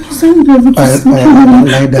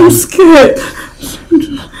 Lie down. I'm scared.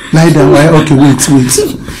 Lie down. Okay, wait.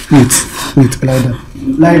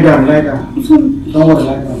 Lie down. Don't worry,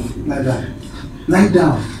 lie down.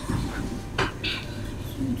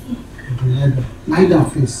 Lie down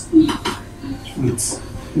first. Wait.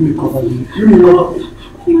 Let me cover you. I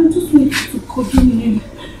just want you to cuddle me.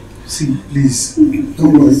 See, please.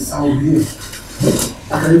 Don't worry. I will be here.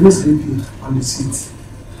 I can even sleep here on the seat.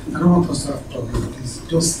 I don't want us to have problems. Please,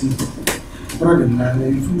 just sleep. Rather than that,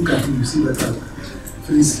 if you look at me, you see that I'm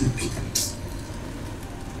feeling sleepy.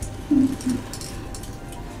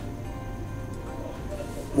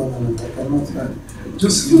 No, I cannot.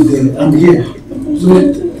 Just sleep there. I'm here.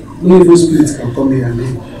 No evil spirits can come here and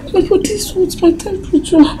then. But this what's my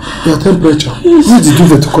temperature? Your temperature? Yes. What did you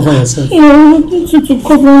do to cover yourself? Yeah, I want you to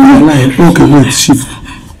cover me. Okay, wait, shift.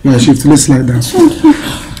 Yeah, shift. Let's lie down.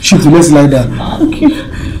 Shift. Let's lie down. Okay.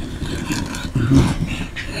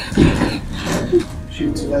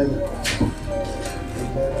 Shift. Lie down.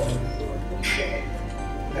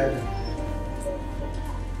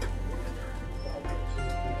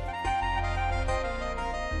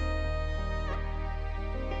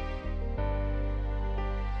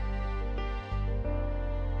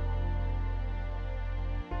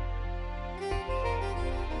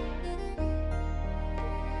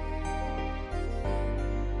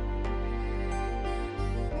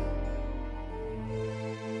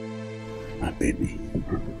 My baby.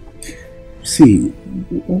 See,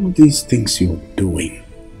 all these things you're doing,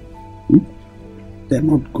 they're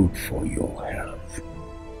not good for your health.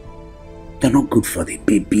 They're not good for the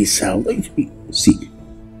baby's health. See,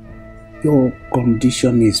 your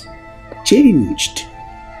condition is changed.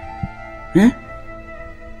 Huh?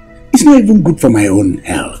 It's not even good for my own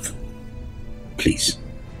health. Please,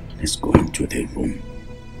 let's go into the room.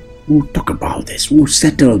 We'll talk about this. We'll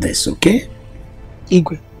settle this, okay?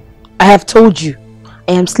 Igwe, I have told you,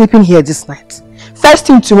 I am sleeping here this night. First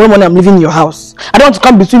thing tomorrow morning, I'm leaving your house. I don't want to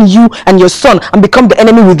come between you and your son and become the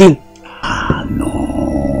enemy within. Ah, no.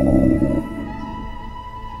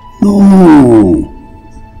 No.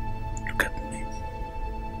 Look at me.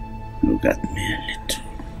 Look at me a little.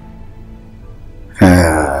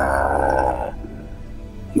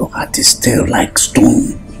 Your heart is still like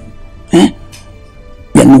stone. Eh?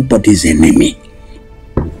 You're nobody's enemy.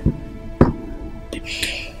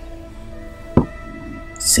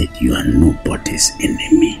 Said you are nobody's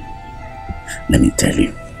enemy. Let me tell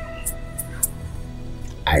you.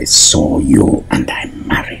 I saw you and I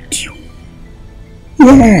married you.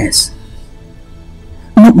 Yes.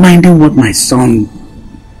 Not minding what my son,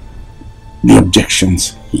 the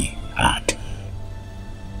objections he had.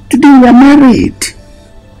 Today we are married.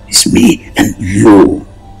 It's me and you.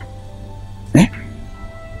 Eh?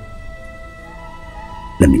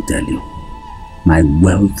 Let me tell you, my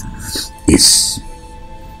wealth is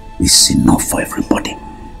enough for everybody.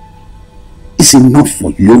 It's enough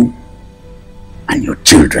for you and your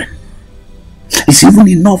children. It's even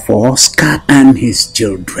enough for Oscar and his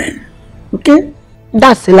children. Okay?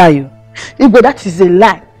 That's a lie. Igwe, that is a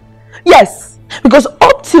lie. Yes, because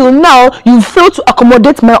up till now, you failed to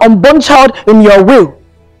accommodate my unborn child in your will.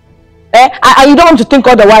 And you don't want to think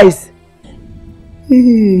otherwise.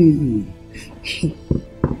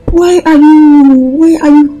 Why are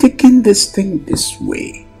you taking this thing this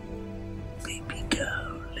way? Baby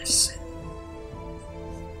girl, listen.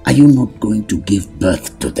 Are you not going to give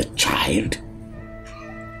birth to the child?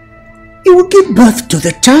 You will give birth to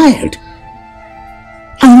the child.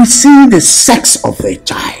 And you see the sex of the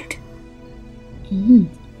child.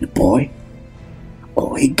 A boy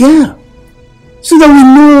or a girl. So that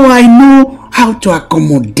I know how to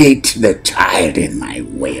accommodate the child in my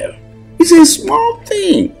will. It's a small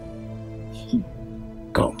thing.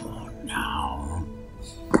 Come on now.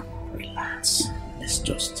 Relax. Let's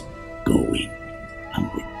just go in and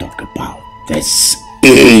we'll talk about this.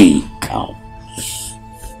 Hey, come.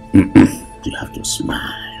 You have to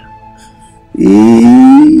smile.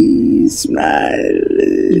 Smile.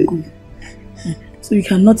 So you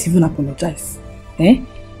cannot even apologize. Eh?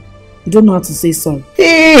 You don't know how to say sorry. Oh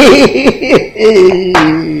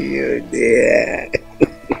dear.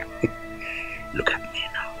 Look at me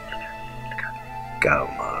now. Look at me.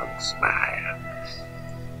 Come on, smile.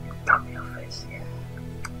 Turn your face here.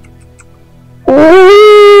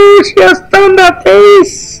 Oh, she has turned her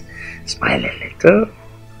face. Smile a little.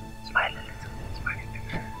 Smile a little.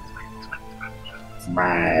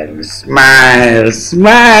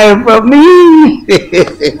 Smile for me.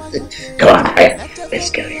 Come on, let's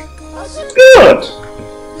go in. Good.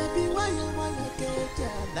 Baby, why you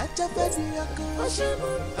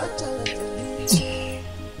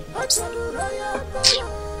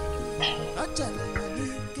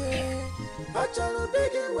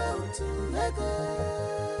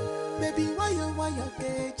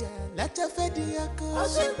get let your fediaco?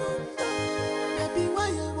 Baby, why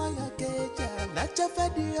you get let your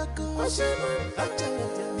fediaco?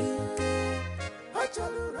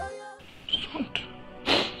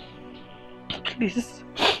 Please,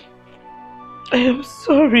 I am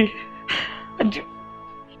sorry.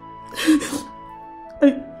 I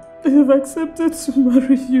have accepted to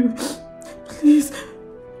marry you. Please,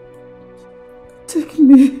 take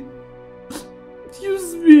me.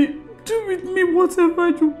 Use me. Do with me whatever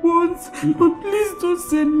you want. But please don't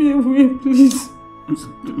send me away, please.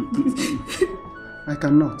 I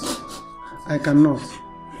cannot.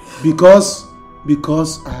 Because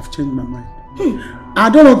I have changed my mind. I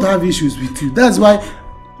don't want to have issues with you. That's why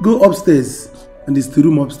go upstairs and it's the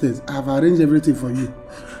room upstairs. I have arranged everything for you.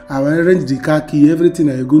 I have arranged the car key, everything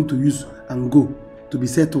that you're going to use and go to be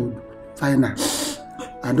settled. Final.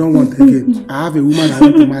 I don't want again. I have a woman I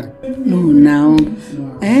want to marry. No, now,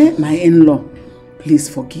 my in-law, please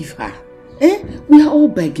forgive her. We are all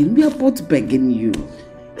begging. We are both begging you.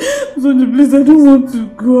 Sonji, please, I don't want to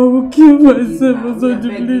go. I will kill myself.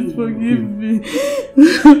 Sonji, please forgive me.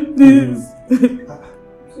 Please.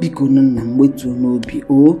 Biko nna mwetu n'obi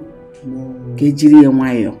o kejiri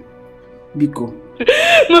enwayo. Biko.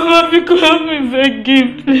 Mama, Biko, help me beg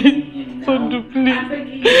him, please. Osondu, please.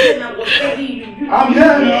 I'm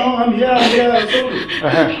here now. I'm here.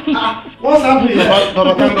 What's happening?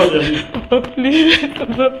 Papa, thank God you're here. Papa, please,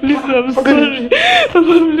 I'm sorry. Papa,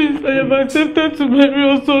 please, I am accepted to marry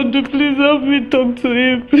Osondu. Please help me talk to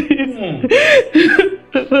him, please.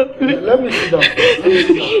 Papa, please. Let me sit down.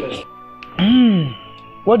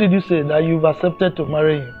 What did you say? That you've accepted to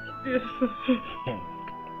marry him? Yes.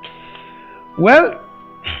 Well,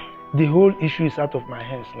 the whole issue is out of my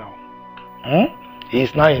hands now. He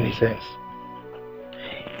is now in his hands.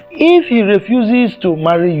 If he refuses to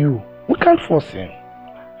marry you, we can't force him.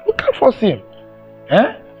 This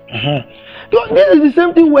is the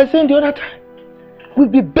same thing we were saying the other time. We'll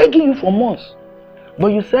be begging you for months. But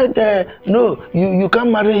you said, no, you can't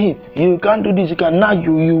marry him. You can't do this. Now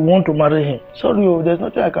you want to marry him. Sorry, there's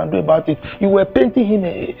nothing I can do about it. You were painting him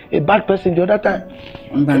a bad person the other time.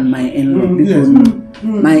 But my in-law,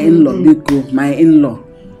 my in-law,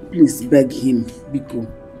 please beg him, Biko.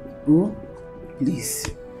 Oh, please.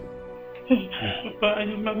 Papa,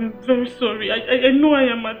 I'm very sorry. I know I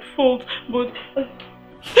am at fault, but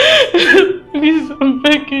please, I'm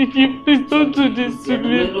begging you. Please don't do this to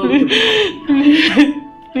me.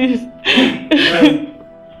 Please.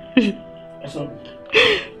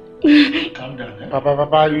 Calm down.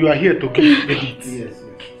 Papa, you are here to give credit. Yes.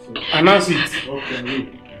 Announce it. Okay,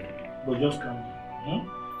 but just calm down.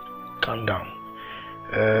 Calm down.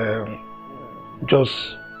 Just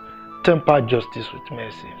temper justice with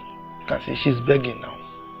mercy. You can see she's begging now.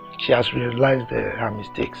 She has realized her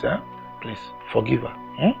mistakes. Please forgive her.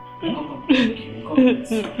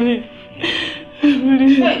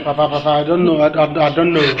 Papa, I don't know. I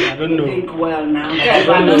don't know. Think well now. I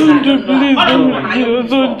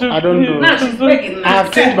don't know. I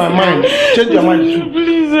have changed my mind. Change your mind too.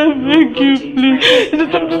 Please, I beg you, please.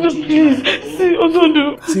 See,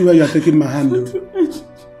 Osondu. See where you are taking my hand.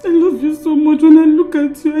 I love you so much. When I look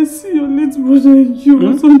at you, I see your late brother in you.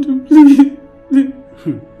 Osondu, please.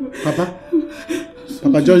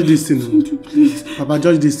 Papa, judge this thing. Papa,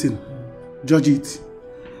 judge this thing. Judge it.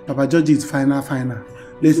 Papa, judge it. Final.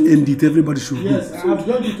 Let's end it. Everybody should go. Yes, I have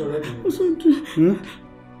judged it already.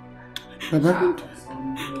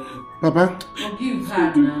 Papa? Forgive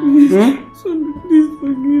her now. Please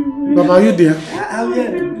forgive me. Papa, are you there?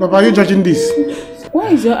 Papa, are you judging this? Why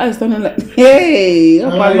is your eyes turning like... Hey,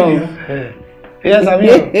 Papa, love. Yes, I'm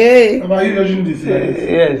here. Hey. Papa, are you judging this?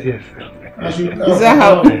 Yes. Is that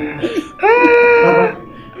how?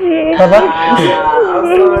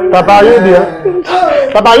 Papa, are you there?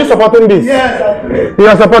 Papa, are you supporting this? Yes. You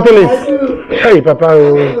are supporting it? Hey, Papa.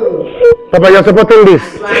 Papa, you are supporting this?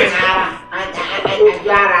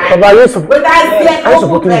 Papa, are you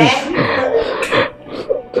supporting this?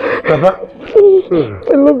 Papa?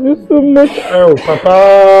 I love you so much. Oh,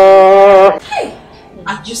 Papa.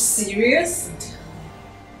 Are you serious?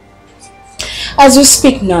 As we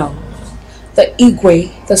speak now, the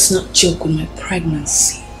Igwe does not joke with my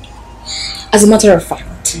pregnancy. As a matter of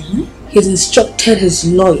fact, he's instructed his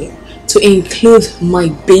lawyer to include my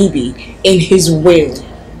baby in his will.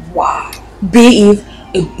 Wow. Be it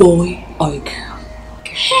a boy or a girl.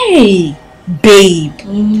 Hey, babe,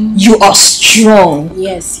 you are strong.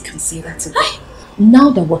 Yes, you can say that today. Now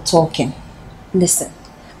that we're talking, listen,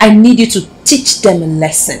 I need you to teach them a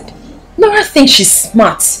lesson. Nora thinks she's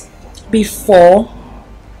smart.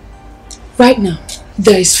 Right now,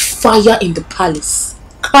 there is fire in the palace.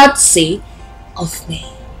 Courtesy of me.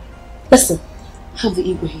 Listen, have the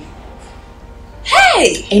Igwe here.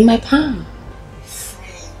 Hey! In my palm.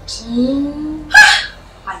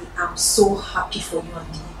 I am so happy for you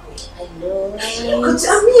and the Igwe. I know. Look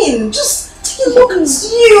at just take a look at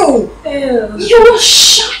you. You are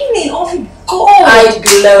shining. Oh my God. I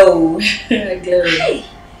glow. Hey.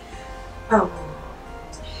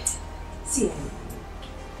 See,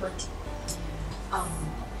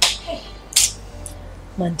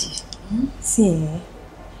 Mandy, see,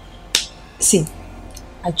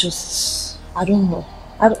 I don't know.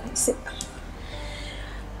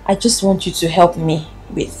 I just want you to help me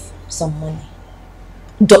with some money.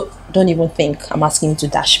 Don't even think I'm asking you to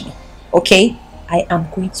dash me, okay? I am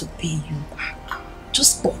going to pay you back.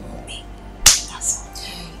 Just borrow me. That's all.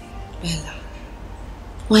 Bella,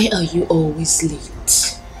 why are you always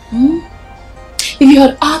late? If you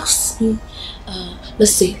had asked me,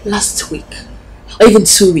 let's say last week, or even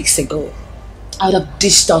 2 weeks ago, I would have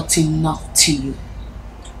dished out enough to you.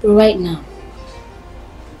 But right now,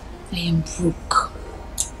 I am broke.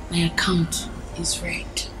 My account is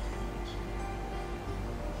red.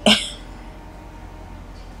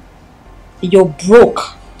 You're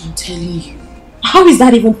broke, I'm telling you. How is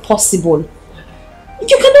that even possible?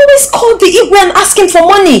 You can always call the Igwe and ask him for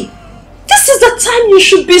money. is the time you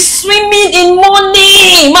should be swimming in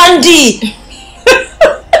money, Mandy.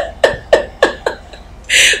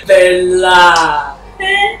 Bella.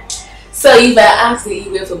 So if I ask the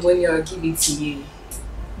Igwe for money, I'll give it to you.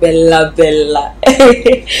 Bella.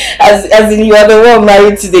 as in you are the one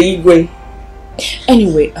married to the Igwe.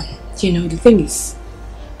 Anyway, the thing is,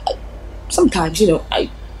 sometimes, I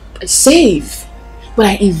save, but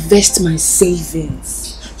I invest my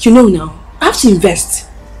savings. Now, I have to invest,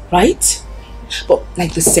 right? But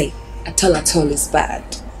like they say, a tall is bad.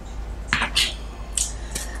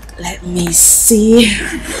 Let me see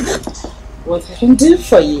what I can do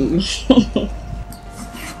for you.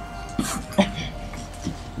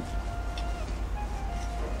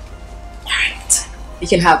 Alright, you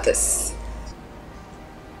can have this.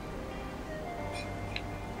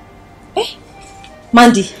 Hey,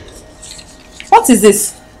 Mandy, what is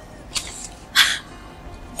this?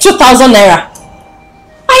 2,000 naira.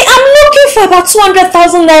 I am looking for about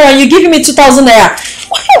 200,000 naira and you're giving me 2,000 naira.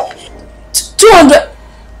 200.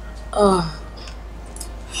 I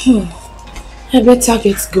better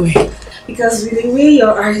get going. Because with the way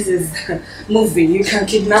your eyes is moving, you can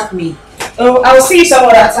kidnap me. Oh, I'll see you some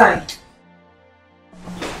other time.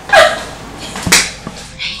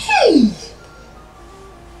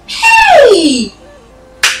 Hey!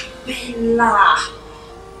 Bella!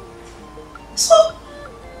 So,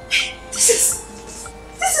 this is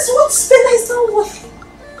what Bella is not worth.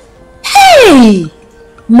 Hey!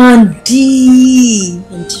 Mandy!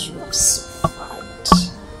 Mandy, you are so bad.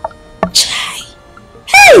 Chai!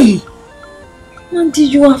 Hey! Mandy,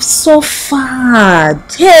 you are so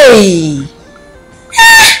fat. Hey!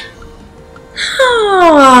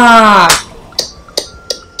 Ah!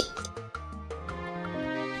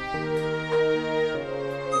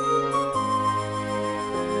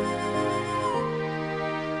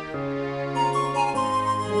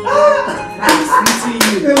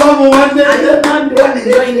 I'm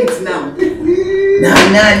enjoying it now.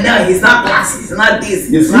 No, he's not classy, he's not this,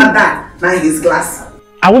 he's not that. Now he's classy.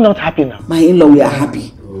 Are we not happy now? My in-law, we are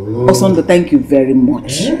happy. Osonda, thank you very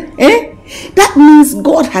much. That means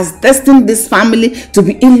God has destined this family to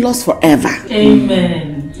be in-laws forever.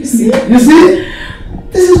 Amen. You see?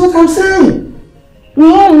 This is what I'm saying. We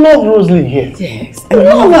all love Rosalie here. Yes. We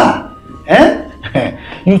love her.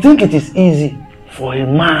 You think it is easy for a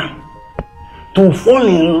man to fall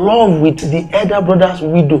in love with the elder brother's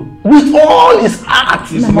widow with all his heart?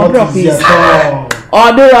 It's not easy at all.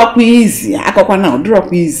 Drop easy.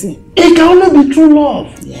 Drop easy. It can only be true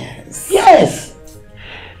love. Yes. Yes.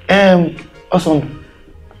 Also,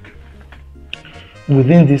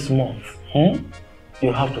 within this month,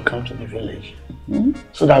 you have to come to the village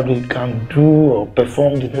so that we can do or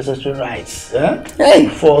perform the necessary rites. Hey,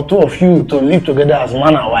 for two of you to live together as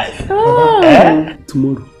man and wife.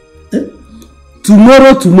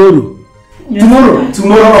 Tomorrow. Tomorrow. Yes.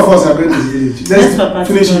 Tomorrow all of us are going to the village. Let's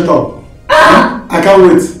finish it up. I can't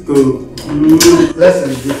wait to let's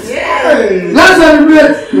celebrate. Yeah. Let's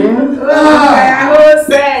celebrate.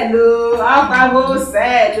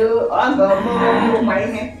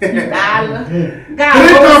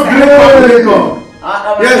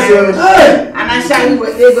 Yes, sir. And I shall you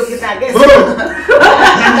with go get that.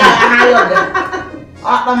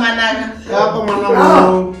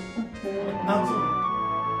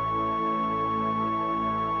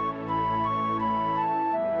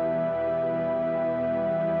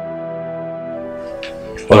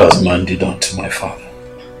 What has Mandy done to my father?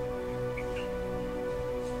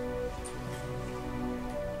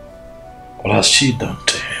 What has she done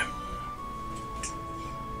to him?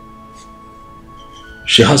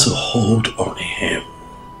 She has a hold on him.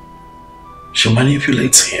 She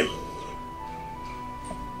manipulates him.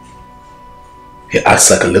 He acts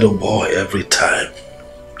like a little boy every time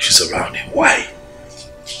she's around him. Why?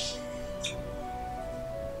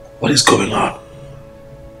 What is going on?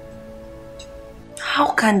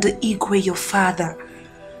 How can the Igwe, your father,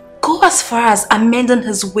 go as far as amending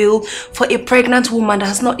his will for a pregnant woman that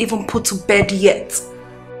has not even put to bed yet?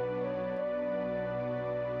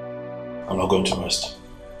 I'm not going to rest.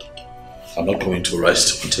 I'm not going to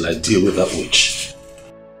rest until I deal with that witch.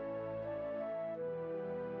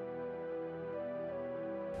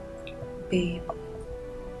 Babe,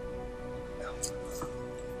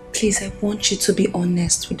 please, I want you to be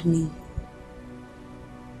honest with me.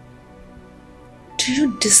 Do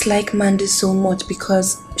you dislike Mandy so much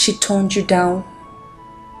because she turned you down?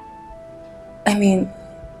 I mean,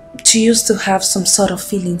 do you still have some sort of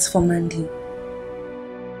feelings for Mandy?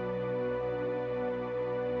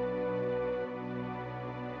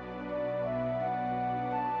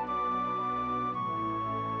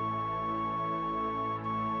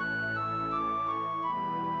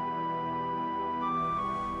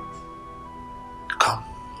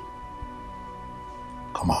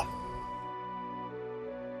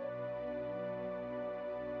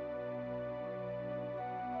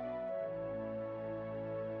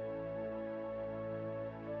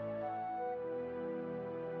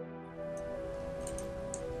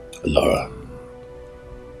 Laura,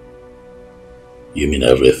 you mean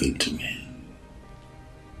everything to me.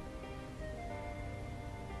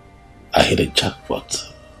 I hit a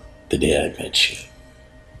jackpot the day I met you.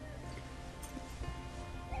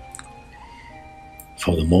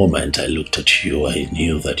 From the moment I looked at you, I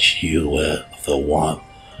knew that you were the one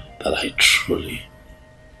that I truly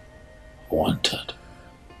wanted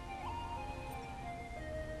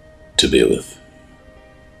to be with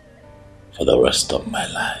for the rest of my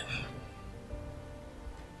life.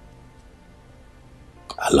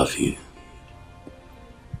 I love you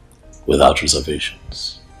without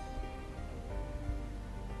reservations.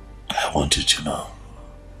 I want you to know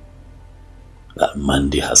that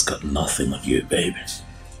Mandy has got nothing on you, baby.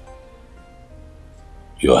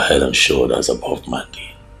 You're head and shoulders above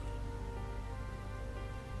Mandy.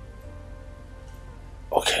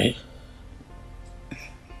 Okay?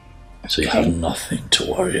 So you have nothing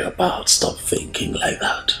to worry about. Stop thinking like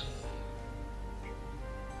that.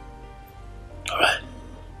 Alright?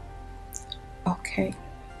 Okay.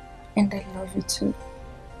 And I love you too.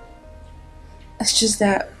 It's just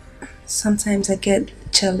that sometimes I get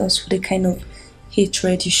jealous with the kind of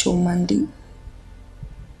hatred you show Mandy.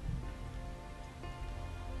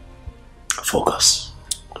 Focus.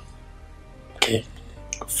 Okay?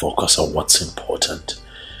 Focus on what's important.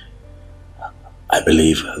 I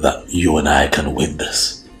believe that you and I can win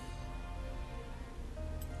this.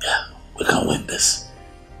 Yeah, we can win this.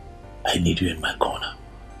 I need you in my corner.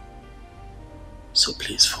 So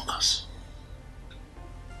please focus.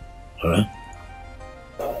 Alright?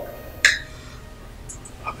 I'll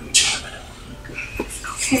be with you in a minute.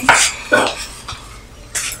 Okay.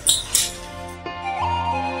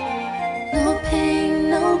 No pain,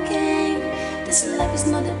 no gain. This life is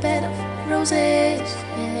not a bed of roses.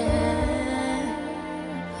 Yeah.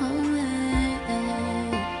 Oh, yeah.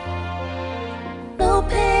 No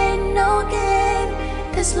pain, no gain.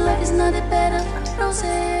 This life is not a bed of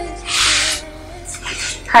roses.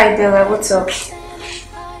 Hi Bella, what's up?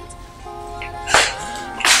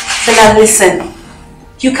 Bella, listen.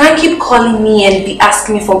 You can't keep calling me and be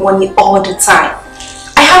asking me for money all the time.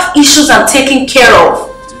 I have issues I'm taking care of.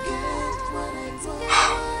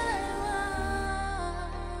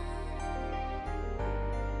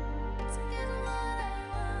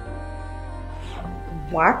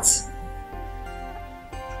 What?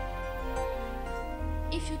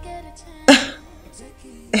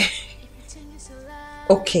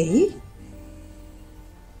 Okay.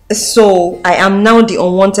 So I am now the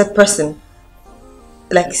unwanted person.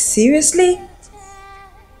 Like seriously?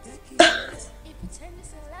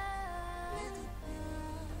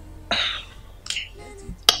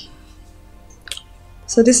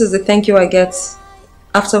 So this is the thank you I get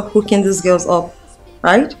after hooking these girls up,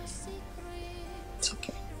 right? It's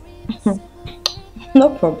okay. No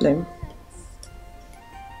problem.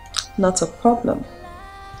 Not a problem.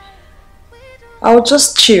 I'll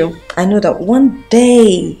just chill. I know that one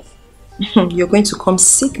day you're going to come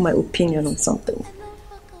seek my opinion on something.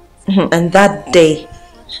 And that day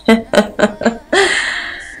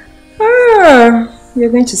you're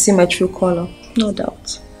going to see my true color, no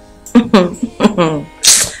doubt.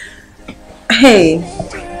 Hey,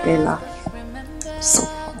 Bella. So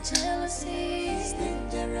fun.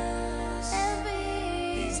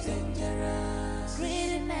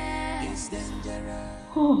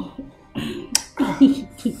 Oh.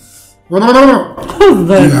 No.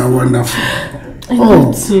 You are wonderful. I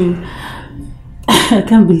want to. I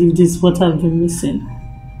can't believe this is what I've been missing.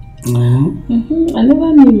 I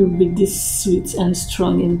never knew you'd be this sweet and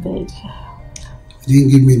strong in bed. You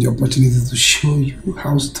didn't give me the opportunity to show you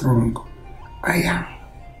how strong I am.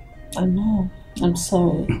 I know. I'm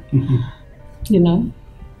sorry. You know,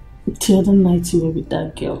 the other night you were with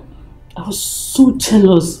that girl. I was so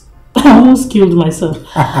jealous. I almost killed myself.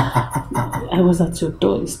 I was at your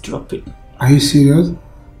door, it's dropping. Are you serious?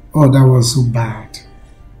 Oh, that was so bad.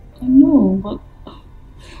 I know, but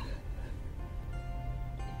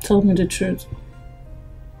tell me the truth.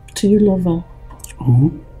 Do you love her?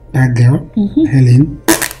 Who? That girl? Helen?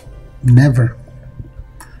 Never.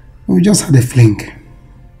 We just had a fling.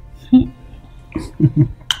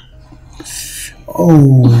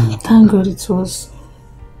 Oh. Thank God it was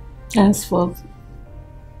Anne's fault.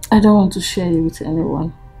 I don't want to share you with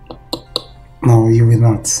anyone. No, you will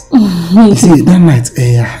not. You see, that night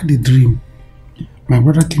I had a dream. My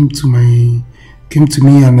brother came to me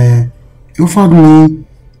and he offered me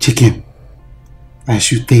chicken I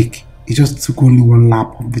should take. He just took only one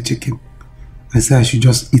lap of the chicken. I said I should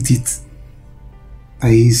just eat it.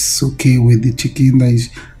 That he's okay with the chicken, that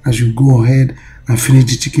I should go ahead and finish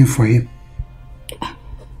the chicken for him.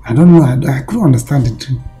 I don't know, I couldn't understand the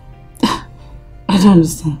dream. I don't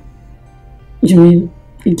understand. You mean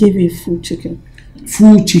he gave you a full chicken?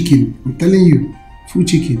 Full chicken. I'm telling you. Full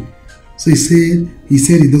chicken. So he said he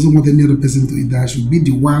doesn't want any other person to eat that. I should be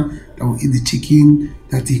the one that will eat the chicken,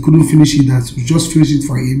 that he couldn't finish it, that we just finish it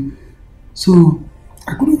for him. So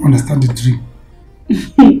I couldn't understand the dream.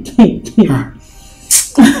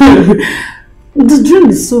 The dream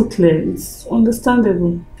is so clear, it's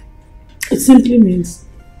understandable. It simply means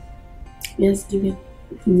he has given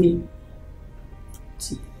me.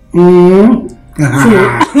 I'm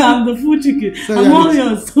the full chicken. So I'm all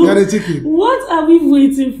yours. So you're the chicken. What are we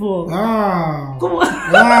waiting for? Come on. Come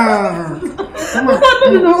on.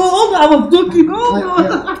 No, I was joking. Oh no,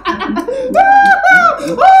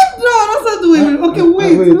 that's not the way. Okay,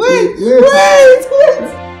 wait.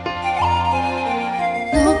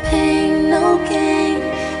 No pain, no gain.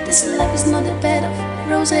 This life is not a bed of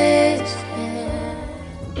roses.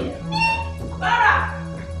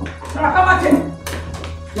 Sarah, come back in.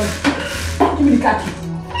 Give me the car key.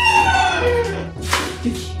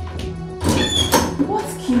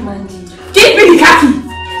 What's key, Mandy? Give me the car key.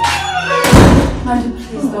 Mandy,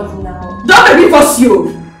 please don't now. Don't make me force you.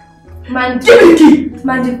 Mandy, give me the key.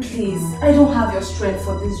 Mandy, please. I don't have your strength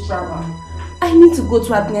for this drama. I need to go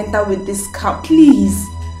to Atlanta with this car, please.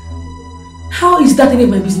 How is that any of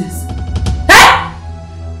my business? Hey!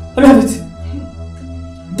 Let me have it.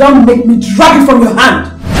 Don't make me drag it from your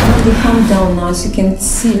hand. Mandy, calm down now. As you can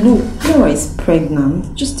see, look, Laura is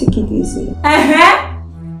pregnant. Just take it easy.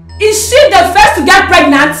 Is she the first to get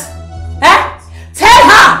pregnant? Tell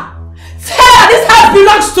her this house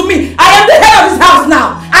belongs to me. I am the head of this house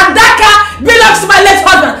now. And that car belongs to my late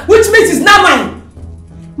husband, which means it's not mine.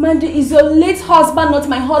 Mandy, is your late husband not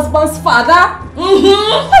my husband's father? Why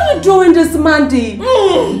are you doing this, Mandy?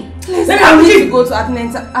 Please, I need to go to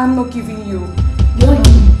Atlanta. I'm not giving you.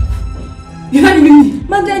 You're not giving me?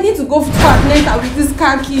 Mandy, I need to go to Atlanta with this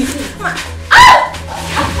car key.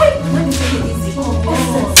 Wait, Mandy, take it easy.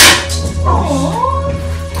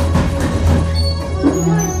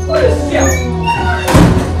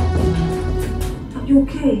 Are you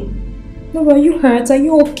okay? No, are you hurt? Are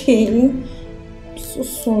you okay? I'm so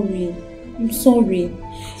sorry. I'm sorry.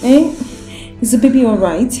 Is the baby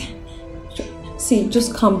alright? See,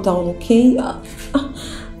 just calm down, okay?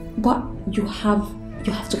 But you have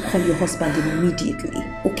to call your husband immediately,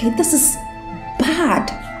 okay? This is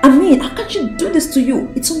bad. I mean, how can she do this to you?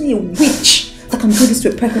 It's only a witch that can do this to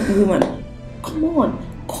a pregnant woman. Come on,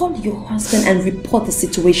 call your husband and report the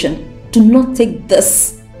situation. Do not take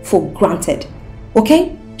this for granted,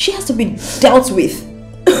 okay? She has to be dealt with.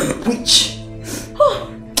 Witch.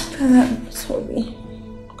 Sorry.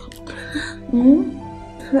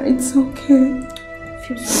 It's okay. I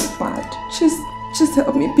feel so bad. Just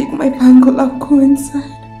help me pick my bangle. I'll go inside.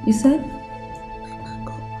 You said?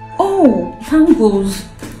 Oh, bangles.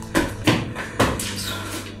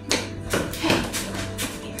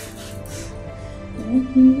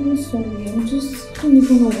 I'm sorry. I don't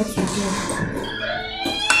even know what to do.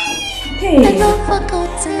 Hey. I don't forget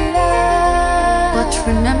to love, but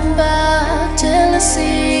remember,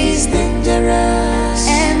 jealousy is dangerous.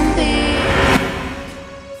 Envy.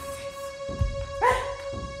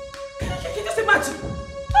 Just imagine.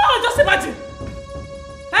 Oh, just imagine.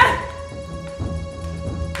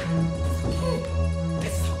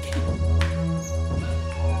 It's okay.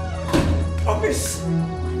 Promise.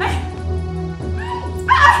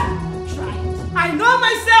 I know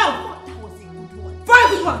myself. That was a good one. Very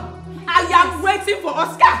good one. I am waiting for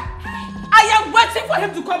Oscar. I am waiting for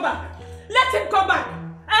him to come back. Let him come back.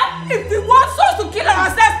 If he wants us to kill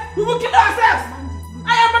ourselves, we will kill ourselves.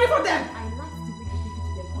 I am ready for them.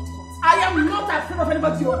 I am not afraid of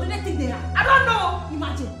anybody. What do they think they are? I don't know.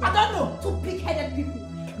 Imagine. I don't know. Two big-headed people.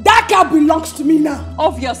 That car belongs to me now.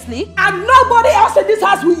 Obviously. And nobody else in this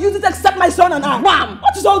house will use it except my son and I. Wham!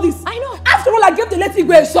 What is all this? I know. After all, I gave the late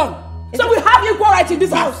Igwe a son. So we have equal rights in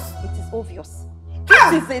this house. It is obvious.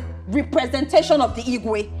 This is a representation of the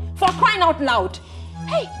Igwe. For crying out loud.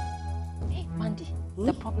 Hey, Mandy,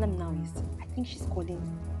 the problem now is, I think she's calling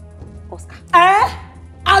Oscar.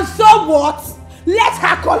 And so what? Let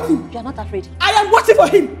her call him. You're not afraid? I am waiting for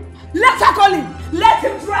him. Let her call him. Let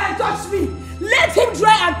him try and touch me. Let him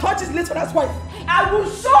try and touch his late father's wife. I will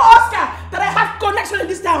show Oscar that I have connection in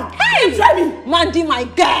this town. Hey, try me. Mandy, my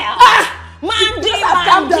girl. Mandy.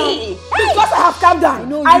 Because I have calmed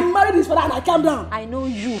down. I married his father and I calmed down. I know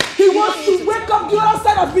you. He wants to wake up the other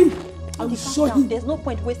side of me. I will show you. There's no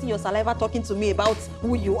point wasting your saliva talking to me about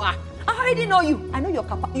who you are. I already know you. I know you're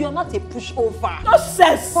capable. You're not a pushover. No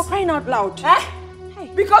sense. For crying out loud.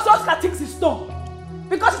 Because Oscar thinks he's strong.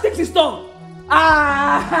 Because he thinks he's strong.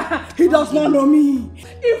 He does not know me.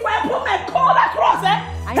 If I put my call across,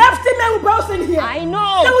 hefty men will bounce in here. I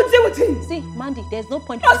know. They will deal with him. See, Mandy, there's no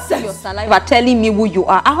point wasting your saliva telling me who you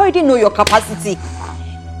are. I already know your capacity.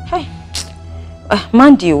 Hey,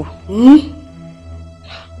 Mandy,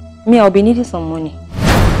 me, I'll be needing some money.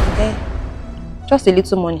 Okay? Just a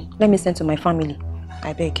little money. Let me send to my family.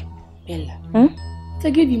 I beg. Bella, I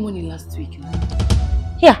gave you money last week.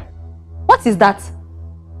 Here. What is that?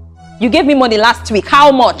 You gave me money last week.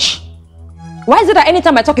 How much? Why is it that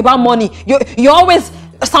anytime I talk about money, you're always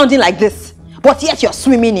sounding like this? But yet you're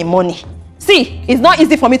swimming in money. See, it's not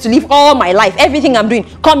easy for me to live all my life. Everything I'm doing,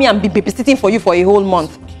 come here and be babysitting for you for a whole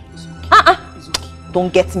month.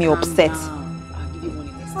 Don't get me upset. I'll give you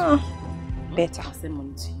money next week. Better. I'll send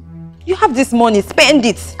money to you. You have this money, spend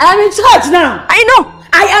it. I am in charge now. I know.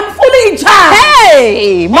 I am fully in charge.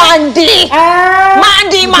 Hey, Mandy.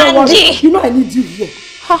 Mandy. You know I need you here.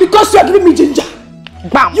 Because you are giving me ginger.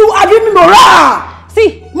 Bam. You are giving me morale.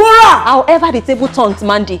 See, morale. However the table turns,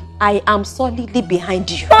 Mandy, I am solidly behind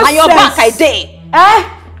you. On your back, I dare.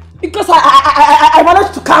 Because I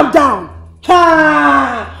managed to calm down.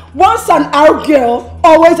 Once an out girl,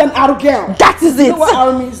 always an out girl. That is it. You know what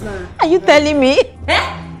out means now? Are you telling me?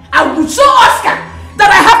 I will show Oscar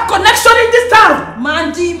that I have connection in this town.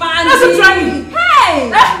 Mandy. Listen to me.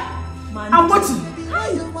 Hey. I'm watching.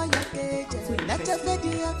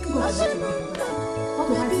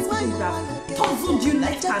 Thousand you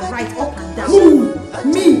left and right, up and down. Who?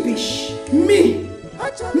 Me, bitch. Me,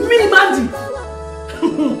 Mandy.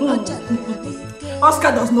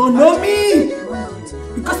 Oscar does not know me.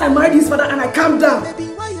 Because I married his father and I calmed down.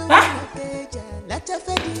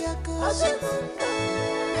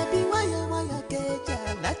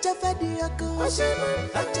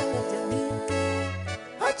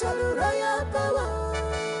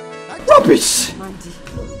 Rubbish! Mandy.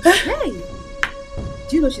 Hey!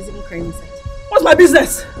 Do you know she's even crying inside? What's my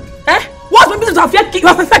business? What's my business to have fake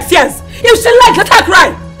tears? If she likes, let her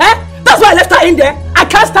cry. That's why I left her in there. I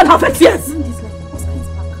can't stand her fake tears.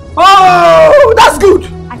 Oh, that's good.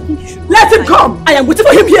 I think you should let him come. I am waiting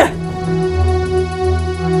for him here.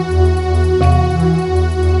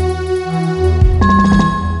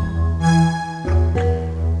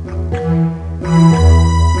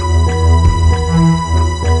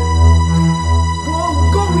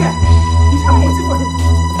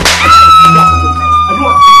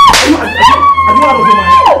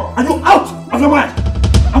 Are you out of your mind?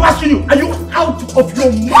 I'm asking you, are you out of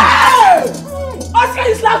your mind? Oscar,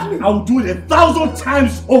 you slapped me! I'll do it 1,000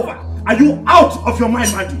 times over. Are you out of your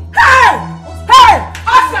mind, Mandy? Hey!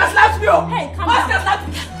 Oscar slapped me! Hey, Oscar slapped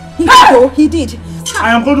me! He did.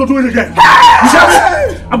 I am going to do it again. You hear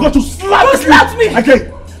me? I'm going to slap you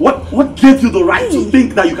again. What gave you the right to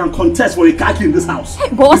think that you can contest for a khaki in this house? Hey,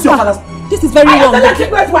 but Oscar, this is very wrong.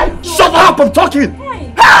 Shut up, I'm talking!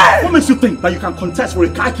 What makes you think that you can contest for a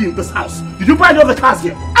khaki in this house? Did you buy the other cars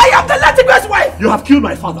here? I am the Latin's wife! You have killed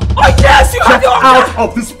my father. Oh yes, you have your own out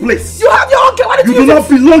of this place! You have your own car! Why did you do not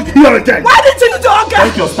belong here again! Why didn't you use your own car?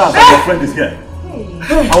 Thank your stars that your friend is here.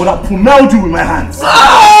 I would have pummeled you with my hands.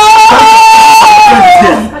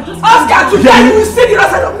 Oscar, today you will see the other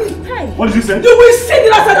side of me! What did you say? You will see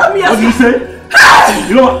the other side of me! What did you say?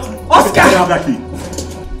 You know what? Oscar! Let me have that key.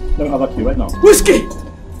 Let me have that key right now. Whiskey!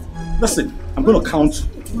 Listen, I'm going to count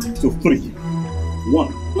to 3. 1.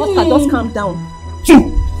 Oscar, just calm down. 2.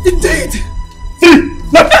 Indeed. 3.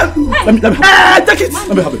 Let me take it.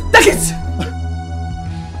 Let me have it. Take it.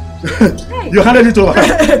 You handed it over.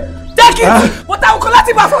 Take it. But I will collect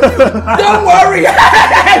it back from you. Don't worry.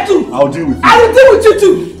 I'll deal with you. I will deal with you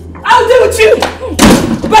too. I will deal with you.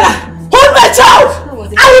 Bella, hold my child.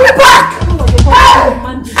 I will be back.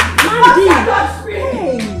 Mandy.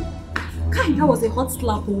 Kai, that was a hot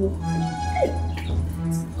slap.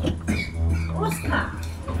 Oscar.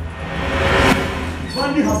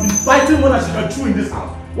 Mandy has been biting more than she can chew in this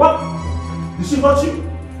house. What? Did she touch you?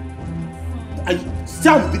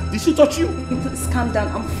 Did she touch you? Please calm down.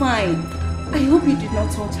 I'm fine. I hope you did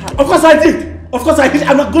not touch her. Of course I did. Of course I did.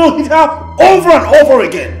 I'm not going to hit her over and over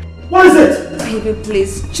again. What is it? Baby,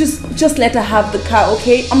 please. Just let her have the car,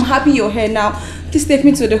 okay? I'm happy you're here now. Please take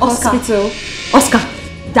me to the hospital. Oscar,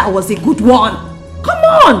 that was a good one. Come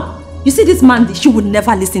on. You see this Mandy, she would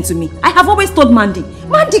never listen to me. I have always told Mandy,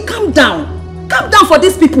 calm down. Calm down for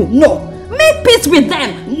these people. No. Make peace with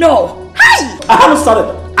them. No. Hey! I haven't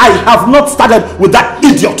started. I have not started with that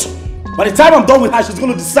idiot. By the time I'm done with her, she's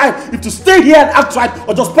going to decide if to stay here and act right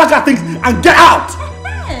or just pack her things and get out.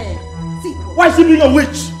 See, why is she being a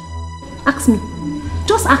witch? Ask me.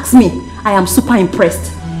 Just ask me. I am super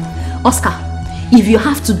impressed. Oscar, if you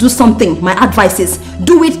have to do something, my advice is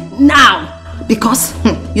do it now. Because,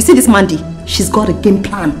 you see this Mandy, she's got a game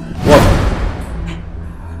plan. What?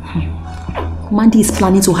 Mandy is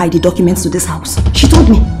planning to hide the documents to this house. She told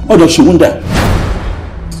me. Oh no, she won't dare.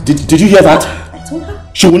 Did you hear that? I told her.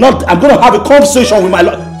 She will not. I'm going to have a conversation with my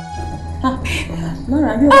lawyer.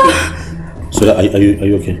 Nora, are you okay? So are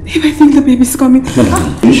you okay? Babe, I think the baby's coming. No.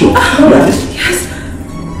 Are you sure? Yes.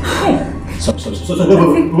 So, I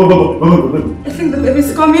think the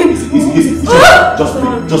baby's coming. Easy.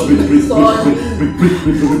 Just breathe.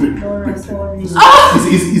 Nora, sorry.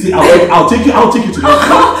 Easy. I'll take you to the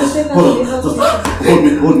hospital. Hold on. Just hold me.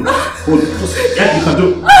 Just, yeah, you can do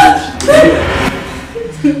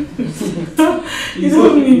it. You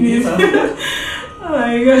don't mean this. Oh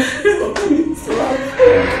my God.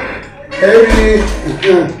 Evry.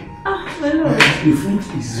 Hello. The food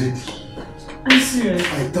is ready. I'm serious.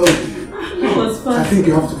 I told you. It was fun. I think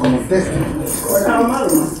you have to come and test it.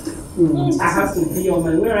 I have to be on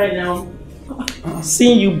my way right now.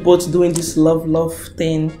 Seeing you both doing this love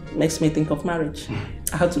thing makes me think of marriage.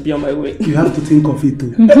 I have to be on my way. You have to think of it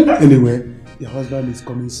too. Anyway, your husband is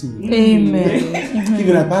coming soon. Amen.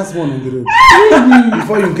 Even I pass one on the road.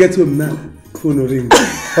 Before you get home now, phone will ring.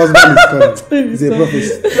 Husband is coming. He's a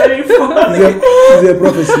prophecy. Very funny. He's a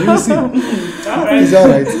prophecy. You see. Alright. It's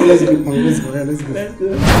alright. Let's go. Let's go.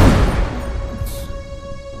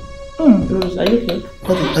 Rose, are you okay?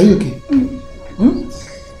 Are you okay?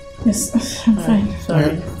 Yes, I'm fine.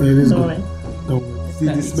 Sorry. Let's go. Alright. Don't worry. See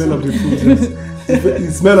the smell of the food.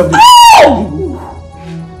 The smell of the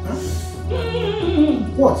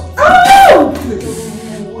What? Ow!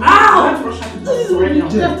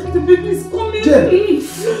 Jen. The baby's coming. Jen.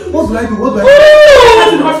 What do I do?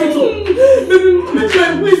 Baby, make my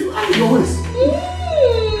waist. Your waist.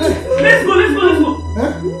 Let's go.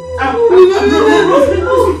 Huh?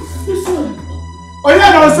 Oh yeah,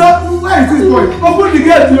 now sir. Where is this boy? Open the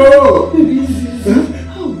gate, yo.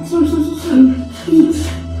 Sorry.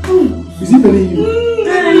 Is he telling you?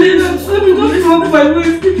 Let me just remove my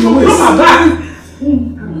waist. Your waist. Come back.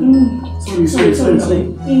 Sorry.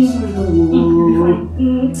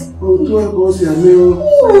 Oh, 12 goes here, Leo.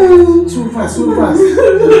 So fast. Sorry.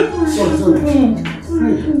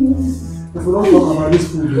 If we don't talk about this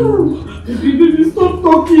food, Baby, stop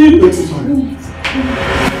talking. it's fine.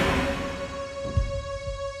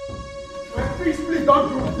 My please don't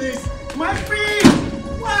do this. My feet!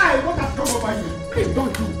 Why? What has come over you? Please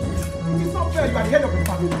don't do this. It's not fair. You are the head of the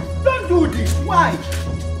family. Don't do this. Why?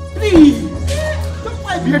 Please. Don't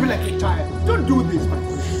why behave like a child. Don't do this, my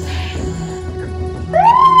friend.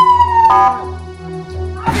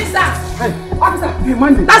 Officer! Hey, officer! Hey,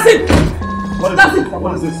 Mandy! That's it!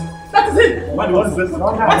 What is this? That is it! What is this?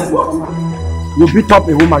 What is what? You beat up a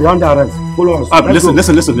woman, you're under arrest. Follow us.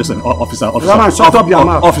 Listen, officer. Shut up your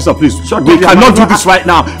mouth. Officer, please. We cannot do this right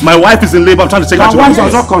now. My wife is in labor. I'm trying to take her to the Your wife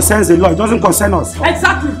does not concern the law. It doesn't concern us.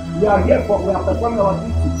 Exactly. We are performing our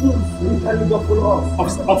duty. We tell you to follow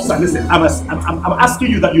us. Officer, listen. I'm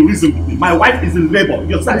asking you that you reason with me. My wife is in labor.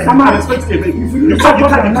 You're saying I'm expecting a baby. You can't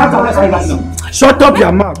arrest her right now. Shut up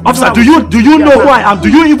your mouth. Officer, do you know who I am? Do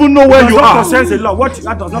you even know where you are? That does not concern the law. What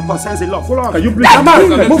that does not concern the law. Follow us. Can you please?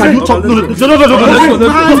 Can you talk? No.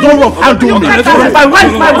 Don't handle me. My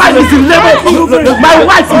wife is in labor. My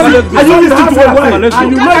wife is in. Are you listening to her wife? And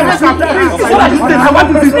you know it's not there. What are you saying? My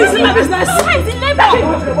wife is in.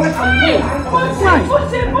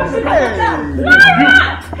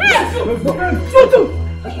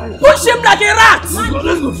 Push him like a rat!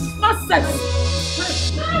 Nonsense!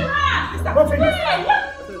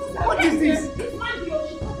 What is this?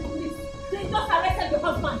 They just arrested your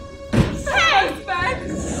husband. Hey, man!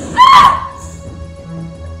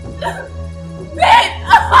 Babe!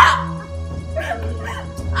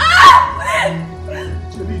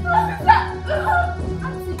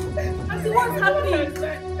 Auntie, what's happening?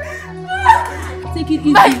 Take it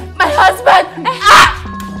easy. My husband!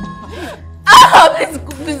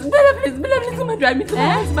 Please, Bella, please drive me to my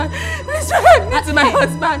husband. Please drive me to my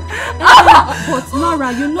husband. But Nora,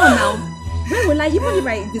 you know now, where will I, even if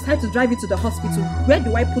I decide to drive you to the hospital, where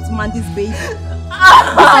do I put Mandy's baby?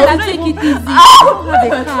 I'll take it easy. I don't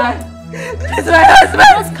have a car. Please, my husband.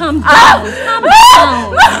 Just calm down. Calm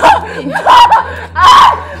down.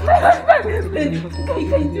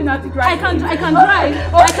 Can you not drive? I can drive.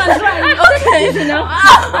 Okay. Take it easy now.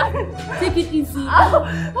 Take it easy. My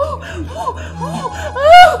husband.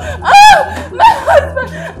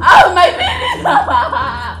 My baby.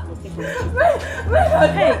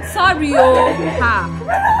 Hey, sorry,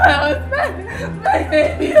 My husband. My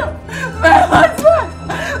baby. My husband.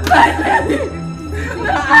 My baby.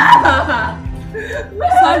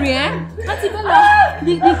 Sorry, Auntie Bella,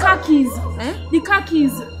 the car keys. The car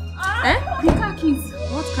keys. The car keys.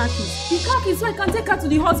 What car keys? The car keys so I can take her to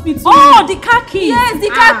the hospital. Oh, the car keys. Yes, the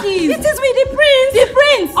car keys. It is with the prince. The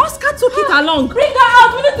prince. Oscar took it along. Bring her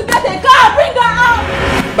out. We need to get a car. Bring her out.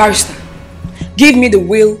 Barrister, give me the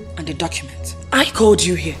will and the document. I called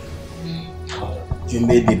you here. You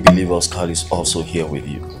made me believe Oscar is also here with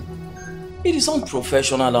you. It is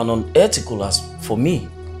unprofessional and unethical as for me,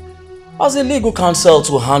 as a legal counsel,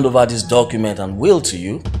 to hand over this document and will to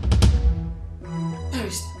you.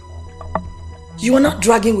 Barrister, you are not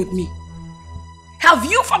dragging with me. Have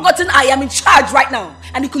you forgotten I am in charge right now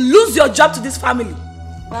and you could lose your job to this family?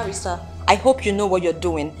 Barrister, I hope you know what you're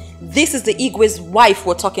doing. This is the Igwe's wife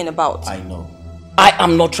we're talking about. I know. I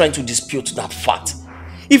am not trying to dispute that fact.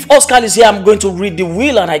 If Oscar is here, I'm going to read the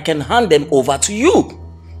will and I can hand them over to you.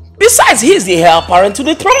 Besides, he is the heir apparent to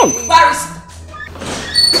the throne. Barrister.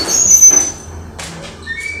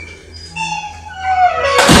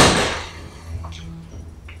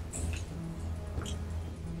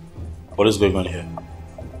 What is going on here?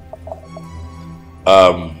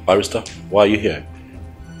 Barrister, why are you here?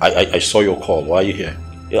 I saw your call. Why are you here?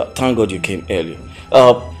 Yeah, thank God you came early.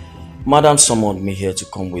 Madam summoned me here to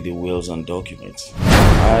come with the wills and documents.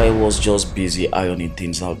 I was just busy ironing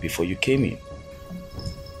things out before you came in.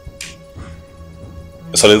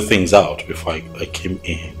 Sorting things out before I came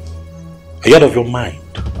in. Are you out of your mind?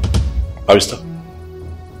 Barrister,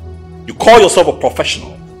 you call yourself a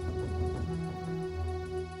professional.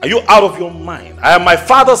 Are you out of your mind? I am my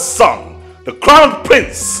father's son, the crown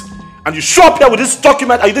prince, and you show up here with this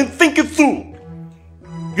document and you didn't think it through.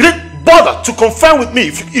 You didn't bother to confirm with me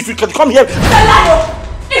if you can come here. It's a lie!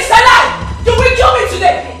 It's a lie! You will kill me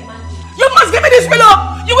today! You must give me this will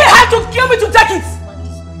up! You will have to kill me to take it!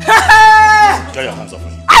 Get your hands off me.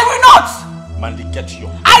 I will not! Mandy, get your...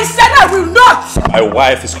 I said I will not! My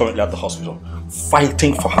wife is currently at the hospital,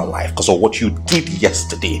 fighting for her life because of what you did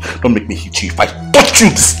yesterday. Don't make me hit you. If I touch you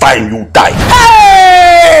this time, you die.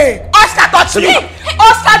 Hey! Oscar touched me!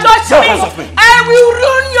 Oscar touched me! I will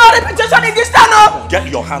ruin your reputation in this town! Get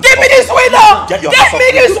your hands Give off me this will! Get your Give hands off me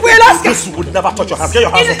this will, Oscar! This would never touch your hands. Get your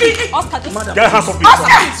hands off me. Oscar, just... Get your hands off me.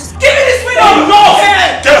 Oscar! Give me this will! No!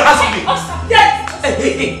 Get your hands off me. Oscar!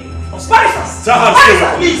 Hey! Barrister!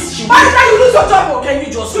 Barrister, please! Barrister, you lose your job! Can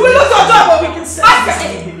you just... You will lose your job! We can say...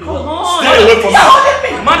 Come on! Stay away from me! You're holding me!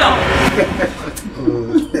 Madam!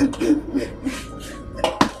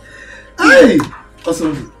 Hey!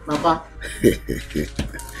 Awesome, Papa.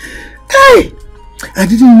 Hey! I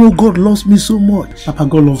didn't know God loves me so much. Papa,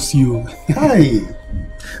 God loves you. Hey!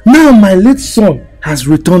 Now my late son has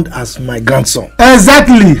returned as my grandson.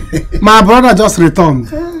 Exactly! My brother just returned.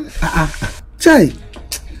 Chai,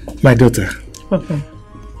 my daughter. Papa.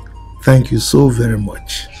 Thank you so very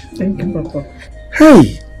much. Thank you, Papa.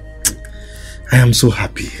 Hey! I am so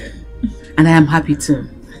happy. And I am happy too.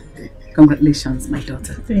 Congratulations, my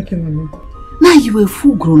daughter. Thank you, Mama. Now you are a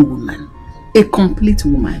full-grown woman. A complete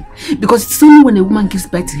woman. Because it's only when a woman gives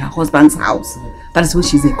birth to her husband's house that is when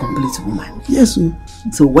she's a complete woman. Yes, sir.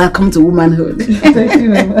 So welcome to womanhood. Thank you,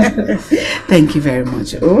 Mama. Thank you very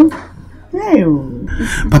much. Oh. Hey.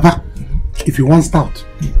 Papa, if you want stout,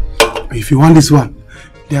 if you want this one,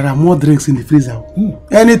 there are more drinks in the freezer.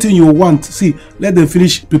 Anything you want, see, let them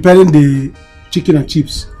finish preparing the chicken and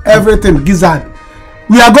chips. Everything, gizzard.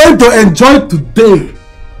 We are going to enjoy today.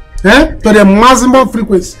 To the maximum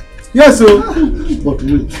frequency. Yes, sir. But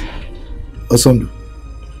wait. Osondu,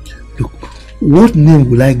 look, what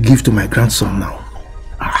name will I give to my grandson now?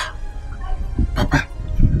 Papa,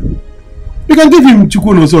 you can give him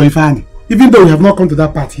Chukuno so Ifani, even though we have not come to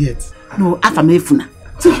that part yet. No, Afamefuna.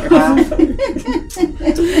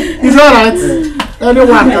 It's alright.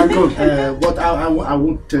 Anyone can go. But I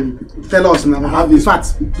won't tell you. Tell us now. Have in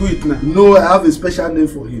fact, do it now. No, I have a special name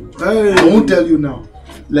for him. Hey. I won't tell you now.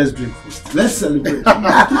 Let's drink first. Let's celebrate. Drink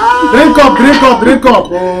up, drink up, drink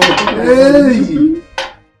up. Hey.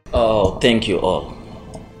 Oh, thank you all.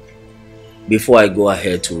 Before I go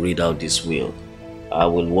ahead to read out this will, I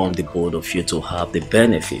will want the both of you to have the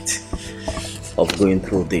benefit of going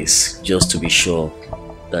through this, just to be sure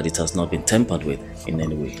that it has not been tampered with in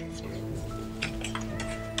any way.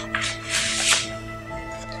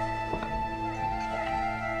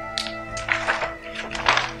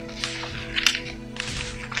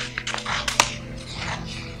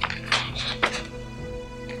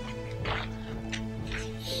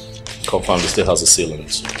 Confirm it still has a seal on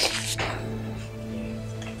it.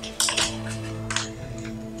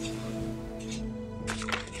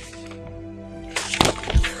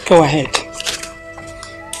 Go ahead.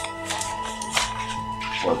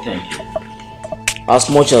 Well, thank you. As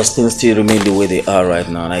much as things still remain the way they are right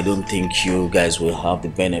now, and I don't think you guys will have the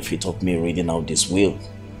benefit of me reading out this will.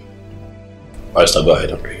 Barrister, go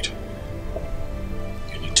ahead and read.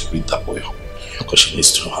 You need to read that will, because she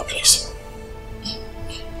needs to know her place.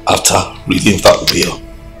 After reading that will,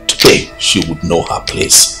 today she would know her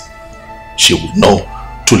place. She would know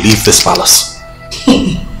to leave this palace.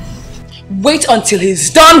 Wait until he's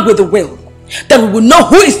done with the will. Then we will know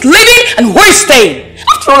who is leaving and who is staying.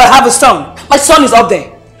 After all, I have a son. My son is up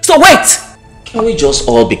there. So wait. Can we just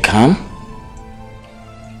all be calm?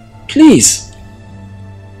 Please.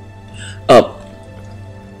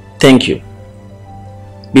 Thank you.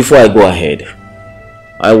 Before I go ahead,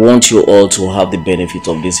 I want you all to have the benefit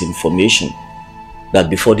of this information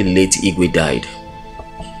that before the late Igwe died,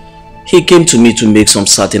 he came to me to make some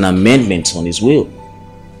certain amendments on his will.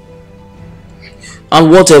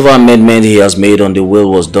 And whatever amendment he has made on the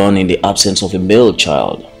will was done in the absence of a male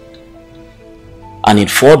child. And in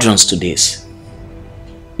furtherance to this,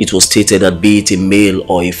 it was stated that be it a male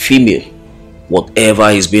or a female, whatever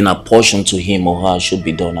is being apportioned to him or her should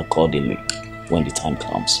be done accordingly when the time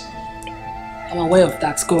comes. I'm aware of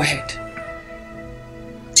that. Go ahead.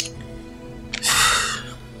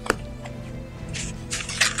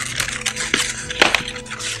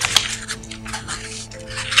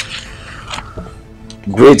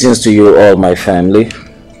 Greetings to you all, my family,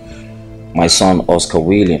 my son Oscar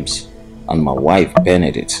Williams, and my wife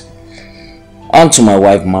Benedict, and to my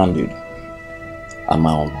wife Mandu, and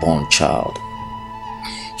my unborn child.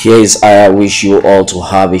 Here is I wish you all to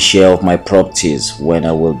have a share of my properties when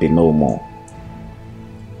I will be no more.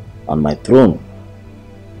 On my throne,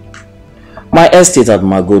 my estate at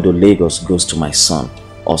Magodo, Lagos goes to my son,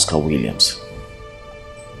 Oscar Williams.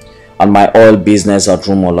 And my oil business at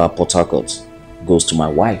Rumola, Port Harcourt goes to my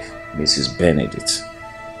wife, Mrs. Benedict.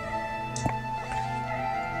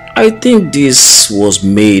 I think this was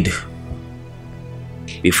made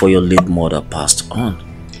before your late mother passed on.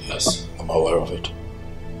 Yes, I'm aware of it.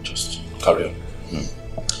 Just carry on.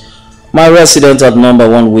 My residence at number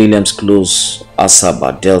 1 Williams Close,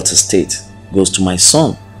 Asaba, Delta State goes to my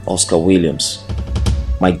son, Oscar Williams.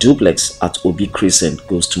 My duplex at Obi Crescent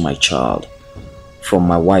goes to my child, from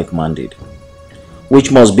my wife Mandate,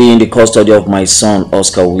 which must be in the custody of my son,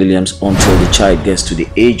 Oscar Williams, until the child gets to the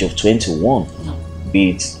age of 21,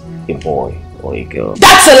 be it a boy or a girl.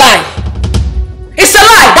 That's a lie! It's a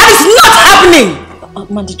lie! That is not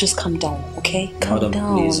happening! Mandy, just calm down, okay? Calm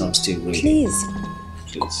down. Please, I'm still reading. Please.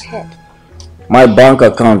 Go ahead. My bank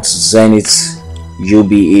account, Zenith,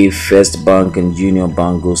 UBA, First Bank, and Union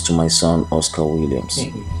Bank goes to my son, Oscar Williams.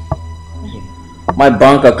 My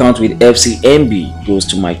bank account with FCMB goes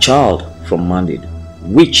to my child from Mandate,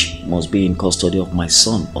 which must be in custody of my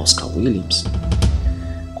son, Oscar Williams.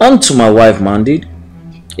 And to my wife, Mandate,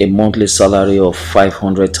 a monthly salary of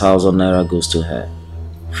 500,000 naira goes to her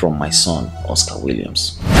from my son, Oscar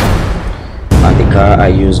Williams. And the car I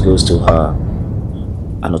use goes to her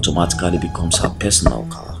and automatically becomes her personal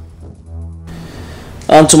car.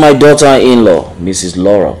 And to my daughter-in-law, Mrs.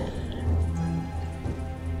 Laura,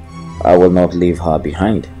 I will not leave her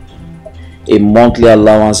behind. A monthly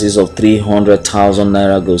allowances of 300,000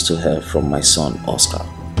 naira goes to her from my son, Oscar.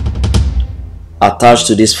 Attached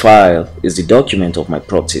to this file is the document of my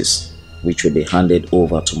properties, which will be handed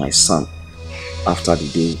over to my son after the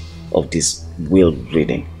day of this will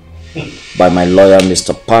reading by my lawyer,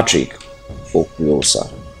 Mr. Patrick Okwiosa,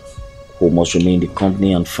 who must remain the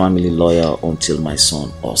company and family lawyer until my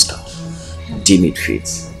son, Oscar, deem it fit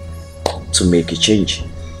to make a change.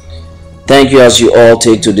 Thank you as you all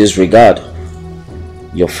take to this regard.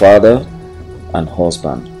 Your father and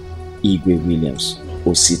husband, Igwe Williams,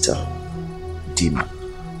 Osita, Dima,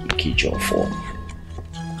 Ikijo 4.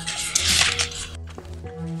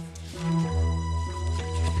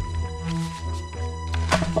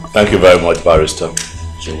 Thank you very much, Barrister.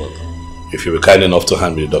 You're welcome. If you were kind enough to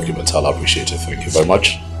hand me the documents, I'll appreciate it. Thank you very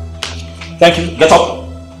much. Thank you. Get up.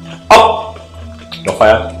 Up. You're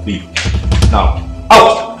fired. Leave. Now.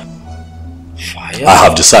 Out. Fire? I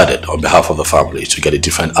have decided on behalf of the family to get a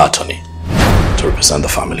different attorney to represent the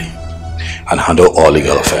family and handle all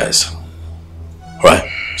legal affairs. Alright?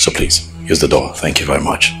 So please, use the door. Thank you very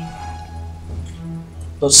much.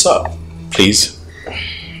 But sir, please.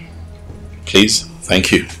 Please.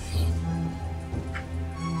 Thank you.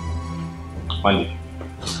 Mandy.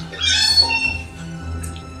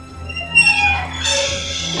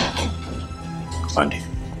 Mandy,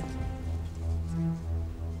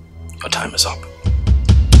 your time is up.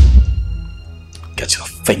 Get your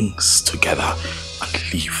things together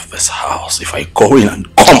and leave this house. If I go in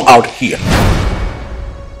and come out here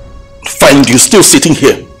and find you still sitting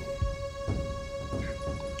here,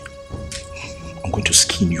 I'm going to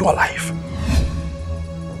skin you alive.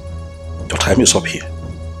 Your time is up here.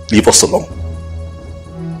 Leave us alone.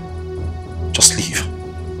 Just leave.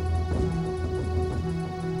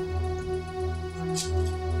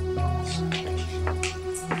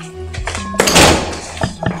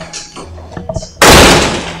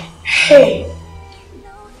 Hey!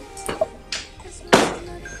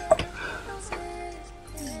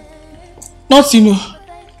 Nothing.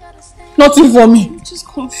 Nothing for me. I'm just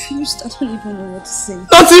confused. I don't even know what to say.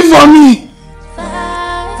 Nothing for me.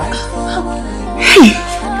 Hey!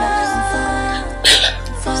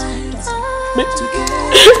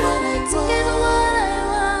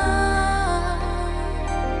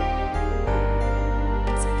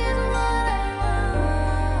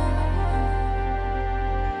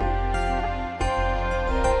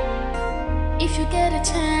 If you get a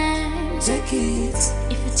chance, take it.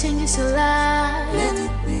 If it changes your life, let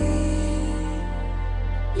it be.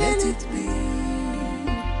 Let it be.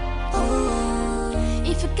 Oh,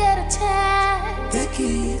 if you get a chance, take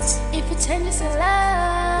it. If it changes your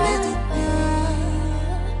life, let it be.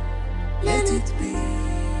 Let it be.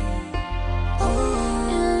 Oh,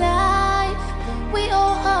 in life we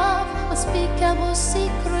all have unspeakable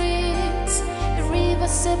secrets,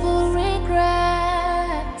 irreversible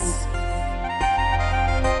regrets.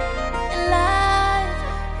 In life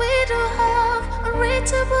we do have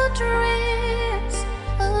unreachable dreams.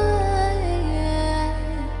 Oh, yeah.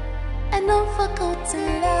 And unforgotten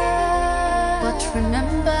love. But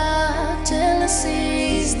remember,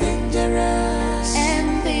 jealousy is dangerous.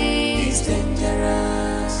 Envy is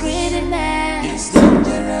dangerous. Greediness is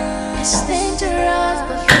dangerous. It's dangerous.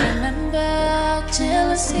 But remember,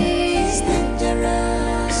 jealousy is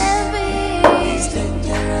dangerous. Envy is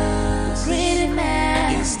dangerous.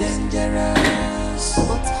 Greediness is dangerous.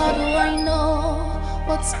 But how do I know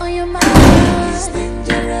what's on your mind? It's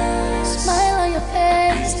dangerous. Smile on your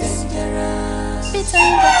face. It's dangerous. Bitter in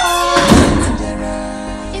the heart.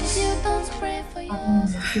 If you don't pray for your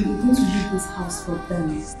You're going to leave this house for them.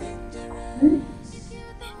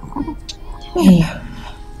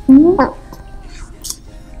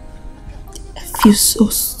 I feel so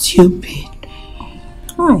stupid.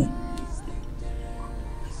 Why?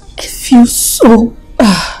 I feel so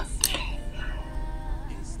bad.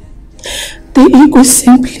 The ego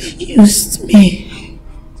simply used me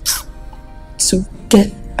to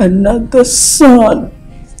get another son.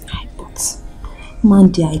 But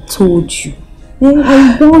Mandy, I told you.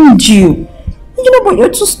 I warned you. You know, but you're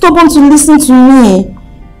too stubborn to listen to me.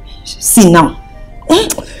 See now.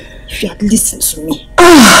 If you had listened to me.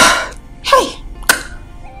 Hey.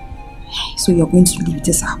 So you're going to leave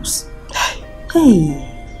this house. Hey.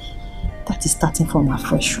 That is starting from a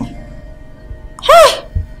fresh one. Hey.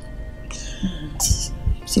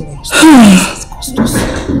 See where you're starting.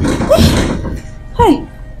 Hey.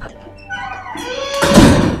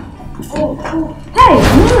 Hey,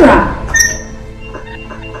 Nora.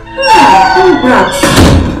 Congrats.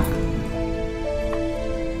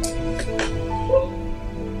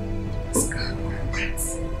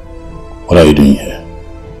 What are you doing here?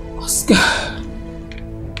 Oscar.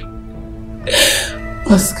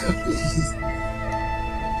 Oscar, please.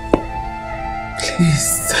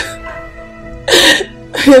 Please.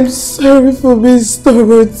 I am sorry for being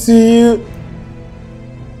stubborn to you.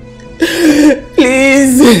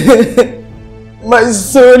 Please. My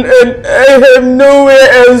son and I have nowhere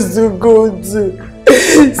else to go to.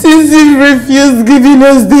 Since he refused giving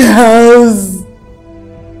us the house.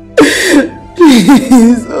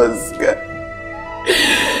 Please, Oscar.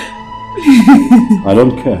 I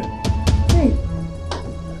don't care. Hey.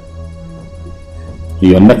 In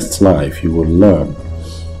your next life, you will learn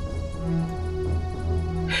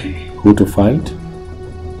who to fight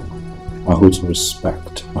and who to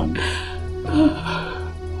respect. And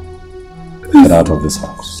get out of this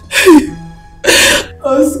house.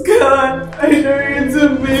 Oscar, I know you to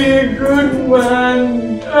be a good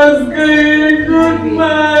man. Oscar, you're a good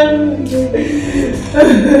man.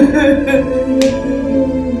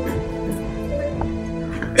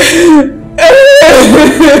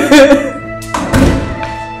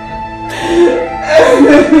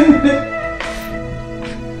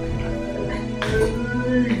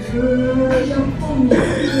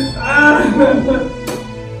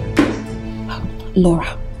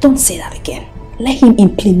 Laura, don't say that again. Let him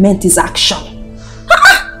implement his action.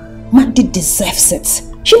 Mandy deserves it.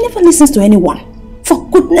 She never listens to anyone. For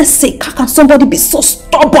goodness sake, how can somebody be so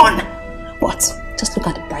stubborn? But just look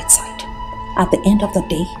at the bright side. At the end of the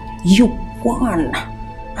day, you won.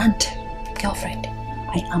 And girlfriend,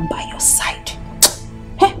 I am by your side.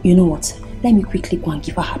 Hey, you know what? Let me quickly go and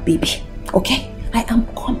give her baby. Okay? I am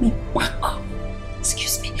coming back.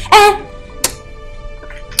 Excuse me.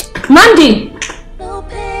 Mandy! no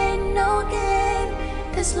pain, no gain.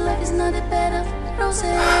 This life is not a better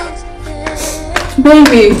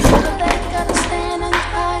baby.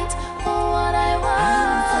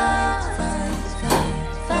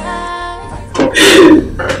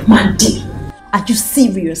 Mandy, are you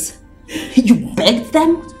serious? You begged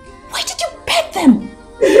them? Why did you beg them?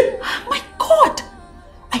 My God!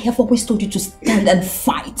 I have always told you to stand and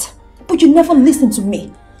fight, but you never listen to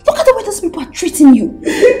me. Look at the way these people are treating you.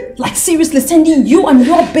 Like seriously, sending you and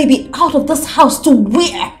your baby out of this house to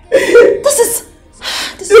where? This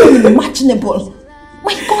is unimaginable.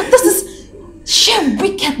 My God, this is sheer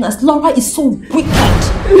wickedness. Laura is so wicked.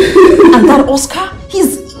 And that Oscar,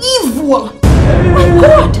 he's evil. My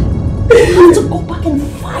God, you have to go back and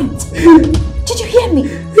fight. Did you hear me?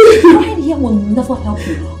 Crying here will never help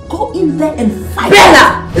you. Go in there and fight.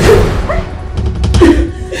 Bella!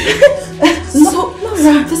 So,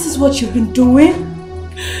 Laura, this is what you've been doing?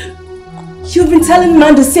 You've been telling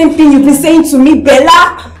man the same thing you've been saying to me,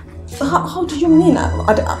 Bella? How do you mean? Well,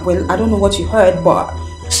 I don't know what you heard, but...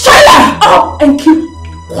 Shut up and keep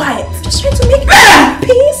quiet. Just trying to make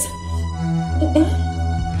peace.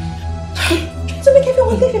 Trying to make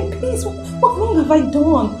everyone live in peace. What wrong have I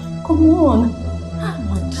done? Come on.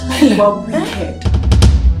 You are wicked.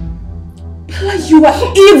 Bella, you are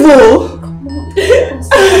evil.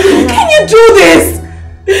 Can you do this?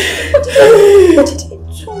 What did he do?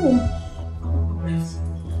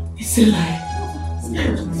 It's a lie.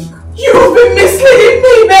 You've been misleading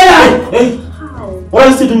me, Bella. Hey, what are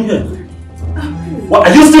you still doing here? What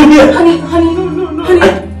are you still here? Honey, honey.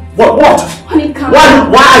 What? Honey, come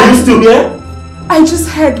on. Why are you still here? I just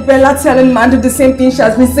heard Bella telling Mandy the same thing she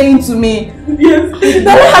has been saying to me. Yes.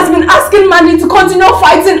 Bella has been asking Mandy to continue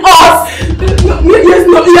fighting us. Yes.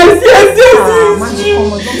 Mandy,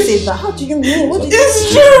 come on, don't say that. How do you mean? What did it's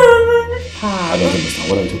you true. I don't understand.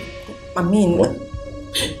 What are you doing? I mean,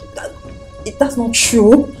 that's not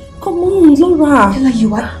true. Come on, Laura. Bella,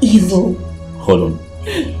 you are evil. Hold on.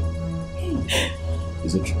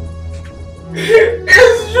 Is it true?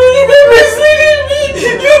 It's true. You've been misleading me.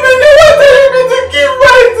 You've been telling me to keep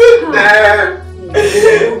fighting them.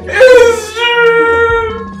 It's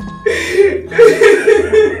true.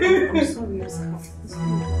 I'm sorry.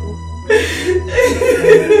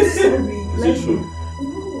 Is it true?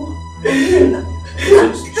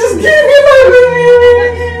 Just give me my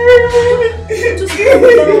baby. Just calm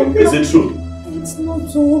down. Is it true? It's not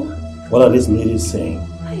so. What are these ladies saying?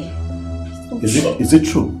 Is it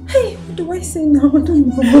true? Hey, what do I say now? I don't even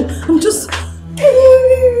know. I'm just...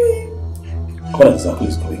 What exactly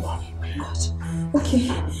is going on? Oh my God.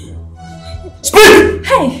 Okay. Speak!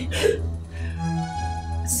 Hey!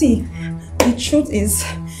 See, the truth is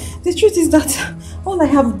that all I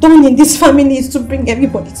have done in this family is to bring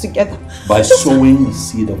everybody together. By sowing the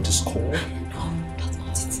seed of discord? No, that's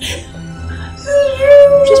not it.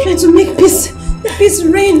 I'm just trying to make peace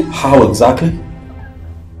reign. How exactly?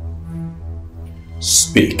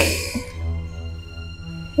 Speak.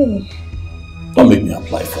 Hey. Don't make me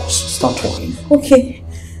apply force. Start talking. Okay.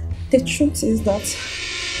 The truth is that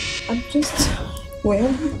I'm just...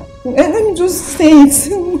 Well, let me just say it.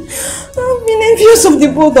 I've been envious of the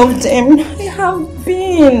both of them. I have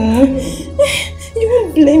been. You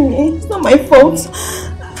won't blame me. It's not my fault.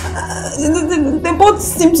 They both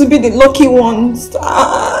seem to be the lucky ones.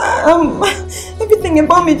 Everything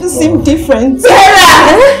about me just seemed different.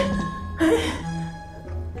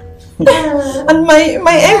 And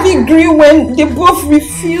my envy grew when they both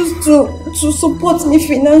refused to support me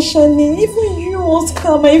financially. Even you,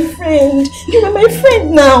 Oscar, my friend. You are my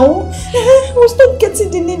friend now. I was not getting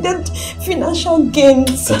the needed financial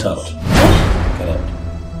gains. Get out. Get out.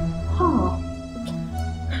 Oh.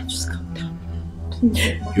 Just calm down. Please.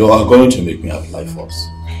 You are going to make me apply force.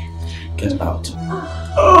 Get out.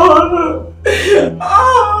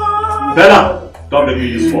 Bella, don't make me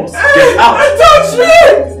use force. Get out. Touch me!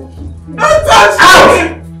 Don't touch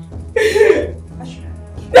me!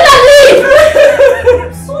 Bella, leave!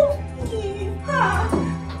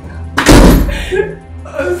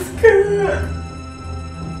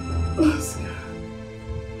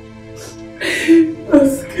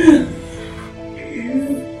 Oscar.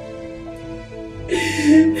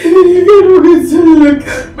 You don't get to look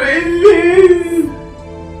at my face.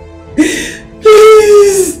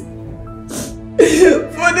 Please.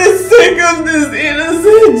 For the sake of this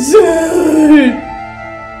innocent child,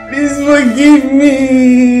 please forgive me.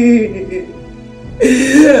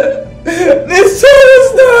 This child is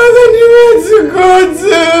not anywhere to go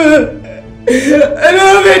to. I don't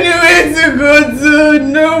have anywhere to go to.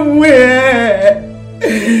 Nowhere.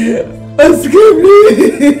 Oscar,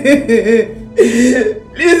 please.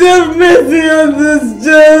 Please have mercy on this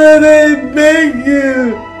child. I beg you.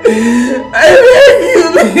 I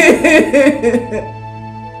beg you.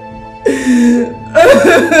 Thank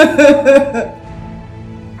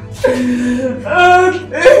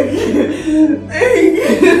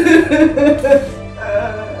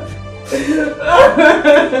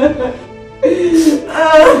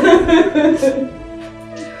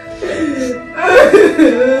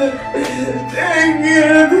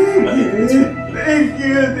you. Thank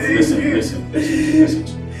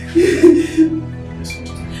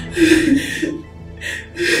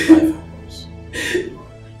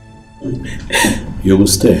You will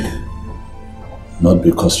stay. Not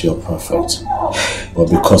because you're perfect, but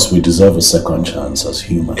because we deserve a second chance as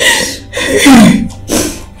humans.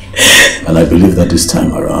 And I believe that this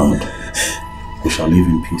time around, we shall live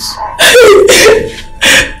in peace.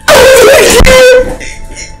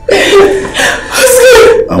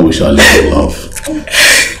 And we shall live in love.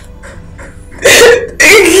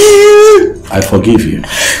 I forgive you.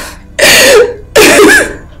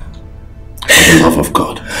 For the love of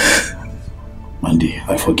God. Mandy,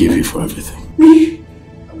 I forgive you for everything.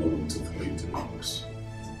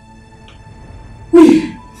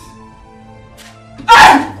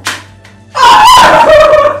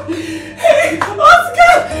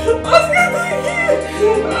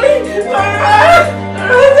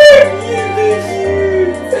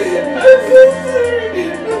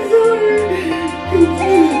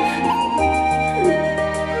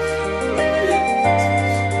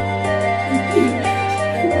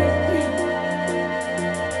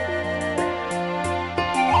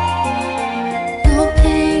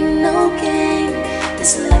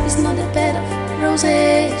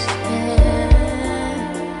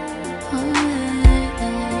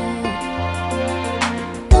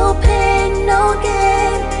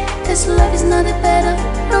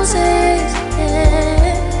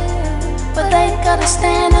 But I gotta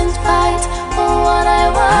stand and fight for what I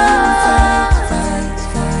want.